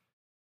land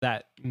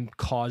that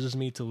causes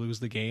me to lose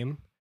the game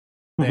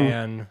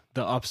than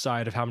the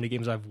upside of how many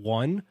games I've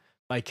won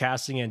by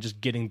casting and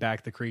just getting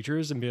back the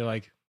creatures and be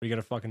like, what are you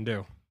gonna fucking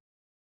do?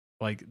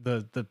 Like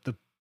the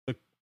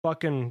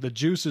fucking the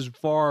juice is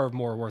far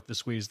more worth the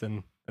squeeze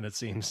than it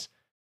seems.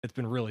 It's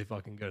been really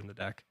fucking good in the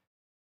deck.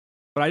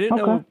 But I didn't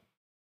know.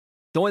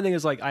 The only thing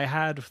is, like, I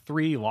had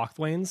 3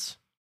 Locthwains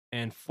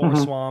and 4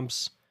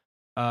 Swamps,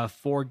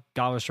 4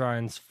 Gala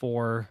Shrines,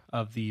 4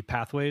 of the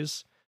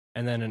Pathways,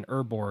 and then an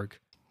Urborg.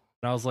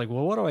 And I was like,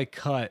 well, what do I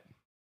cut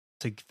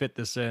to fit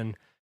this in?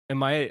 And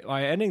my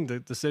ending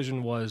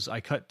decision was I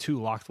cut 2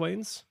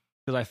 Locthwains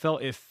because I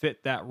felt it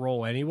fit that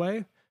role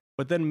anyway.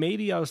 But then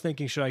maybe I was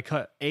thinking, should I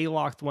cut a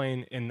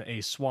Locthwain in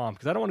a Swamp?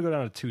 Because I don't want to go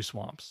down to 2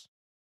 Swamps.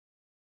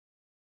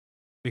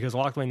 Because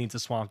Locthwain needs a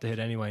Swamp to hit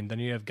anyway. And then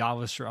you have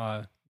Gala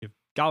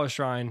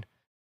Shrine,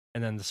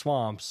 and then the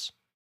Swamps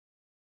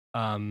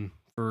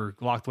for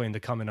Locthwain to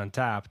come in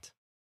untapped.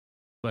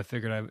 So I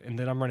figured and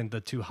then I'm running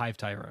the 2 Hive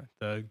Tyrant,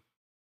 the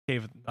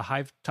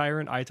Hive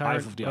Tyrant, Eye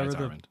Tyrant, Hive of the Eye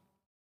Tyrant.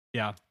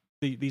 Yeah,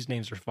 these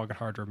names are fucking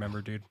hard to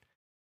remember, dude.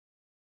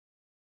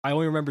 I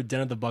only remember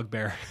Den of the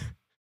Bugbear.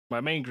 My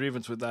main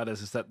grievance with that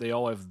is that they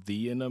all have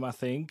the in them, I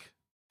think,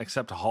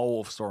 except Hall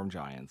of Storm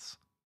Giants.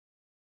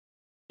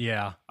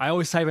 Yeah, I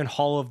always type in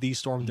Hall of the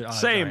Storm Same,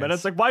 Giants. and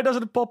it's like, why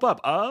doesn't it pop up?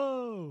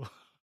 Oh.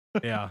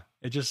 Yeah,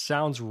 it just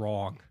sounds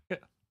wrong. Yeah.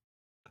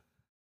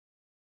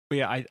 But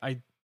yeah, I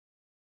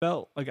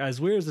felt like,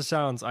 as weird as it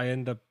sounds,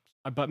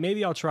 but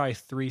maybe I'll try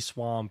 3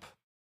 Swamp,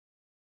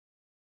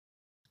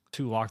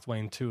 2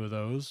 Locthwain, 2 of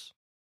those.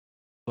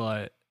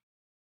 But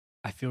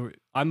I feel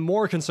I'm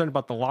more concerned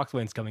about the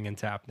Locthwains coming in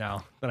tap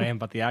now than I am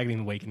about the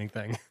Aghalim Awakening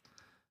thing.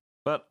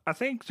 But I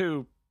think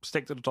to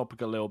stick to the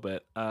topic a little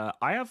bit, I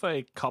have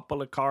a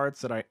couple of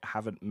cards that I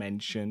haven't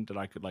mentioned that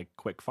I could like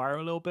quick fire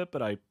a little bit,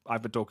 but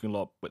I've been talking a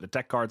lot with the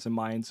deck cards in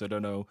mind, so I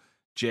don't know,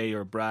 Jay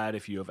or Brad,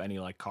 if you have any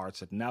like cards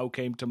that now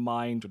came to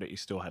mind or that you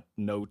still had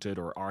noted,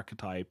 or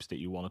archetypes that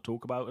you want to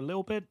talk about a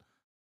little bit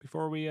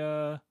before we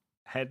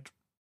head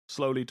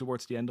slowly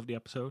towards the end of the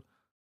episode.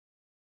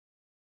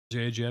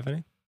 Jay, do you have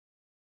any?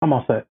 I'm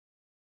all set.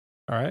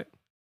 All right.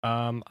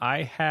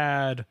 I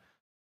had.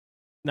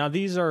 Now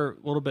these are a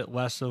little bit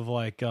less of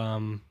like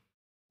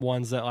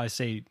ones that I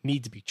say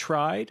need to be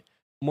tried.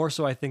 More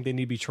so, I think they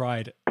need to be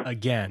tried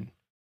again.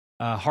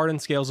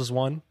 Hardened Scales is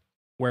one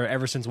where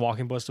ever since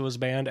Walking Ballista was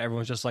banned,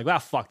 everyone's just like,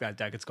 fuck that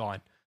deck, it's gone.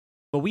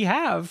 But we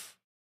have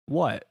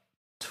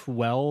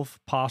 12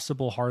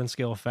 possible Hardened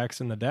Scale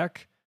effects in the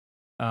deck.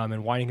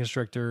 And Winding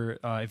Constrictor.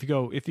 If you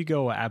go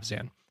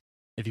Abzan,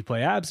 If you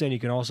play Abzan, you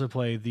can also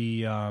play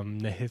the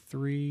Nethroi.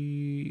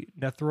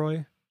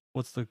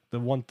 What's the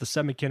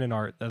 7-Kinnan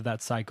art of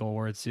that cycle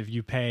where it's if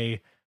you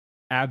pay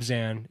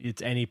Abzan,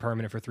 it's any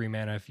permanent for 3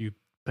 mana. If you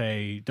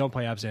don't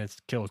play Abzan, it's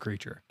kill a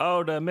creature.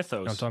 Oh, the Mythos. You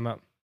know what I'm talking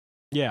about?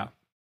 Yeah.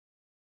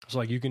 So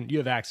like you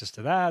have access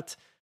to that.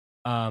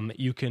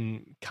 You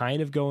can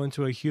kind of go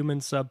into a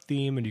human sub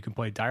theme and you can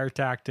play dire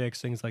tactics,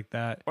 things like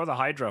that. Or the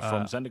Hydra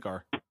from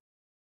Zendikar.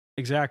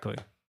 Exactly.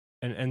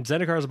 And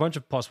Zendikar has a bunch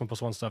of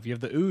 +1/+1 stuff. You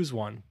have the Ooze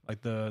one,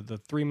 like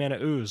the 3 mana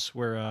Ooze,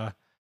 where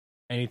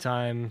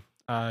anytime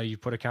you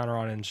put a counter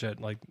on it and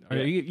shit. Like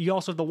you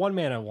also have the 1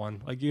 mana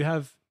one. Like you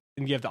have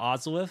the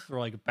Ozolith or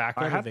like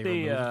backup.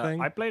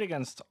 I played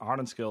against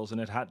Hardened Skills and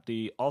it had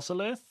the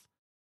Ozolith,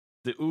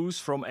 the Ooze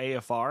from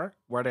AFR,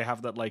 where they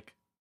have that like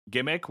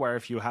gimmick where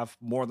if you have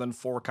more than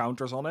 4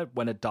 counters on it,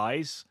 when it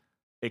dies,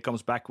 it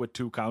comes back with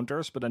 2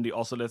 counters, but then the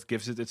Ozolith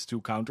gives it its 2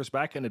 counters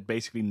back and it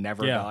basically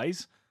never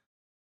dies.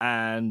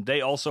 And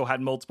they also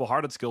had multiple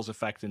Hardened Skills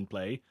effect in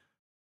play.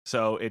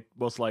 So it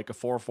was like a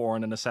 4/4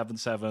 and then a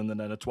 7/7 and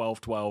then a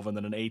 12/12 and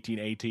then an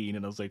 18/18.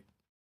 And I was like,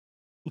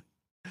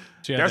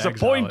 there's a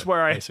point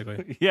where I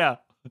basically yeah.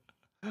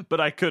 But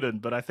I couldn't.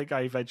 But I think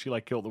I eventually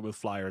like killed them with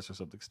flyers or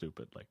something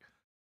stupid. Like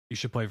you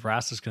should play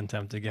Vraska's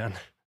Contempt again.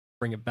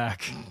 Bring it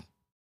back.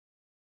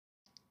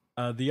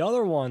 The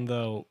other one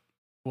though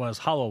was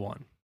Hollow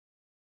One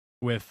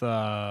with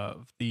the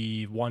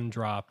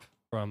 1-drop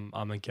from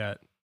Amonkhet.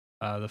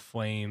 The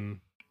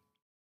Flame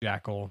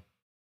Jackal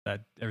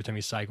that every time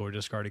you cycle or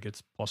discard it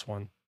gets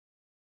 +1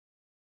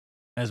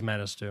 as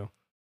menace too.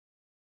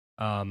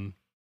 That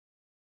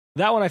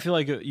one I feel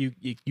like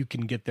you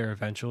can get there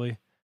eventually.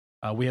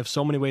 We have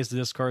so many ways to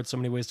discard, so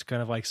many ways to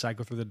kind of like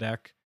cycle through the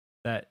deck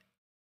that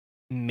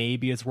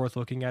maybe it's worth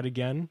looking at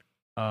again.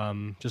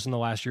 Just in the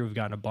last year we've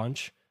gotten a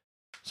bunch,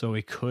 so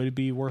it could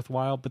be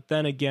worthwhile. But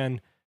then again,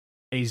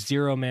 a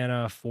 0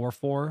 mana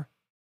 4/4,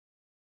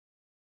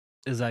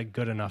 is that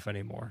good enough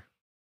anymore?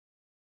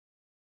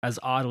 As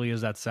oddly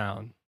as that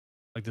sound,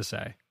 like to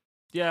say.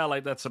 Yeah,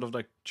 like that sort of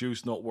like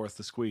juice not worth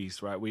the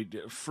squeeze, right?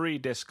 Free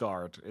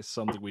discard is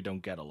something we don't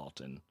get a lot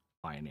in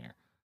Pioneer.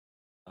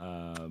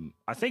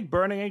 I think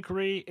Burning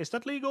Inquiry, is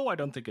that legal? I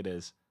don't think it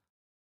is.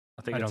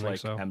 I think it's like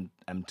so.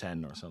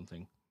 M10 or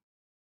something.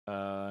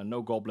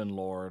 No Goblin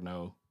Lore,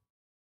 no.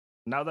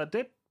 Now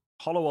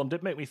Hollow One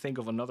did make me think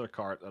of another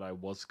card that I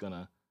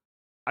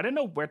didn't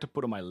know where to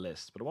put on my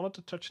list, but I wanted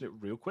to touch on it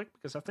real quick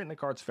because I think the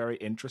card's very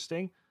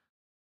interesting.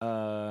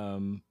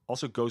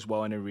 Also goes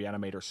well in a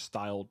Reanimator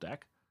style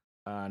deck.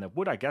 And it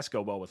would, I guess,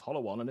 go well with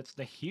Hollow One, and it's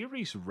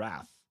Nahiri's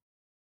Wrath.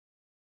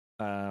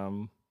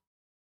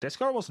 This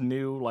card was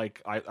new.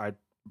 Like, I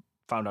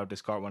found out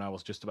this card when I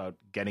was just about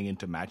getting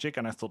into Magic,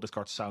 and I thought this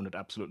card sounded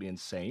absolutely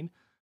insane.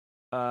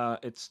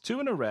 It's 2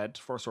 and a red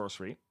for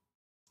sorcery.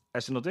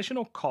 As an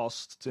additional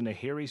cost to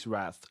Nahiri's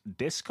Wrath,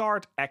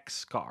 discard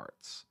X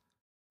cards.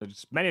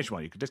 There's manage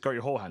one. You can discard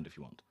your whole hand if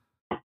you want.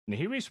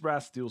 Nahiri's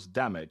Wrath deals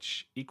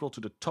damage equal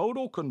to the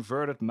total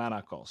converted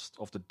mana cost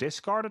of the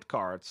discarded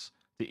cards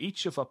to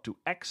each of up to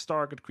X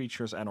target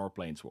creatures and or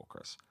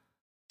planeswalkers.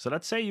 So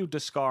let's say you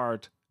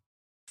discard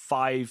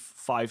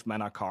 5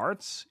 mana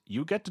cards,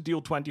 you get to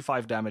deal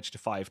 25 damage to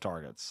 5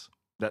 targets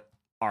that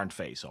aren't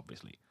face,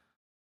 obviously.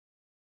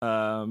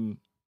 I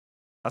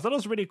thought it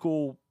was a really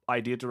cool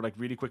idea to like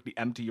really quickly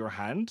empty your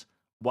hand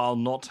while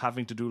not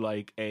having to do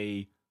like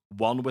a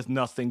 1 with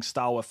nothing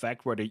style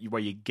effect where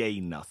you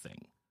gain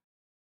nothing.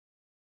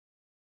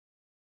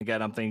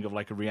 Again, I'm thinking of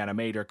like a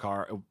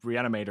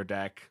Reanimator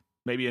deck,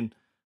 maybe in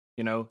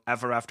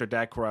Ever After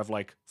deck where I've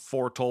like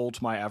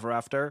foretold my Ever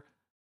After,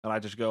 and I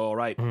just go, all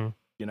right,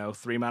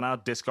 3 mana,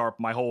 discard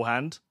my whole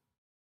hand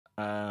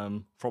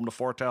from the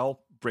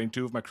foretell, bring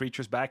 2 of my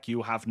creatures back.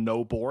 You have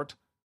no board.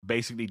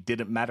 Basically,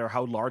 didn't matter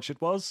how large it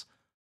was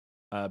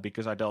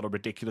because I dealt a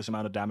ridiculous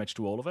amount of damage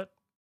to all of it.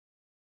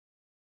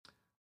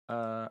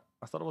 I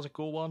thought it was a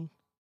cool one.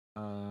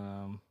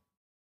 I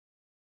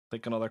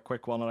think another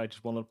quick one that I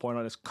just wanted to point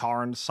out is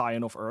Karn,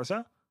 Scion of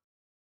Urza.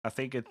 I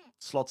think it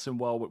slots in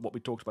well with what we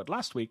talked about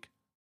last week,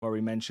 where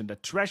we mentioned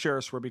that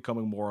treasures were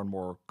becoming more and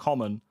more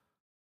common.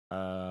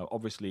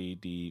 Obviously,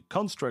 the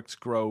constructs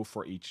grow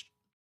for each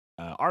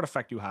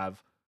artifact you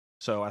have,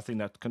 so I think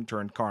that can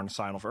turn Karn,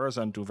 Scion of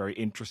Urza into a very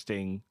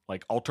interesting,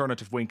 like,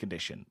 alternative win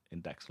condition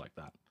in decks like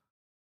that.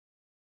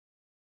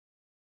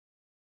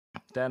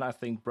 Then I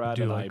think Brad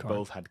and I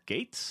both had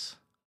Gates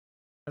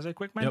as a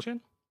quick mention.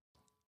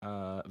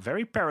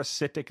 Very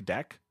parasitic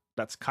deck.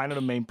 That's kind of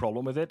the main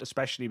problem with it,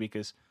 especially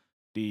because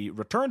the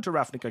Return to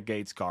Ravnica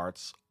Gates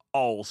cards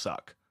all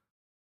suck.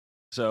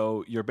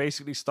 So you're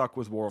basically stuck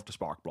with War of the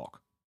Spark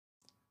block.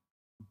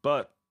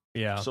 But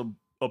some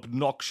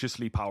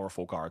obnoxiously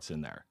powerful cards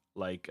in there,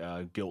 like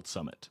Guild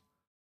Summit,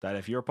 that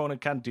if your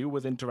opponent can't deal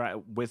with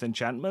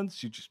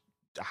enchantments,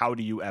 how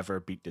do you ever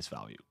beat this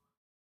value?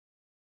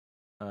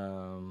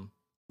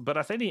 But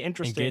I think the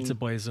interesting... And Gates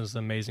Ablaze is an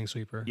amazing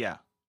sweeper. Yeah.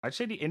 I'd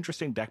say the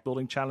interesting deck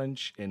building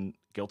challenge in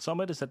Guild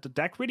Summit is that the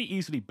deck really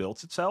easily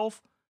builds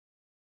itself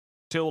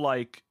till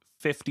like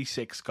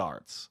 56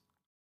 cards.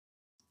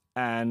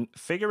 and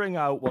figuring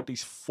out what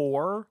these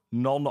 4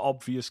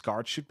 non-obvious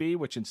cards should be,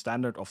 which in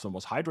standard often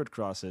was Hydroid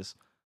Crosses,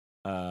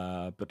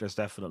 but there's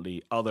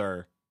definitely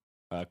other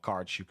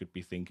cards you could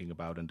be thinking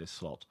about in this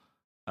slot.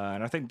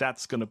 And I think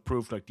that's going to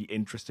prove like the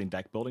interesting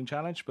deck building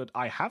challenge, but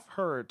I have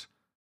heard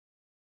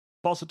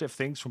positive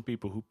things from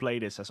people who play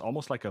this as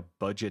almost like a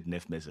budget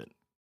Niv Mizzet.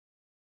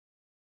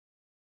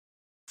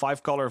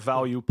 5-color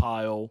value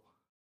pile,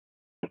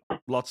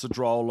 lots of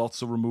draw,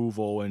 lots of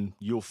removal, and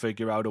you'll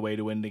figure out a way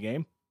to win the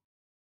game.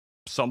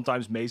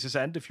 Sometimes Maze's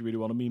End if you really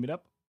want to meme it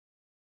up.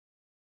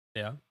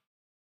 Yeah.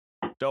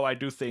 Though I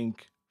do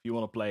think if you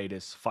want to play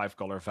this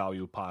 5-color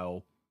value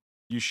pile,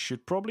 you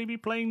should probably be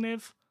playing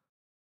Niv.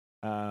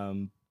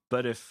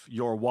 But if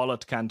your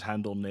wallet can't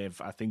handle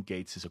Niv, I think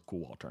Gates is a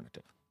cool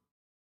alternative.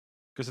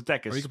 Because the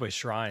deck is... Or you can play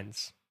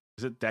Shrines.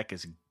 Because the deck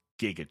is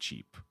giga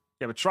cheap.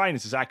 Yeah, but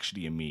Shrines is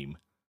actually a meme.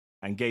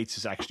 And Gates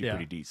is actually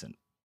pretty decent.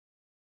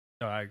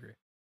 No, I agree.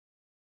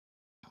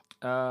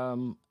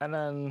 And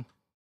then...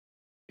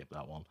 skip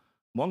that one.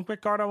 One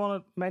quick card I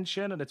want to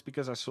mention, and it's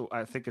because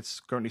I think it's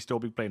currently still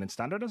being played in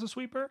Standard as a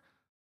sweeper,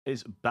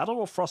 is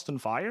Battle of Frost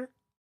and Fire,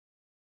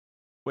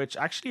 which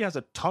actually has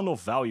a ton of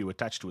value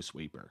attached to a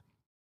sweeper.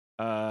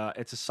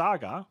 It's a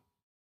saga,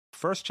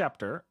 first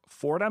chapter,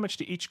 4 damage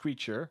to each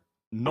creature,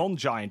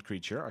 non-giant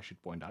creature, I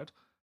should point out,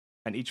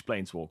 and each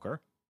planeswalker,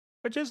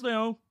 which is,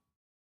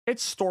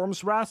 it's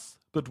Storm's Wrath,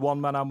 but 1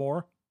 mana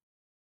more.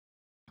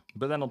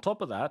 But then on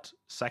top of that,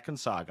 second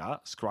saga,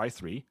 Scry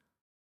 3,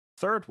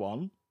 third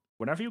one,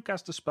 whenever you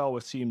cast a spell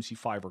with CMC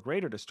 5 or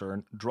greater this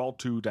turn, draw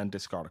 2, then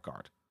discard a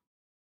card.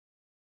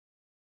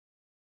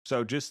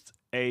 So just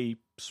a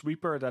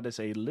sweeper that is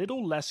a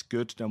little less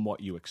good than what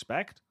you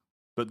expect,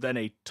 but then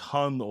a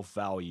ton of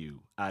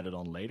value added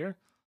on later.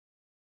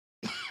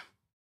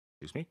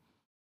 Excuse me.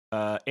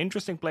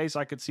 Interesting place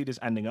I could see this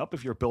ending up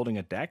if you're building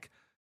a deck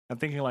and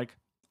thinking like,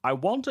 I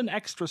want an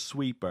extra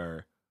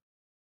sweeper,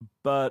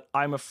 but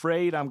I'm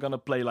afraid I'm going to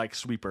play like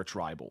Sweeper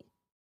Tribal.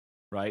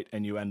 Right?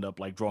 And you end up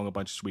like drawing a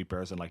bunch of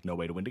sweepers and like no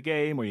way to win the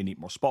game, or you need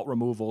more spot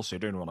removal, so you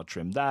don't want to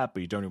trim that,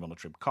 but you don't even want to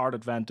trim card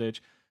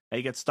advantage. And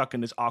you get stuck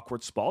in this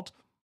awkward spot.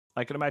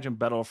 I can imagine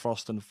Battle of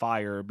Frost and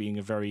Fire being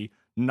a very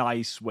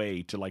nice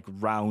way to like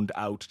round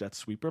out that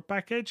sweeper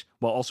package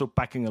while also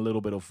packing a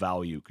little bit of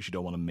value because you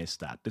don't want to miss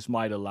that. This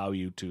might allow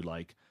you to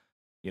like,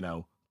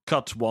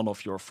 cut one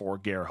of your 4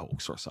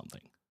 Gearhulks or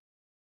something.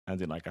 And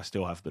then, I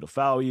still have a bit of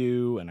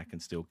value, and I can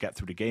still get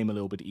through the game a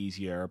little bit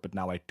easier, but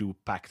now I do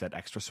pack that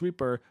extra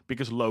sweeper,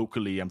 because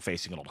locally I'm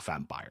facing a lot of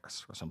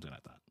vampires, or something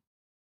like that.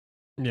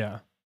 Yeah.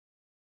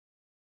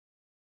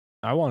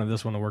 I wanted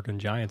this one to work in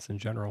Giants in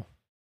general.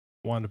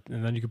 And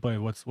then you could play,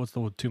 what's the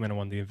 2-mana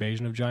one? The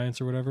Invasion of Giants,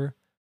 or whatever?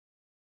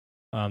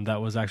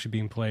 That was actually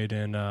being played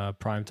in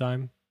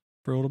Primetime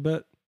for a little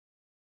bit.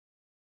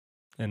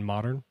 In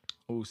Modern.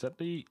 Oh, is that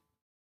the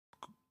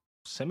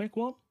Simic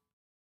one?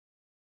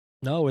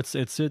 No, is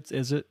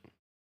it?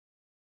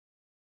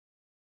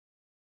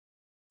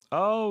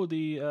 Oh,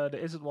 the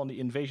is it one, the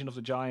Invasion of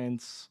the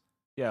Giants?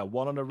 Yeah,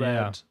 1 on the red.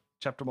 Yeah.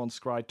 Chapter 1,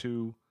 Scry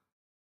 2.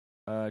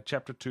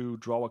 Chapter 2,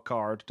 draw a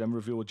card, then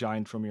reveal a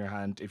giant from your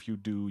hand. If you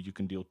do, you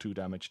can deal 2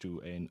 damage to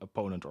an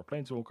opponent or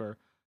planeswalker.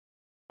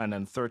 And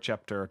then third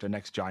chapter, the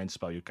next giant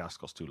spell you cast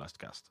costs 2 less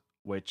cast.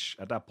 Which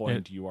at that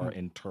point you are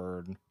in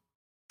turn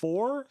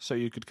 4, so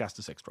you could cast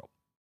a 6-drop.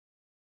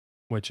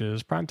 Which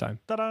is Primetime.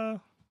 Ta-da!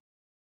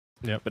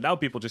 Yeah, but now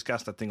people just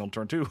cast that thing on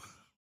turn 2.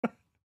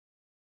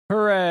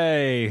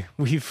 Hooray!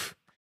 We've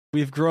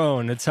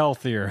grown. It's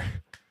healthier.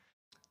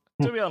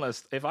 To be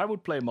honest, if I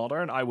would play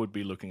Modern, I would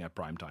be looking at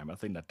Primetime. I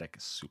think that deck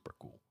is super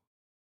cool.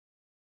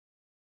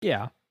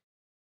 Yeah.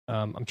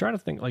 I'm trying to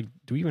think,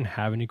 do we even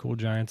have any cool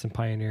giants in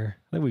Pioneer?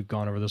 I think we've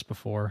gone over this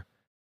before.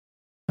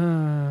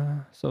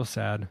 So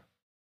sad.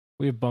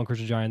 We have Bunkers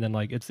Giant, then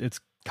it's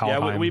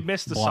Kaldheim. Yeah, we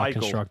missed the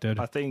cycle. Constructed.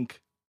 I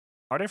think.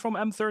 Are they from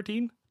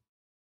M13?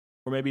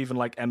 Or maybe even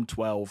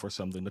M12 or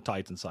something, the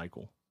Titan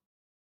cycle.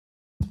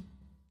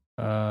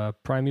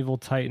 Primeval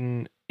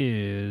Titan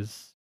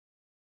is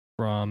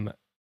from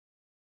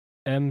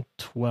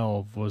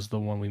M12 was the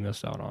one we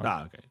missed out on.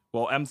 Ah, okay.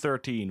 Well,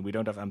 M13, we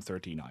don't have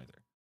M13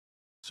 either.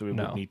 So we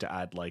would need to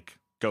add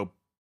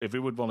if we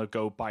would want to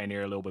go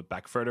Pioneer a little bit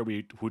back further,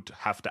 we would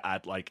have to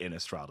add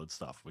Innistrad and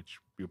stuff, which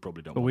we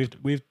probably don't. But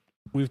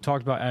we've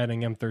talked about adding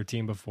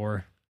M13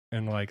 before,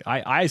 and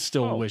I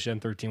still wish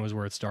M13 was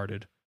where it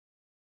started.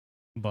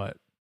 But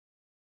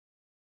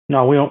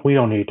no, we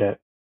don't need that.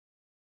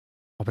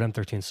 Oh, but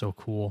M13 is so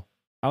cool.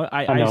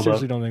 I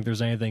seriously don't think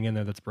there's anything in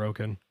there that's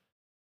broken.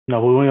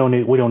 No, we don't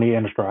need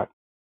Innistrad.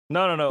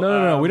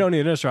 No. We don't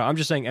need Innistrad. I'm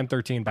just saying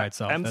M13 by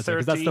itself.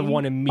 M13, that's the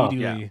one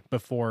immediately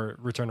before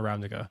Return to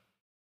Ravnica.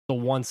 The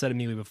one set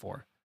immediately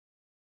before.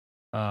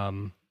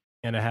 And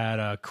it had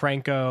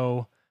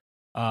Krenko,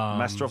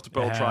 Master of the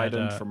Pearl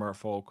Trident from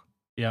Merfolk.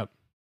 Yep.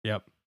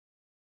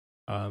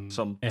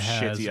 Some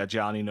shitty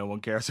Ajani no one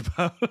cares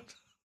about.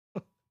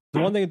 The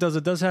one thing it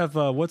does have,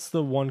 what's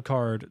the one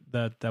card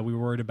that we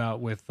worried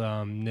about with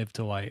Niv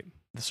to Light?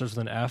 It starts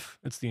with an F.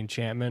 It's the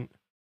enchantment.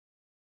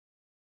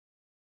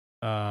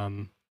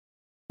 Fuck.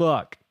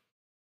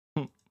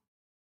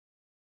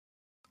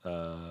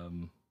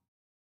 What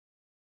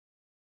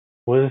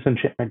does this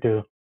enchantment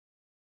do?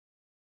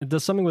 It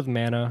does something with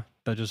mana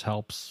that just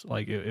helps.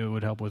 Like it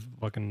would help with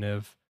fucking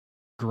Niv.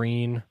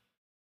 Green.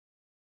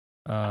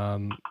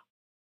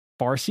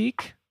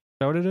 Farseek? Is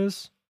that what it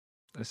is?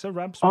 Is it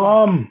Ramp?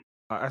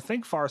 I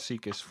think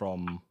Farseek is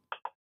from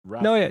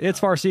No, yeah, it's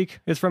Farseek.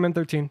 It's from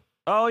M13.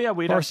 Oh yeah,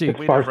 we'd have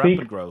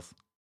Rampant Growth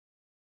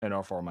in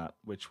our format,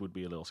 which would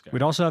be a little scary.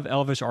 We'd also have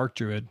Elvish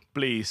Archdruid.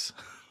 Please.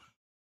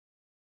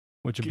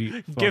 Which would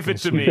be give it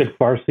to sweet. me.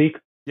 Farseek?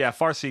 Yeah,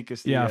 Farseek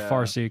is the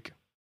Farseek.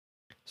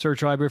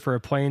 Search library for a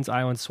plains,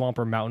 island, swamp,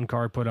 or mountain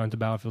card, put onto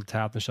battlefield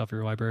tab and shuffle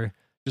your library.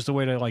 Just a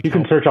way to like you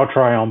can search out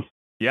Triomes.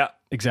 Yeah.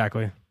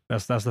 Exactly.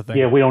 That's the thing.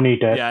 Yeah, we don't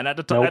need that. Yeah, and at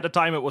the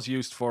time it was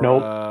used for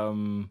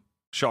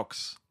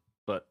shocks.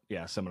 But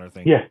yeah, similar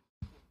thing. Yeah.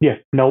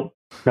 Nope.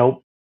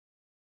 No,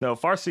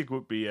 Farseek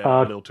would be a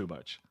little too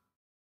much.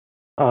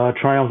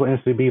 Triomes will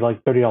instantly be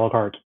like $30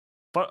 cards.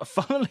 But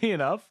funnily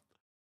enough,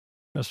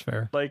 that's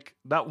fair. Like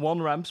that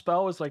one ramp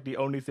spell is like the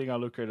only thing I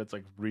look at that's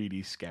like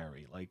really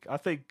scary. Like I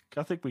think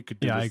we could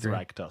do this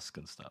Thragtusk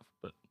and stuff,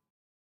 but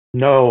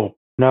no.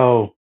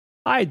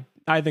 I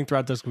think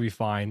Thragtusk will be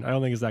fine. I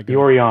don't think it's that good.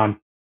 Yorion.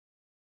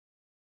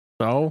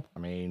 So I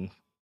mean,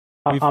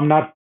 I'm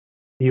not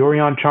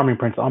Yorion Charming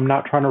Prince. I'm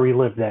not trying to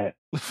relive that.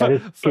 That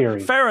is scary.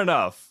 Fair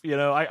enough. You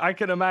know, I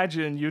can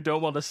imagine you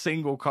don't want a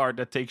single card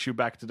that takes you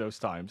back to those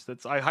times.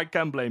 I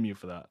can't blame you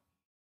for that.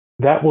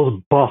 That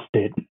was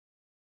busted.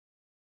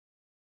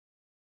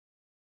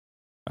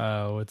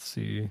 Let's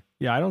see.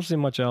 Yeah, I don't see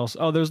much else.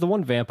 Oh, there's the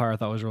one vampire I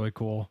thought was really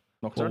cool.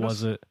 Nocturnus? What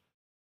was it?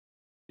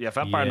 Yeah,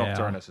 Vampire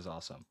Nocturnus is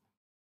awesome.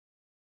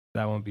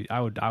 That won't be. I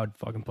would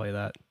fucking play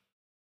that.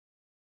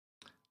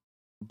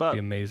 But be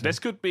amazing. This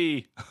could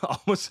be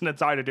almost an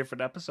entirely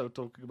different episode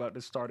talking about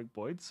this starting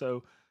point.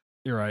 So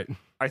you're right.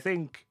 I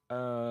think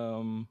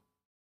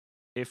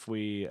if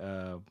we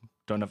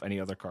don't have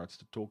any other cards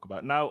to talk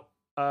about now,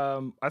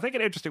 I think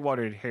an interesting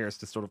one here is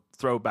to sort of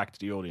throw back to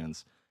the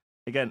audience.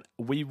 Again,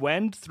 we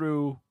went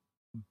through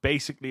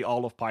basically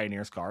all of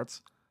Pioneer's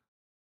cards,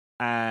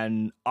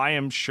 and I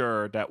am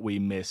sure that we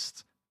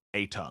missed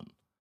a ton.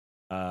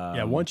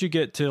 Once you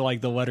get to like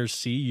the letter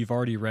C, you've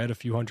already read a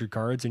few hundred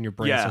cards, and your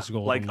brain starts to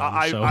go. Like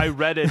I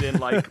read it in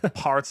like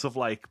parts of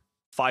like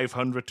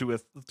 500 to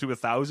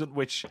 1,000,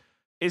 which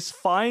is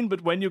fine.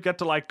 But when you get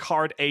to like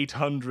card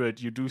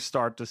 800, you do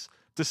start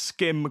to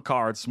skim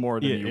cards more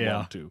than you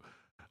want to.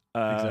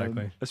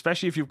 Exactly.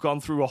 Especially if you've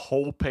gone through a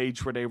whole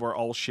page where they were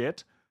all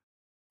shit.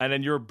 And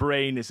then your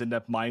brain is in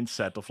that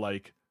mindset of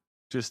like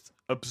just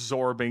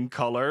absorbing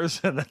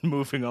colors and then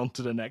moving on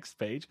to the next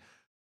page.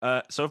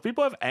 So if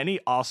people have any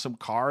awesome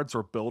cards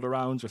or build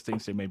arounds or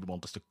things they maybe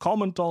want us to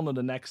comment on in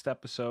the next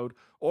episode,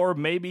 or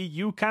maybe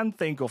you can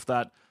think of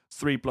that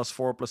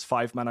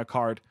 3+4+5 mana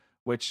card,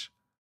 which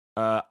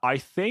I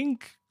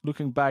think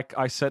looking back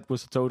I said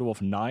was a total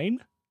of 9.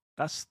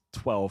 That's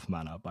 12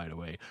 mana, by the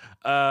way.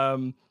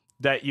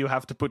 That you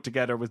have to put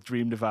together with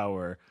Dream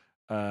Devourer.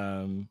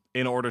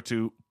 In order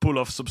to pull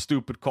off some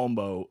stupid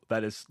combo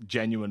that is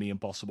genuinely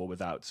impossible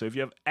without. So if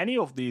you have any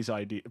of these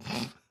ideas...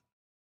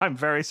 I'm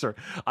very sorry.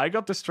 I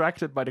got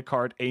distracted by the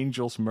card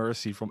Angel's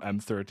Mercy from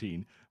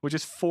M13, which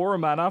is 4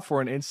 mana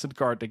for an instant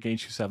card that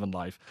gains you 7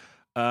 life.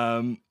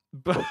 But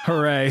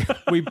hooray.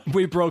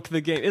 We broke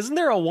the game. Isn't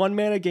there a 1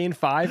 mana gain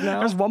 5 now?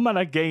 There's 1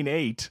 mana gain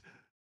 8.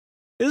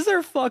 Is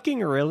there fucking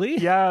really?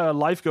 Yeah,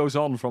 Life Goes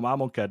On from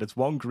Amonkhet. It's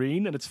 1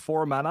 green and it's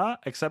 4 mana,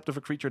 except if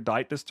a creature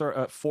died this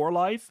turn. 4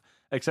 life,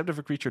 except if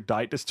a creature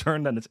died this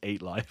turn, then it's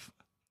 8 life.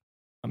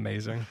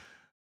 Amazing.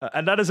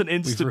 And that is an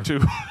instant too.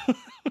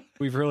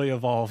 We've really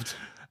evolved.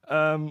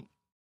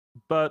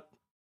 But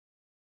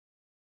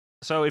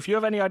so if you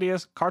have any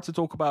ideas, cards to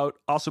talk about,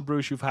 awesome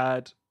brews you've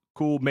had,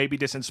 cool, maybe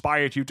this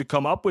inspired you to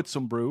come up with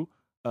some brew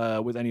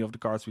with any of the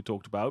cards we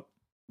talked about,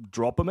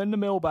 drop them in the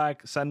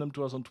mailbag, send them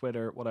to us on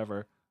Twitter,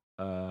 whatever.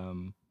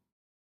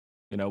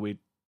 We'd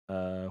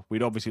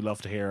obviously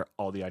love to hear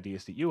all the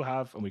ideas that you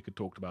have, and we could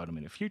talk about them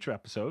in a future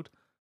episode.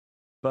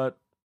 But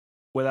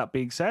with that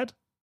being said,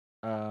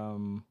 I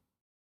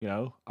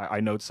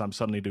noticed I'm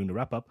suddenly doing the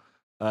wrap up.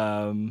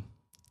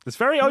 It's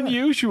very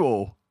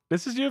unusual.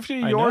 This is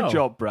usually your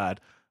job,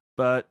 Brad.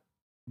 But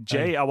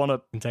Jay, I want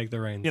to take the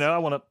reins. I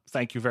want to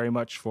thank you very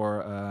much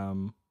for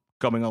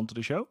coming on to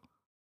the show.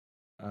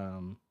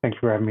 Thanks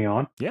for having me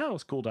on. Yeah, it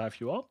was cool to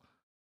have you on.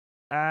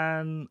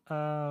 And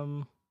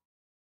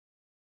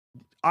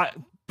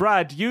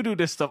Brad, you do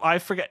this stuff. I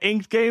forget.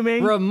 Inked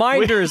Gaming.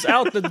 Reminders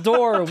out the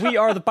door. We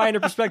are the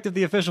Pioneer Perspective,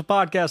 the official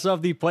podcast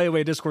of the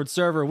Playaway Discord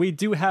server. We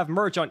do have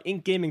merch on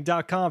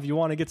inkgaming.com. If you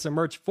want to get some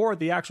merch for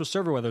the actual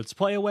server, whether it's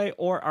Playaway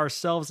or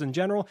ourselves in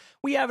general,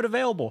 we have it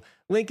available.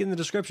 Link in the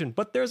description.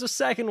 But there's a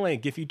second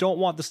link. If you don't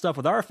want the stuff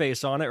with our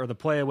face on it or the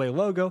Playaway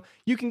logo,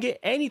 you can get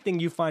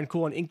anything you find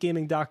cool on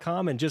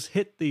inkgaming.com and just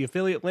hit the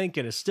affiliate link,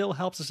 and it still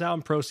helps us out,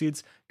 and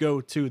proceeds go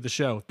to the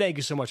show. Thank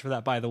you so much for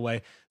that, by the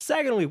way.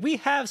 Secondly, we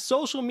have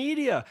social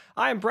media.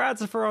 I am Brad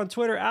Zaffer on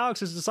Twitter.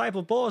 Alex is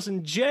Disciple Bullis,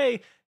 and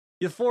Jay,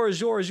 the floor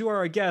is yours. You are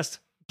our guest.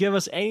 Give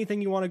us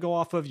anything you want to go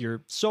off of,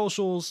 your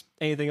socials,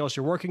 anything else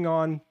you're working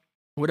on.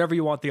 whatever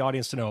you want the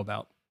audience to know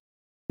about.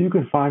 You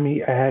can find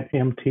me at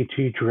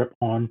MTG Drip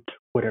on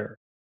Twitter.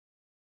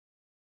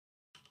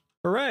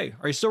 Hooray.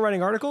 Are you still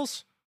writing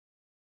articles?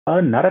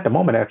 Not at the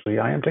moment, actually.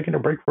 I am taking a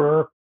break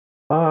for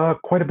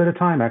quite a bit of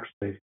time,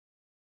 actually.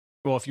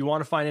 Well, if you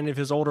want to find any of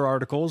his older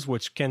articles,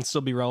 which can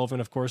still be relevant,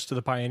 of course, to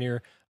the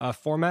Pioneer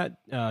format,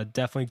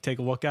 definitely take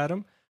a look at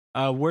them.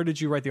 Where did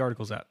you write the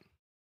articles at?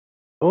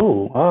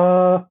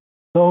 So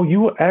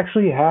you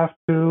actually have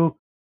to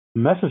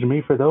message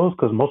me for those,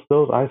 because most of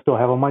those I still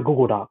have on my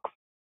Google Docs.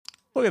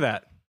 Look at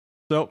that.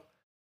 So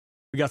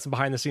we got some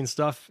behind the scenes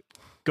stuff.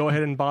 Go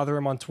ahead and bother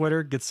him on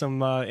Twitter. Get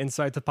some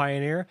insight to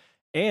Pioneer.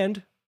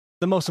 And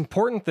the most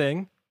important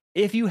thing,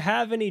 if you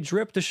have any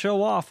drip to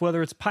show off,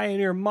 whether it's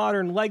Pioneer,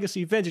 Modern,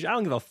 Legacy, Vintage, I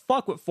don't give a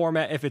fuck what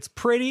format. If it's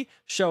pretty,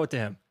 show it to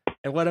him.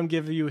 And let him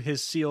give you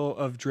his seal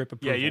of drip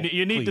approval. Yeah,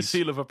 you need please. the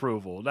seal of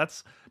approval.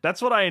 That's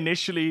what I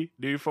initially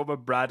knew from when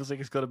Brad was like,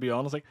 it's going to be on.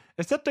 I was like,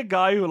 is that the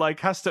guy who like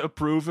has to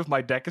approve if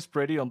my deck is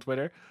pretty on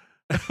Twitter?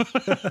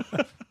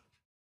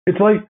 It's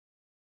like,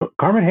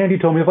 Carmen Handy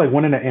told me it's like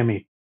winning an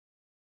Emmy.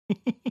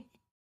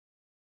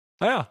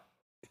 Yeah,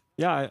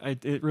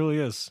 it really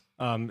is.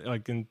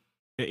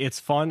 It's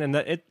fun,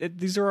 and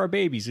these are our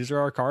babies. These are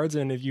our cards,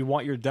 and if you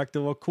want your deck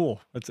to look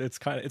cool, it's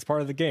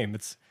part of the game.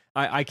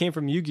 I came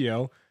from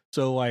Yu-Gi-Oh,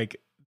 so like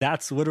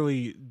that's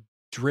literally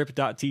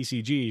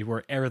drip.tcg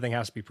where everything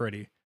has to be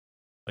pretty,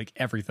 like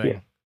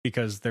everything,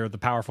 because they're the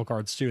powerful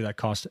cards too that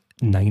cost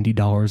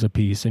 $90 a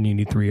piece, and you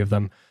need 3 of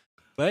them.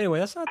 But anyway,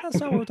 that's not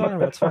what we're talking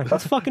about. It's fine.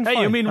 That's fucking fun.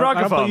 Hey, you mean Ragavan?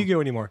 I don't play Yu-Gi-Oh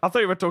anymore. I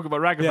thought you were talking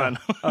about Ragavan.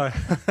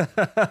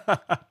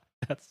 Yeah.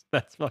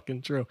 That's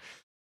fucking true.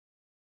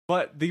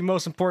 But the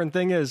most important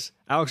thing is,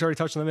 Alex already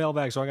touched on the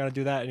mailbag, so I got to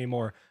do that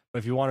anymore. But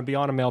if you want to be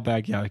on a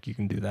mailbag, yeah, you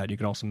can do that. You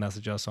can also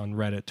message us on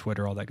Reddit,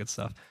 Twitter, all that good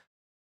stuff,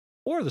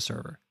 or the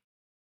server.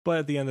 But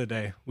at the end of the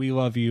day, we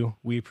love you.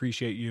 We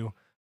appreciate you.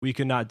 We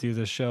could not do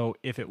this show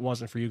if it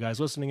wasn't for you guys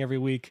listening every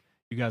week.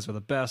 You guys are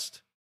the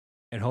best.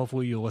 And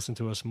hopefully you'll listen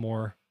to us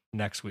more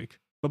next week.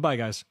 Bye-bye,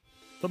 guys.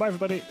 Bye-bye,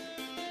 everybody.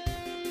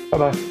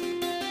 Bye-bye.